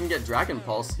Pulse, he can get Dragon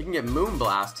Pulse. He can get Moon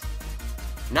Blast.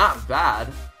 Not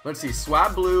bad. Let's see,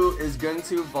 Swablu is going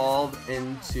to evolve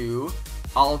into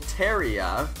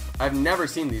Altaria. I've never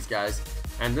seen these guys.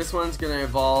 And this one's going to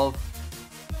evolve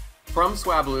from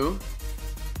Swablu.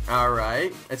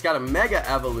 Alright, it's got a Mega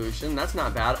Evolution, that's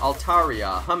not bad.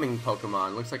 Altaria, humming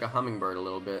Pokemon, looks like a hummingbird a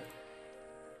little bit.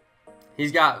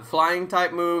 He's got flying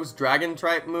type moves, dragon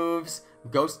type moves,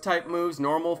 ghost type moves,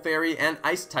 normal, fairy, and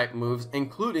ice type moves,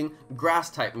 including grass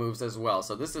type moves as well.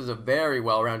 So this is a very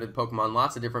well-rounded Pokemon.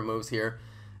 Lots of different moves here.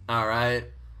 Alright.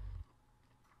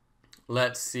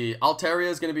 Let's see. Altaria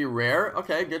is going to be rare.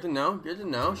 Okay, good to know. Good to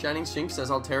know. Shining Shink says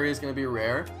Altaria is going to be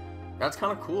rare. That's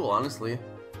kind of cool, honestly.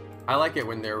 I like it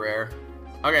when they're rare.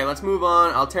 Okay, let's move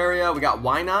on. Altaria, we got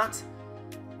Why Not.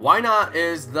 Why Not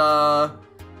is the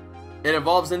it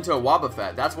evolves into a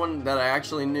Wobbuffet. That's one that I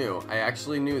actually knew. I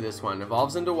actually knew this one.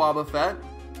 Evolves into Wobbuffet.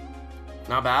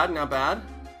 Not bad, not bad.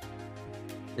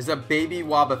 It's a baby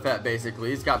Wobbuffet,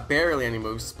 basically. He's got barely any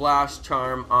moves. Splash,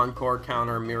 Charm, Encore,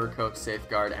 Counter, Mirror Coat,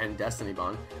 Safeguard, and Destiny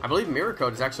Bond. I believe Mirror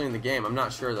Coat is actually in the game. I'm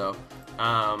not sure, though.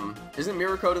 Isn't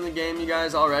Mirror Coat in the game, you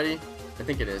guys, already? I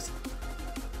think it is.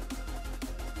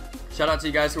 Shout out to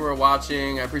you guys who are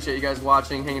watching. I appreciate you guys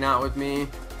watching, hanging out with me.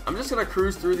 I'm just going to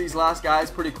cruise through these last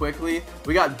guys pretty quickly.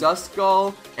 We got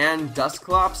Duskull and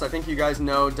Dusclops. I think you guys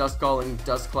know Duskull and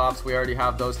Dusclops. We already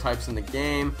have those types in the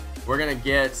game. We're going to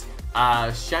get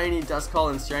shiny Duskull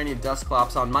and shiny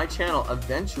Dusclops on my channel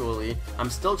eventually. I'm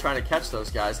still trying to catch those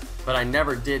guys, but I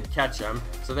never did catch them.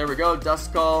 So there we go,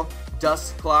 Duskull,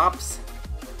 Dusclops.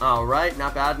 Alright,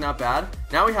 not bad, not bad.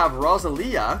 Now we have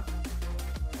Rosalia.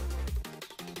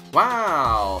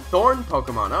 Wow, Thorn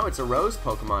Pokemon. Oh, it's a Rose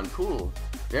Pokemon. Cool.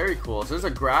 Very cool. So there's a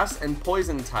Grass and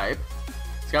Poison type.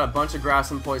 It's got a bunch of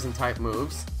Grass and Poison type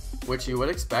moves, which you would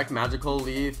expect. Magical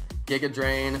Leaf, Giga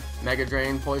Drain, Mega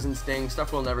Drain, Poison Sting,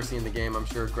 stuff we'll never see in the game, I'm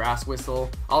sure. Grass Whistle,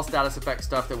 all status effect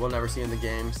stuff that we'll never see in the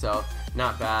game, so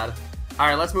not bad.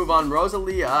 Alright, let's move on.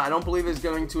 Rosalia, I don't believe is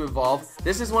going to evolve.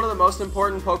 This is one of the most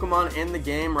important Pokemon in the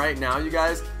game right now, you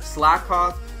guys.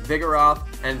 Slakoth, Vigoroth,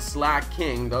 and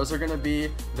Slaking. Those are going to be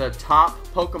the top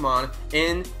Pokemon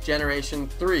in Generation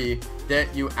 3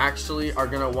 that you actually are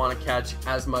going to want to catch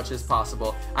as much as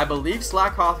possible. I believe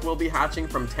Slakoth will be hatching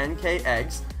from 10k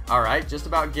eggs. Alright, just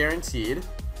about guaranteed.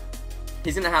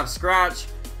 He's going to have Scratch.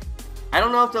 I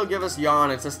don't know if they'll give us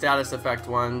Yawn. It's a status effect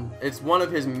one. It's one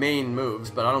of his main moves,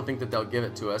 but I don't think that they'll give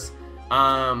it to us.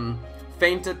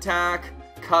 Feint Attack,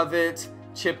 Covet,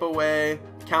 Chip Away,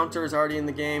 Counter is already in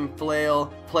the game, Flail,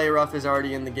 Play Rough is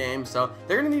already in the game, so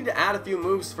they're going to need to add a few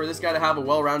moves for this guy to have a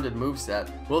well-rounded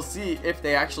moveset. We'll see if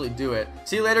they actually do it.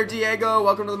 See you later, Diego.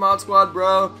 Welcome to the Mod Squad,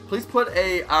 bro. Please put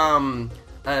a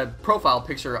profile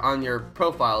picture on your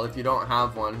profile if you don't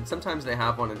have one. Sometimes they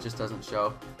have one, it just doesn't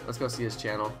show. Let's go see his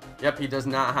channel. Yep, he does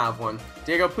not have one.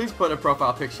 Diego, please put a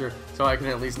profile picture so I can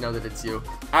at least know that it's you.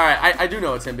 Alright, I do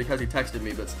know it's him because he texted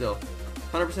me, but still.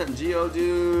 100% Geo,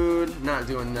 dude. Not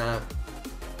doing that.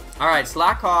 Alright,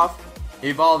 Slakoth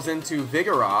evolves into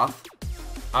Vigoroth.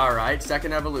 Alright,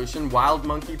 second evolution, Wild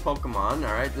Monkey Pokemon.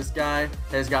 Alright, this guy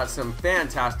has got some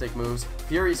fantastic moves.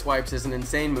 Fury Swipes is an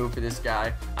insane move for this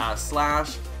guy.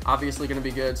 Slash, obviously going to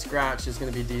be good. Scratch is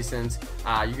going to be decent.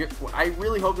 I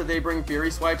really hope that they bring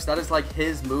Fury Swipes. That is like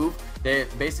his move.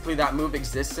 Basically, that move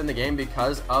exists in the game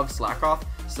because of Slakoth,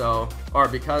 or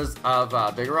because of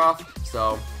Vigoroth.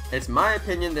 So it's my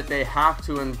opinion that they have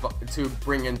to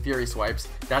bring in Fury Swipes.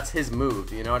 That's his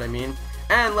move, you know what I mean?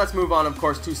 And let's move on, of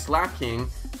course, to Slaking,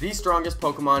 the strongest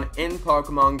Pokemon in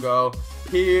Pokemon Go,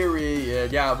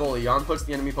 period. Yeah, Yawn puts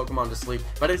the enemy Pokemon to sleep,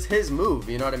 but it's his move,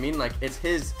 you know what I mean? Like, it's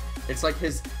like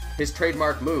his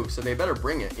trademark move, so they better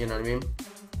bring it, you know what I mean?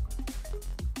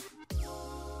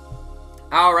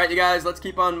 Alright, you guys, let's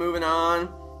keep on moving on.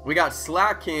 We got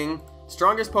Slaking,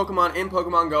 strongest Pokemon in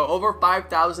Pokemon Go, over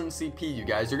 5,000 CP, you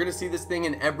guys. You're going to see this thing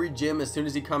in every gym as soon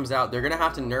as he comes out. They're going to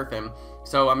have to nerf him.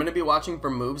 So I'm going to be watching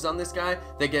for moves on this guy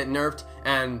that get nerfed.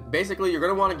 And basically, you're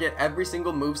going to want to get every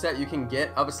single moveset you can get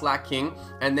of a Slaking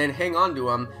and then hang on to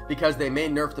them because they may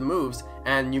nerf the moves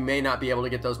and you may not be able to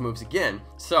get those moves again.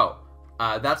 So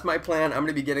that's my plan. I'm going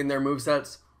to be getting their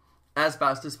movesets as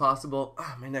fast as possible.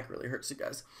 Oh, my neck really hurts, you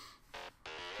guys.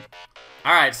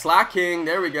 Alright, Slaking,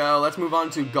 there we go. Let's move on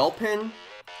to Gulpin.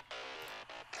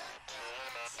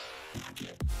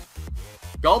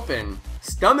 Gulpin,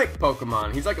 stomach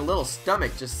Pokemon. He's like a little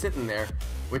stomach just sitting there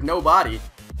with no body.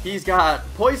 He's got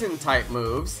poison type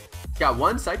moves. He's got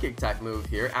one psychic type move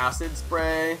here. Acid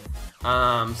Spray,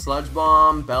 Sludge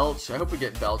Bomb, Belch. I hope we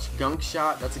get Belch. Gunk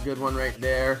Shot, that's a good one right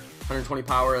there. 120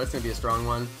 power, that's going to be a strong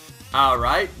one.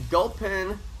 Alright,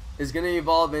 Gulpin is going to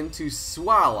evolve into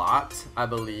Swalot, I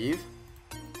believe.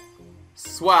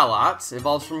 Swalot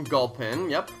evolves from Gulpin,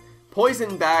 yep.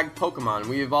 Poison Bag Pokemon.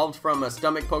 We evolved from a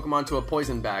stomach Pokemon to a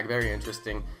poison bag. Very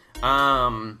interesting.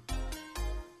 Gunk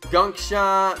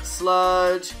Shot,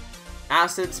 Sludge,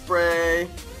 Acid Spray,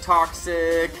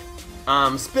 Toxic,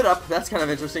 Spit Up. That's kind of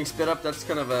interesting. Spit Up, that's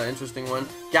kind of an interesting one.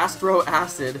 Gastro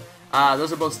Acid.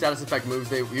 Those are both status effect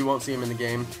moves. You won't see them in the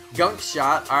game. Gunk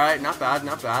Shot. Alright, not bad,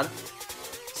 not bad.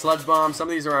 Sludge Bomb. Some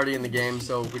of these are already in the game,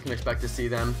 so we can expect to see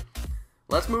them.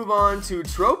 Let's move on to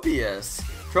Tropius.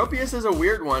 Tropius is a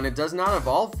weird one. It does not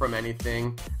evolve from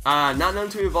anything. Not known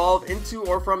to evolve into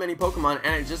or from any Pokemon,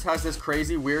 and it just has this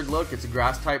crazy weird look. It's a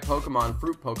grass-type Pokemon,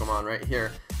 fruit Pokemon right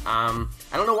here. I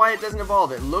don't know why it doesn't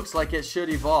evolve. It looks like it should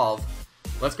evolve.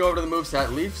 Let's go over to the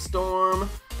moveset. Leaf Storm.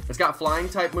 It's got flying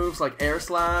type moves like Air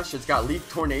Slash. It's got Leaf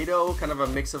Tornado, kind of a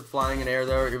mix of flying and air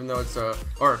there, even though it's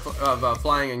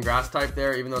flying and grass type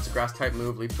there, even though it's a grass type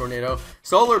move. Leaf Tornado.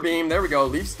 Solar Beam. There we go.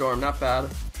 Leaf Storm. Not bad.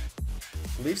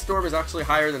 Leaf Storm is actually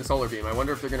higher than Solar Beam. I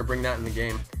wonder if they're going to bring that in the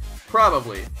game.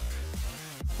 Probably.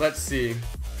 Let's see.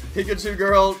 Pikachu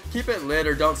Girl, keep it lit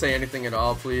or don't say anything at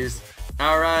all, please.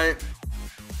 Alright.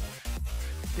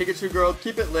 Pikachu Girl,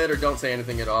 keep it lit or don't say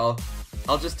anything at all.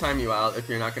 I'll just time you out if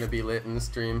you're not going to be lit in the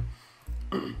stream.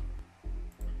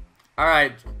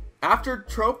 Alright. After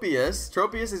Tropius,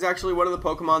 Tropius is actually one of the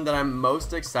Pokemon that I'm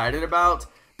most excited about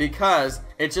because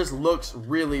it just looks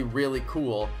really, really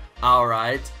cool.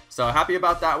 Alright. So happy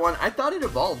about that one. I thought it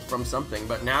evolved from something,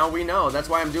 but now we know. That's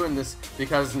why I'm doing this,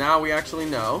 because now we actually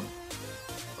know.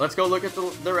 Let's go look at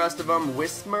the rest of them.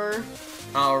 Whismur.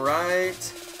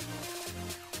 Alright.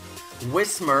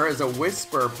 Whismur is a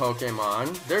Whisper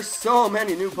Pokemon. There's so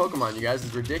many new Pokemon, you guys.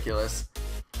 It's ridiculous.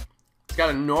 It's got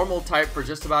a normal type for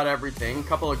just about everything.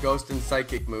 Couple of Ghost and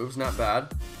Psychic moves. Not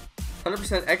bad.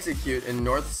 100% Execute in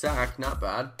North Sac. Not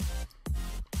bad.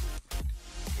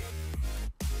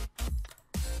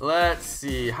 Let's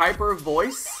see. Hyper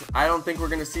Voice. I don't think we're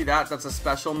going to see that. That's a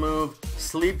special move.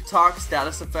 Sleep Talk,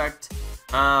 status effect.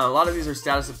 A lot of these are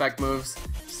status effect moves.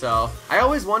 So, I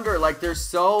always wonder, like, there's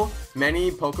so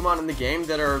many Pokemon in the game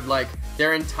that are, like,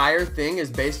 their entire thing is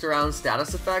based around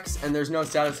status effects, and there's no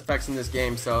status effects in this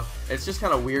game, so it's just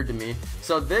kind of weird to me.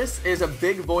 So, this is a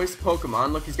big voice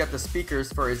Pokemon. Look, he's got the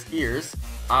speakers for his ears.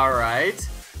 Alright.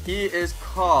 He is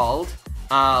called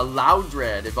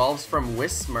Loudred. Evolves from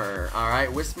Whismur. Alright,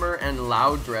 Whismur and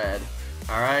Loudred.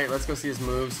 Alright, let's go see his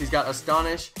moves. He's got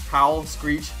Astonish, Howl,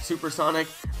 Screech, Supersonic,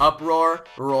 Uproar,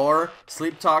 Roar,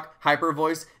 Sleep Talk, Hyper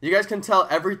Voice. You guys can tell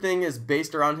everything is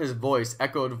based around his voice,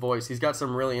 echoed voice. He's got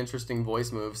some really interesting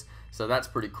voice moves, so that's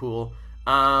pretty cool.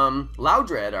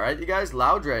 Loudred, alright, you guys?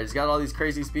 Loudred. He's got all these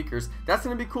crazy speakers. That's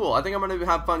gonna be cool. I think I'm gonna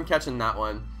have fun catching that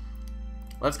one.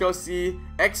 Let's go see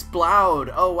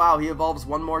Exploud. Oh wow, he evolves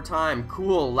one more time.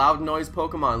 Cool, loud noise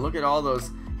Pokemon. Look at all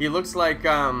those. He looks like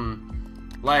an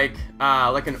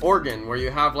organ, where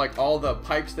you have like all the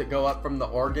pipes that go up from the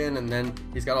organ, and then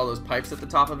he's got all those pipes at the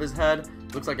top of his head.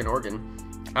 Looks like an organ.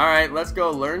 Alright, let's go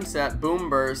Learn Set,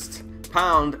 Boom Burst,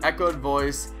 Pound, Echoed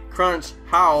Voice, Crunch,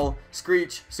 Howl,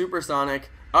 Screech, Supersonic,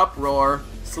 Uproar,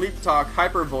 Sleep Talk,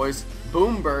 Hyper Voice,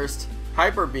 Boom Burst,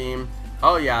 Hyper Beam.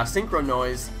 Oh yeah, Synchro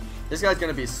Noise. This guy's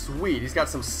gonna be sweet. He's got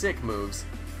some sick moves.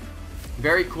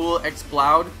 Very cool.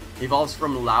 Exploud evolves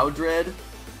from Loudred.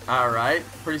 Alright,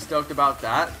 pretty stoked about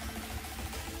that.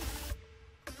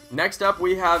 Next up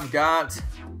we have got...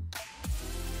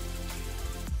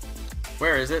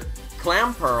 where is it?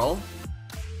 Clamperl.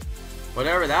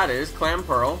 Whatever that is,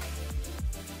 Clamperl.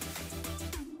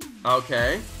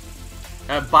 Okay.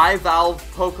 A bivalve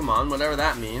Pokemon, whatever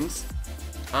that means.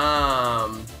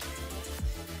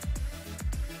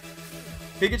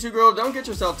 Pikachu Girl, don't get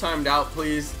yourself timed out,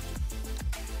 please.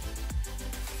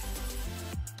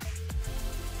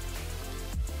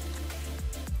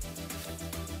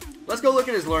 Let's go look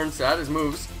at his Learn Set, his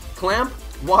moves. Clamp,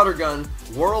 Water Gun,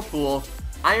 Whirlpool,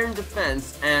 Iron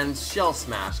Defense, and Shell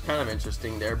Smash. Kind of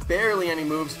interesting there. Barely any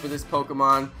moves for this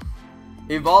Pokemon.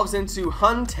 Evolves into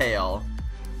Huntail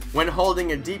when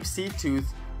holding a Deep Sea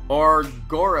Tooth, or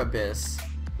Gorabyss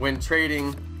when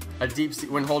trading a deep sea,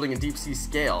 when holding a Deep Sea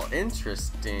Scale.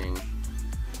 Interesting.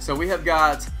 So we have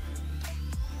got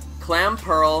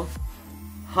Clamperl,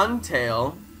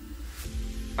 Huntail.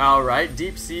 Alright,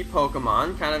 Deep Sea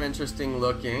Pokemon. Kind of interesting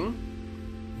looking.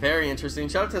 Very interesting.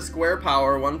 Shout out to Square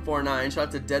Power 149. Shout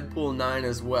out to Deadpool 9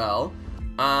 as well.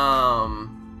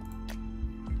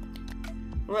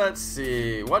 Let's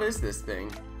see. What is this thing?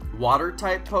 Water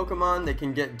type Pokemon. They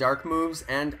can get dark moves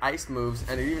and ice moves,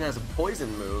 and it even has a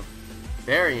poison move.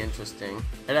 Very interesting.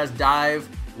 It has Dive,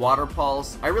 Water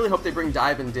Pulse. I really hope they bring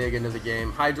Dive and Dig into the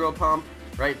game. Hydro Pump,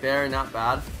 right there, not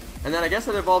bad. And then I guess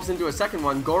it evolves into a second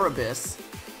one, Gorabyss.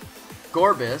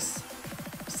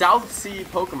 South Sea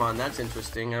Pokemon, that's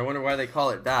interesting. I wonder why they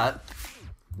call it that.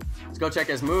 Let's go check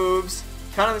his moves.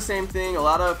 Kind of the same thing, a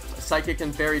lot of Psychic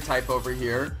and Fairy type over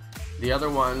here. The other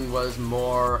one was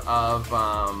more of,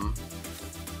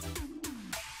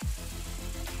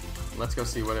 let's go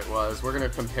see what it was. We're going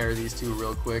to compare these two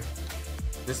real quick.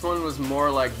 This one was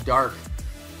more like dark.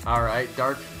 Alright,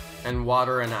 dark and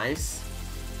water and ice.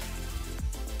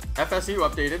 FSU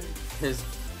updated his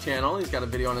channel. He's got a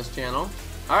video on his channel.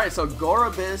 Alright, so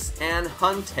Gorabyss and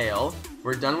Huntail.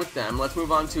 We're done with them. Let's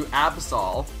move on to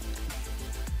Absol.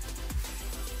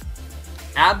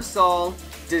 Absol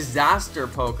Disaster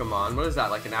Pokemon. What is that,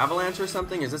 like an avalanche or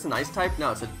something? Is this an ice type?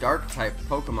 No, it's a dark type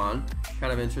Pokemon.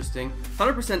 Kind of interesting.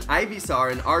 100%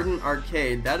 Ivysaur in Ardent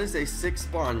Arcade. That is a sick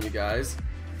spawn, you guys.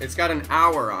 It's got an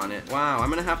hour on it. Wow, I'm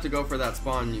gonna have to go for that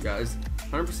spawn, you guys.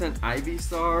 100%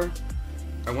 Ivysaur.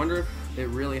 I wonder if it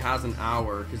really has an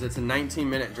hour, because it's a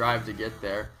 19-minute drive to get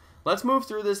there. Let's move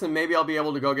through this and maybe I'll be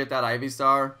able to go get that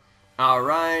Ivysaur.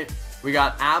 Alright, we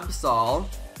got Absol.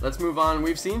 Let's move on.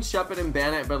 We've seen Shuppet and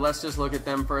Bannet, but let's just look at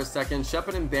them for a second.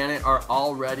 Shuppet and Bannet are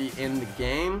already in the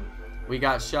game. We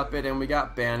got Shuppet and we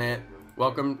got Bannet.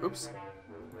 Welcome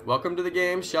to the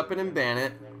game, Shuppet and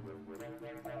Bannet.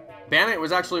 Bannet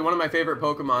was actually one of my favorite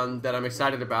Pokemon that I'm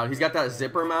excited about. He's got that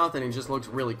zipper mouth and he just looks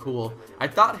really cool. I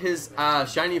thought his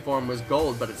shiny form was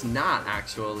gold, but it's not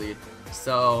actually.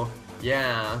 So,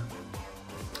 yeah.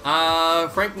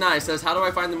 Frank Nye says, how do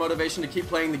I find the motivation to keep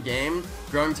playing the game?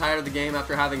 Growing tired of the game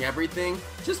after having everything?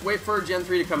 Just wait for Gen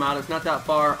 3 to come out. It's not that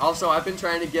far. Also, I've been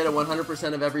trying to get a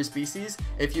 100% of every species.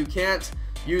 If you can't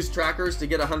use trackers to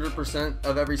get 100%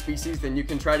 of every species, then you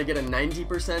can try to get a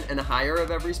 90% and higher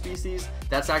of every species.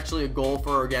 That's actually a goal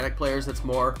for organic players that's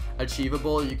more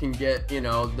achievable. You can get, you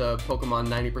know, the Pokemon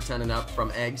 90% and up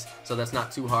from eggs, so that's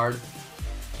not too hard.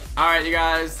 Alright, you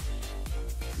guys.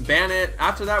 Bannet.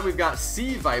 After that, we've got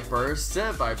Sea Viper.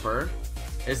 Sea Viper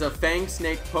is a Fang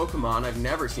Snake Pokemon. I've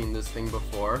never seen this thing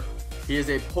before. He is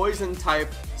a poison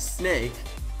type snake.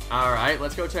 Alright,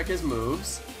 let's go check his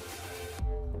moves.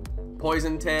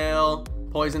 Poison Tail,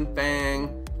 Poison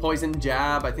Fang, Poison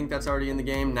Jab, I think that's already in the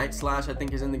game. Night Slash, I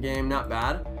think, is in the game. Not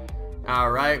bad.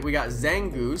 Alright, we got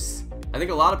Zangoose. I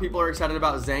think a lot of people are excited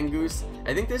about Zangoose.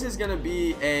 I think this is going to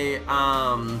be a,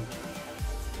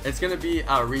 it's going to be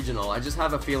a regional. I just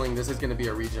have a feeling this is going to be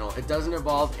a regional. It doesn't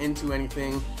evolve into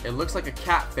anything. It looks like a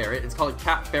cat ferret. It's called a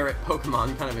cat ferret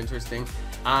Pokemon. Kind of interesting.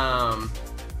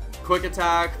 Quick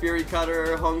Attack, Fury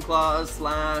Cutter, Home Claws,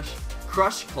 Slash,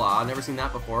 Crush Claw. Never seen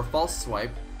that before. False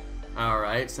Swipe.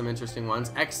 Alright, some interesting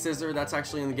ones. X Scissor, that's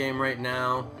actually in the game right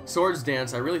now. Swords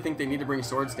Dance, I really think they need to bring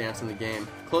Swords Dance in the game.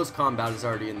 Close Combat is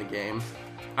already in the game.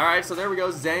 Alright, so there we go.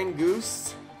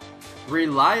 Zangoose.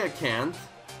 Reliacanth.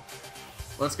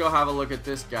 Let's go have a look at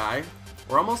this guy.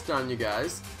 We're almost done, you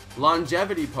guys.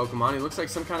 Longevity Pokemon. He looks like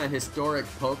some kind of historic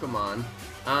Pokemon.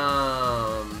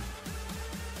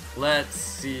 Let's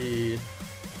see.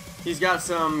 He's got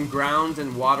some ground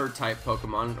and water type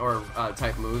Pokemon, or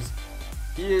type moves.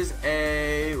 He is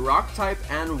a rock type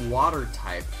and water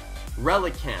type.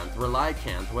 Relicanth,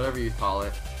 whatever you call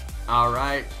it.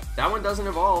 Alright, that one doesn't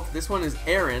evolve. This one is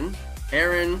Aaron.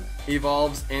 Aaron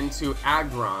evolves into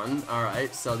Aggron.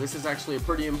 Alright, so this is actually a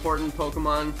pretty important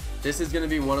Pokemon. This is going to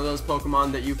be one of those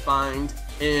Pokemon that you find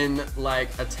in like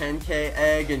a 10k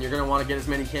egg, and you're going to want to get as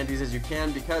many candies as you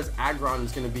can because Aggron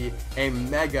is going to be a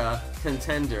mega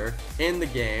contender in the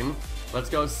game. Let's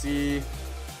go see.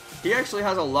 He actually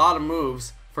has a lot of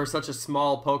moves for such a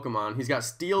small Pokemon. He's got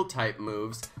Steel type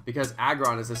moves because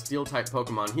Aggron is a Steel type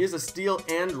Pokemon. He is a Steel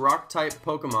and Rock type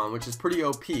Pokemon, which is pretty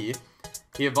OP.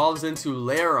 He evolves into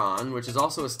Lairon, which is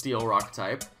also a Steel Rock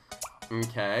type.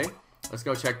 Okay, let's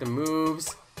go check the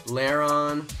moves.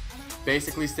 Lairon,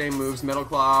 basically same moves. Metal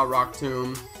Claw, Rock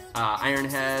Tomb, Iron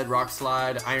Head, Rock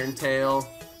Slide, Iron Tail,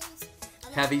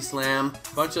 Heavy Slam,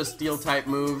 bunch of Steel type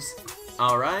moves.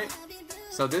 Alright,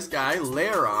 so this guy,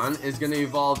 Lairon, is going to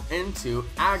evolve into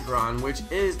Aggron, which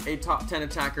is a top 10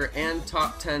 attacker and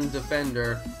top 10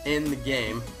 defender in the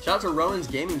game. Shout out to Rowan's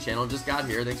Gaming Channel, just got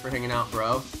here. Thanks for hanging out,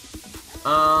 bro.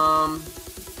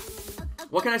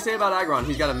 What can I say about Aggron?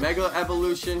 He's got a Mega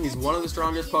Evolution. He's one of the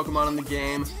strongest Pokemon in the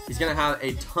game. He's going to have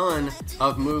a ton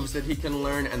of moves that he can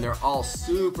learn, and they're all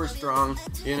super strong.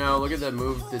 You know, look at the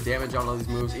move, the damage on all these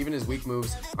moves. Even his weak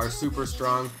moves are super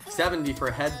strong. 70 for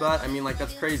Headbutt. I mean, like,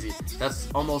 that's crazy. That's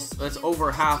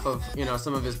over half of, you know,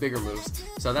 some of his bigger moves.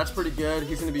 So that's pretty good.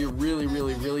 He's going to be a really,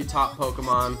 really, really top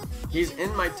Pokemon. He's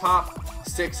in my top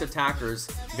 6 attackers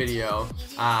video.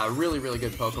 Really, really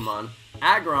good Pokemon.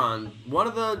 Aggron, one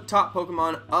of the top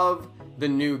Pokemon of the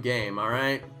new game,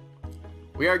 alright?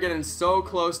 We are getting so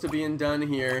close to being done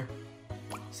here.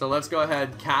 So let's go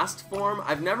ahead. Cast Form.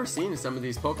 I've never seen some of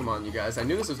these Pokemon, you guys. I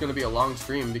knew this was going to be a long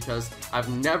stream because I've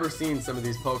never seen some of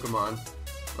these Pokemon.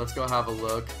 Let's go have a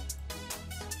look.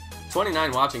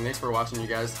 29 watching. Thanks for watching, you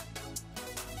guys.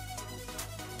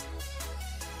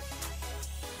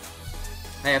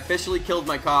 I officially killed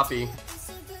my coffee.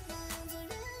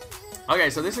 Okay,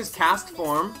 so this is Cast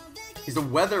Form. He's a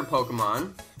weather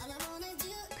Pokemon.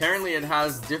 Apparently it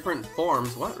has different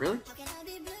forms. What, really?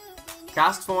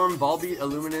 Cast Form, Volbeat,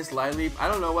 Illuminous, Lileep. I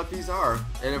don't know what these are.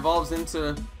 It evolves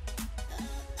into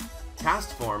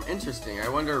Cast form, interesting. I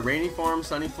wonder, rainy form,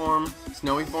 sunny form,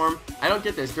 snowy form. I don't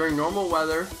get this. During normal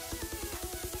weather,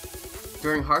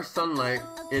 during harsh sunlight,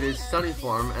 it is sunny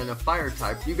form and a fire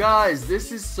type. You guys,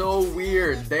 this is so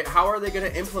weird. How are they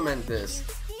going to implement this?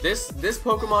 This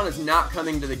Pokemon is not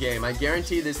coming to the game. I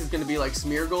guarantee this is going to be like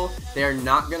Smeargle. They are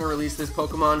not going to release this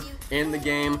Pokemon in the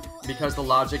game because the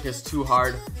logic is too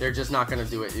hard. They're just not going to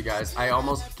do it, you guys. I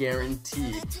almost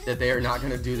guarantee that they are not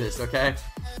going to do this, okay?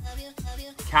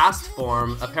 Cast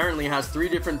form apparently has 3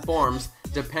 different forms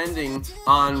depending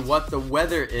on what the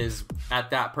weather is at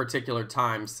that particular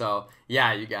time. So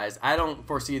yeah, you guys, I don't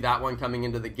foresee that one coming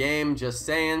into the game, just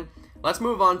saying. Let's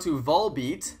move on to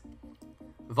Volbeat.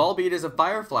 Volbeat is a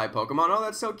Firefly Pokemon. Oh,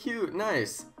 that's so cute.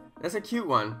 Nice. That's a cute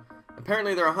one.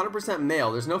 Apparently they're 100%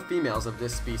 male. There's no females of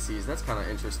this species. That's kind of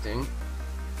interesting.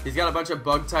 He's got a bunch of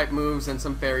bug type moves and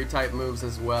some fairy type moves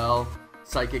as well.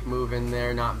 Psychic move in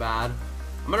there, not bad.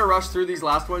 I'm going to rush through these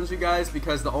last ones, you guys,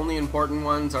 because the only important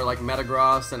ones are like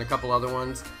Metagross and a couple other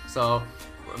ones. So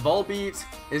Volbeat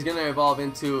is going to evolve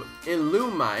into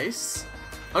Illumise.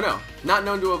 Oh no, not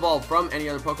known to evolve from any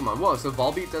other Pokemon. Whoa, so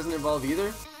Volbeat doesn't evolve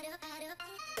either?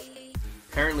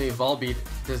 Apparently Volbeat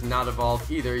does not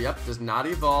evolve either. Yep, does not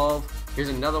evolve. Here's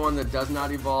another one that does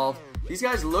not evolve. These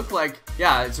guys look like,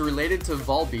 yeah, it's related to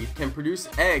Volbeat, can produce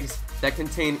eggs that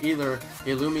contain either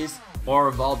Illumise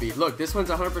or Volbeat. Look, this one's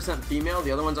 100% female,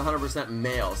 the other one's 100%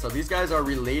 male. So these guys are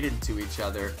related to each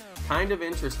other. Kind of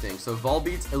interesting. So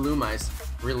Volbeat's Illumise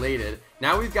related.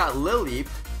 Now we've got Lileep.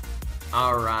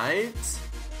 Alright.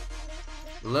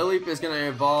 Lileep is going to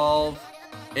evolve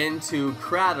into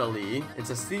Cradily. It's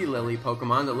a sea lily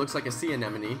Pokemon that looks like a sea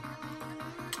anemone.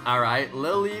 Alright,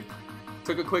 Lileep.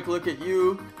 Took a quick look at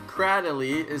you.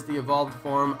 Cradily is the evolved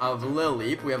form of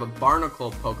Lileep. We have a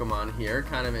Barnacle Pokemon here.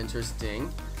 Kind of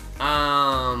interesting.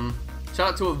 Shout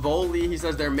out to Evoli. He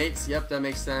says they're mates. Yep, that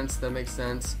makes sense. That makes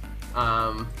sense.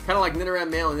 Kind of like Nidoran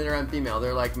male and Nidoran female.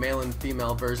 They're like male and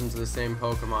female versions of the same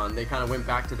Pokemon. They kind of went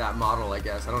back to that model, I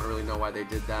guess. I don't really know why they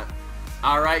did that.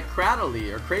 Alright,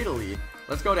 Cradily or Cradily.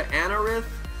 Let's go to Anorith.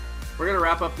 We're going to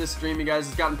wrap up this stream, you guys.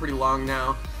 It's gotten pretty long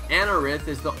now. Anorith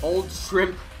is the old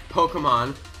shrimp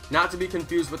Pokemon. Not to be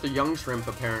confused with the young shrimp,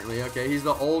 apparently. Okay, he's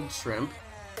the old shrimp.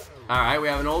 Alright, we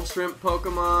have an old shrimp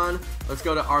Pokemon. Let's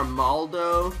go to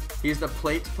Armaldo. He's the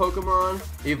plate Pokemon.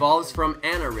 Evolves from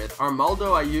Anorith.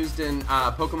 Armaldo I used in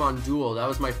Pokemon Duel. That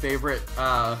was my favorite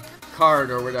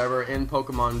card or whatever in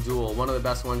Pokemon Duel. One of the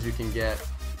best ones you can get.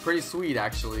 Pretty sweet,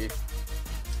 actually.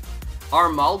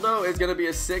 Armaldo is going to be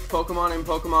a sick Pokemon in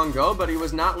Pokemon Go, but he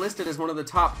was not listed as one of the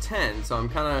top 10, so I'm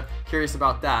kind of curious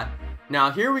about that.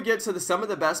 Now, here we get to some of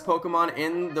the best Pokemon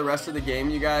in the rest of the game,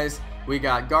 you guys. We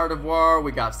got Gardevoir,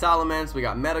 we got Salamence, we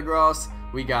got Metagross,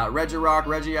 we got Regirock,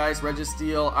 Regice,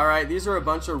 Registeel. Alright, these are a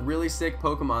bunch of really sick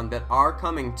Pokemon that are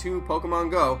coming to Pokemon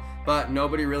Go, but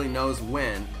nobody really knows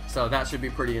when. So that should be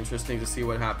pretty interesting to see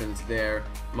what happens there,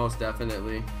 most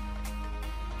definitely.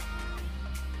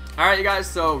 Alright, you guys,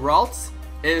 so Ralts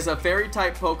is a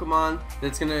fairy-type Pokemon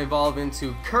that's going to evolve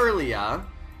into Kirlia,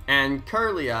 and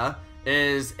Kirlia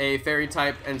is a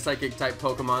fairy-type and psychic-type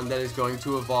Pokemon that is going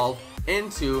to evolve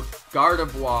into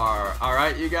Gardevoir.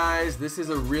 Alright, you guys, this is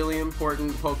a really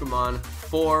important Pokemon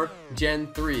for Gen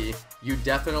 3. You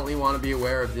definitely want to be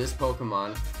aware of this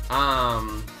Pokemon.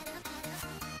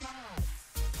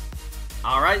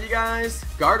 Alright, you guys,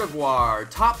 Gardevoir,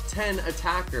 top 10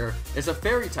 attacker, is a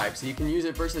fairy type, so you can use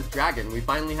it versus dragon. We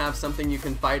finally have something you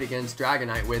can fight against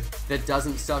Dragonite with that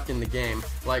doesn't suck in the game.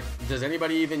 Like, does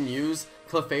anybody even use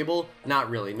Clefable?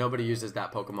 Not really, nobody uses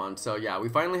that Pokemon. So yeah, we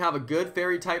finally have a good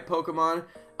fairy type Pokemon.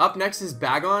 Up next is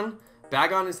Bagon.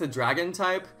 Bagon is the dragon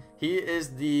type. He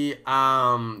is the,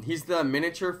 he's the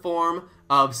miniature form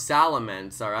of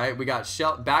Salamence, alright? We got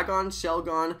Bagon,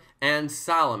 Shelgon, and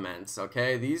Salamence,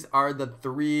 okay? These are the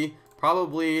 3,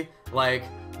 probably, like,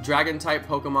 dragon-type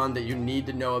Pokemon that you need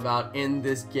to know about in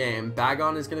this game.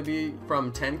 Bagon is going to be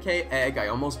from 10K Egg, I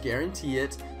almost guarantee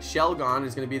it. Shelgon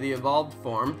is going to be the evolved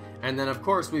form. And then, of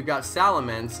course, we've got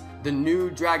Salamence, the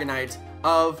new Dragonite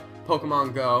of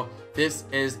Pokemon Go. This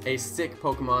is a sick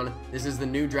Pokemon. This is the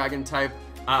new dragon-type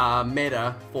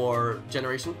meta for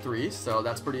Generation 3, so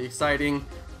that's pretty exciting.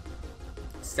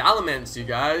 Salamence, you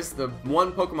guys, the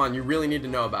one Pokemon you really need to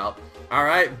know about.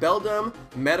 Alright, Beldum,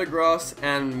 Metagross,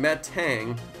 and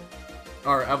Metang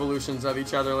are evolutions of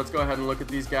each other. Let's go ahead and look at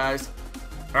these guys.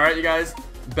 Alright, you guys,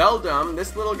 Beldum,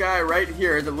 this little guy right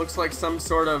here that looks like some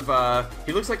sort of,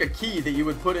 he looks like a key that you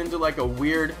would put into like a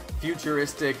weird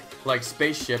futuristic like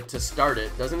spaceship to start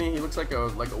it, doesn't he? He looks like a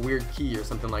weird key or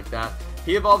something like that.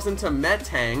 He evolves into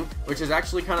Metang, which is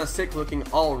actually kind of sick looking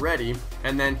already,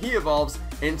 and then he evolves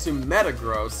into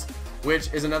Metagross.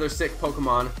 which is another sick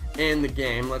Pokemon in the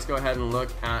game. Let's go ahead and look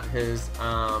at his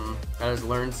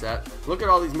learn set. Look at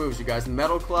all these moves, you guys.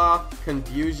 Metal Claw,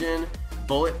 Confusion,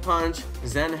 Bullet Punch,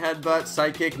 Zen Headbutt,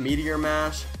 Psychic, Meteor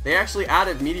Mash. They actually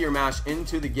added Meteor Mash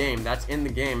into the game. That's in the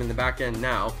game in the back end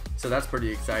now, so that's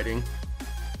pretty exciting.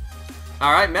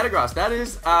 Alright, Metagross. That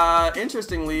is,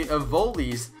 interestingly,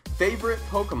 Evoli's favorite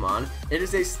Pokemon. It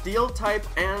is a Steel type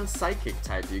and Psychic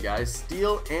type, you guys.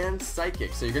 Steel and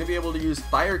Psychic. So you're going to be able to use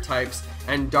Fire types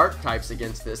and Dark types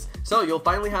against this. So you'll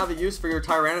finally have a use for your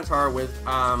Tyranitar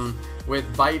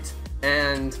with Bite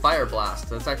and Fire Blast.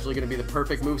 That's actually going to be the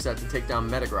perfect moveset to take down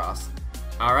Metagross.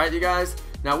 Alright, you guys.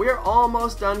 Now we are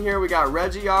almost done here. We got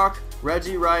Regirock,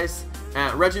 Regirock,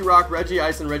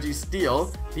 Regice, and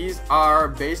Registeel. These are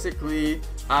basically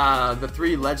the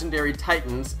 3 legendary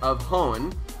titans of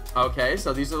Hoenn. Okay,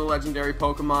 so these are the legendary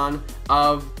Pokemon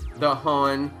of the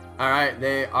Hoenn. Alright,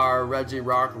 they are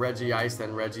Regirock, Regice,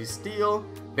 and Registeel.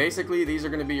 Basically, these are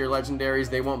going to be your legendaries.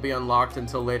 They won't be unlocked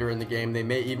until later in the game. They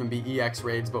may even be EX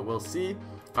raids, but we'll see.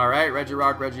 Alright,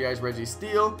 Regirock, Regice,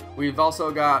 Registeel. We've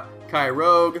also got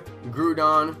Kyogre,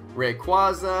 Groudon,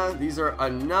 Rayquaza. These are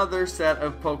another set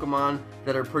of Pokemon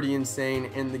that are pretty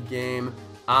insane in the game.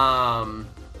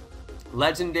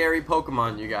 Legendary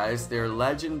Pokemon, you guys. They're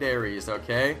legendaries,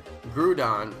 okay?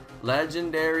 Groudon,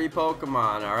 legendary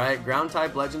Pokemon, alright? Ground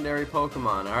type, legendary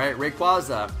Pokemon, alright?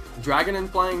 Rayquaza, Dragon and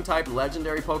Flying type,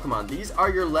 legendary Pokemon. These are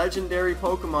your legendary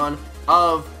Pokemon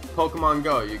of Pokemon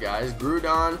Go, you guys.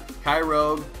 Groudon,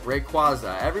 Kyogre,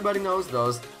 Rayquaza. Everybody knows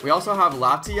those. We also have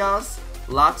Latios,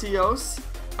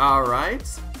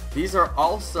 alright? These are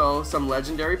legendary some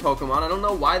legendary Pokemon. I don't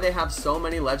know why they have so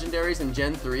many legendaries in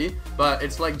Gen 3, but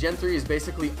it's like Gen 3 is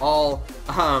basically all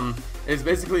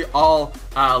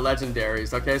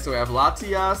legendaries. Okay, so we have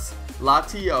Latios,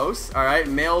 all right,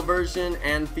 male version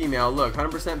and female. Look,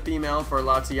 100% female for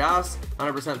Latios,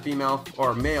 100% female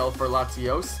or male for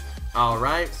Latios. All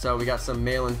right, so we got some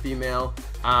male and female.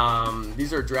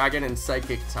 These are Dragon and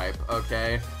Psychic type.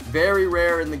 Okay, very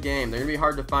rare in the game. They're gonna be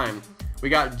hard to find. We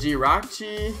got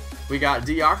Jirachi, we got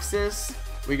Deoxys,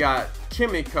 we got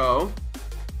Kimiko.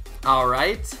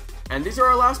 Alright, and these are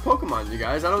our last Pokemon, you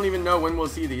guys. I don't even know when we'll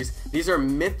see these. These are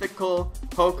mythical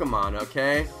Pokemon,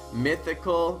 okay?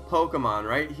 Mythical Pokemon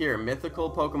right here.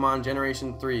 Mythical Pokemon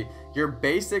Generation 3. You're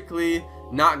basically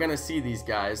not gonna see these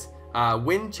guys.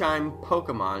 Wind Chime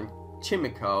Pokemon,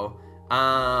 Chimico,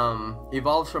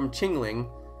 evolves from Chingling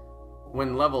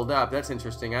when leveled up. That's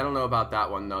interesting. I don't know about that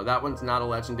one though. That one's not a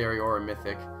legendary or a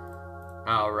mythic.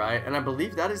 Alright, and I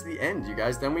believe that is the end, you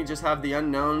guys. Then we just have the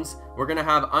unknowns. We're gonna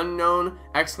have unknown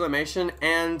exclamation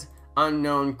and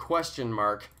unknown question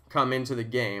mark come into the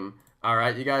game.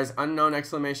 Alright, you guys, unknown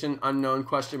exclamation, unknown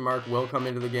question mark will come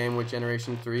into the game with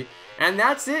Generation 3. And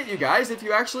that's it, you guys. If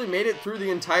you actually made it through the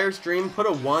entire stream, put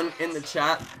a 1 in the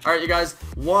chat. Alright, you guys,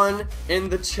 1 in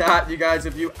the chat, you guys,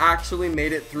 if you actually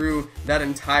made it through that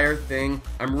entire thing.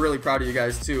 I'm really proud of you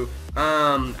guys, too.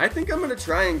 I think I'm going to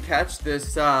try and catch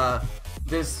this,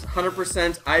 this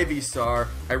 100% Ivysaur.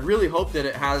 I really hope that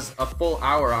it has a full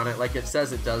hour on it like it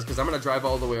says it does, because I'm going to drive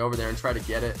all the way over there and try to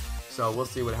get it. So we'll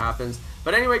see what happens.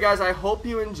 But anyway, guys, I hope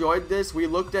you enjoyed this. We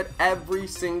looked at every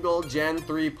single Gen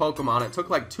 3 Pokemon. It took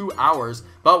like 2 hours,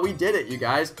 but we did it, you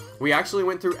guys. We actually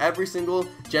went through every single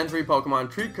Gen 3 Pokemon.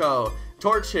 Trico,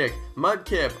 Torchic,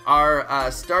 Mudkip,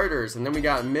 our starters, and then we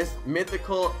got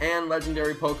mythical and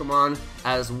legendary Pokemon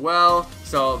as well.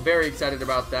 So very excited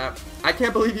about that. I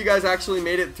can't believe you guys actually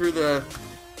made it through the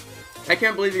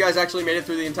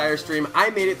entire stream. I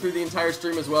made it through the entire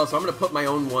stream as well, so I'm gonna put my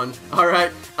own one.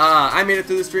 Alright, I made it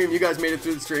through the stream, you guys made it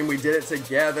through the stream, we did it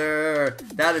together.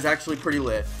 That is actually pretty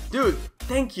lit. Dude,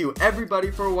 thank you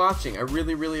everybody for watching. I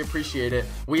really, really appreciate it.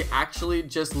 We actually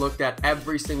just looked at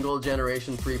every single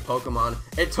Generation 3 Pokemon.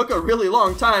 It took a really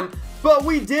long time, but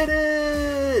we did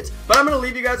it! But I'm gonna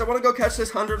leave you guys. I wanna go catch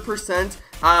this 100%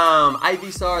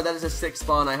 Ivysaur. That is a 6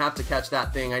 spawn. I have to catch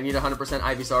that thing. I need 100%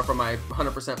 Ivysaur for my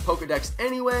 100% Pokedex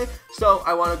anyway, so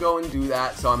I wanna go and do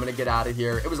that, so I'm gonna get out of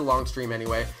here. It was a long stream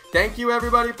anyway. Thank you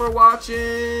everybody for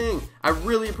watching. I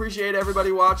really appreciate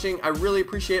everybody watching. I really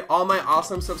appreciate all my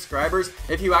awesome subscribers.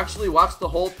 If you actually watched the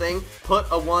whole thing, put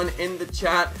a 1 in the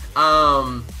chat.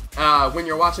 When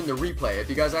you're watching the replay. If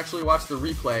you guys actually watch the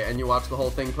replay and you watch the whole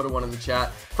thing, put a 1 in the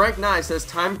chat. Frank Nye says,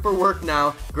 time for work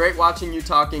now. Great watching you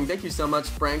talking. Thank you so much,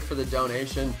 Frank, for the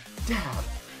donation. Dab.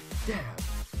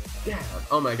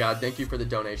 Oh my god, thank you for the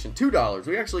donation. $2.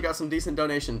 We actually got some decent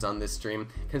donations on this stream,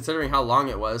 considering how long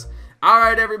it was.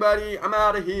 Alright everybody, I'm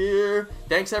out of here.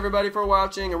 Thanks everybody for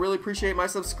watching. I really appreciate my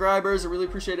subscribers. I really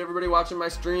appreciate everybody watching my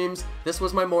streams. This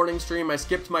was my morning stream. I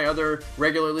skipped my other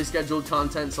regularly scheduled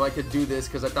content so I could do this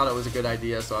because I thought it was a good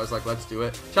idea, so I was like, let's do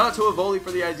it. Shout out to Avoli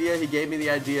for the idea. He gave me the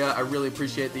idea. I really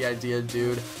appreciate the idea,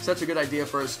 dude. Such a good idea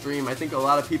for a stream. I think a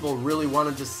lot of people really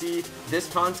wanted to see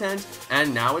this content,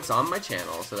 and now it's on my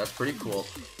channel, so that's pretty cool.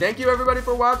 Thank you everybody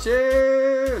for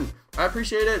watching. I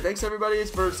appreciate it. Thanks everybody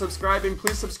for subscribing.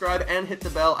 Please subscribe and hit the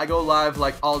bell. I go live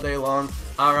like all day long.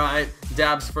 Alright,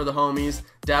 dabs for the homies.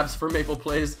 Dabs for Maple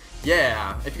Plays.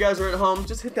 Yeah, if you guys are at home,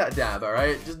 just hit that dab,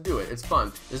 alright? Just do it. It's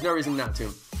fun. There's no reason not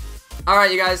to.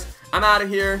 Alright, you guys, I'm out of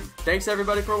here. Thanks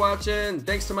everybody for watching.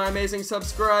 Thanks to my amazing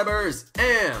subscribers.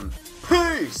 And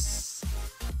peace!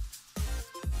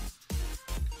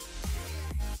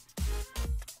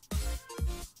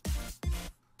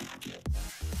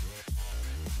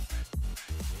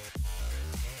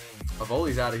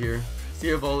 Avoli's out of here. See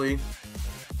you, Avoli.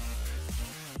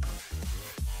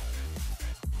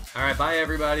 Alright, bye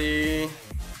everybody.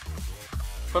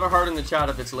 Put a heart in the chat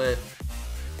if it's lit.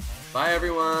 Bye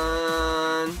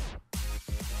everyone.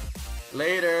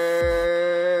 Later.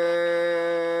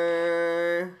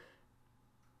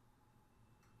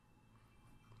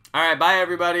 Alright, bye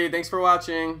everybody. Thanks for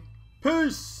watching.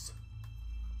 Peace.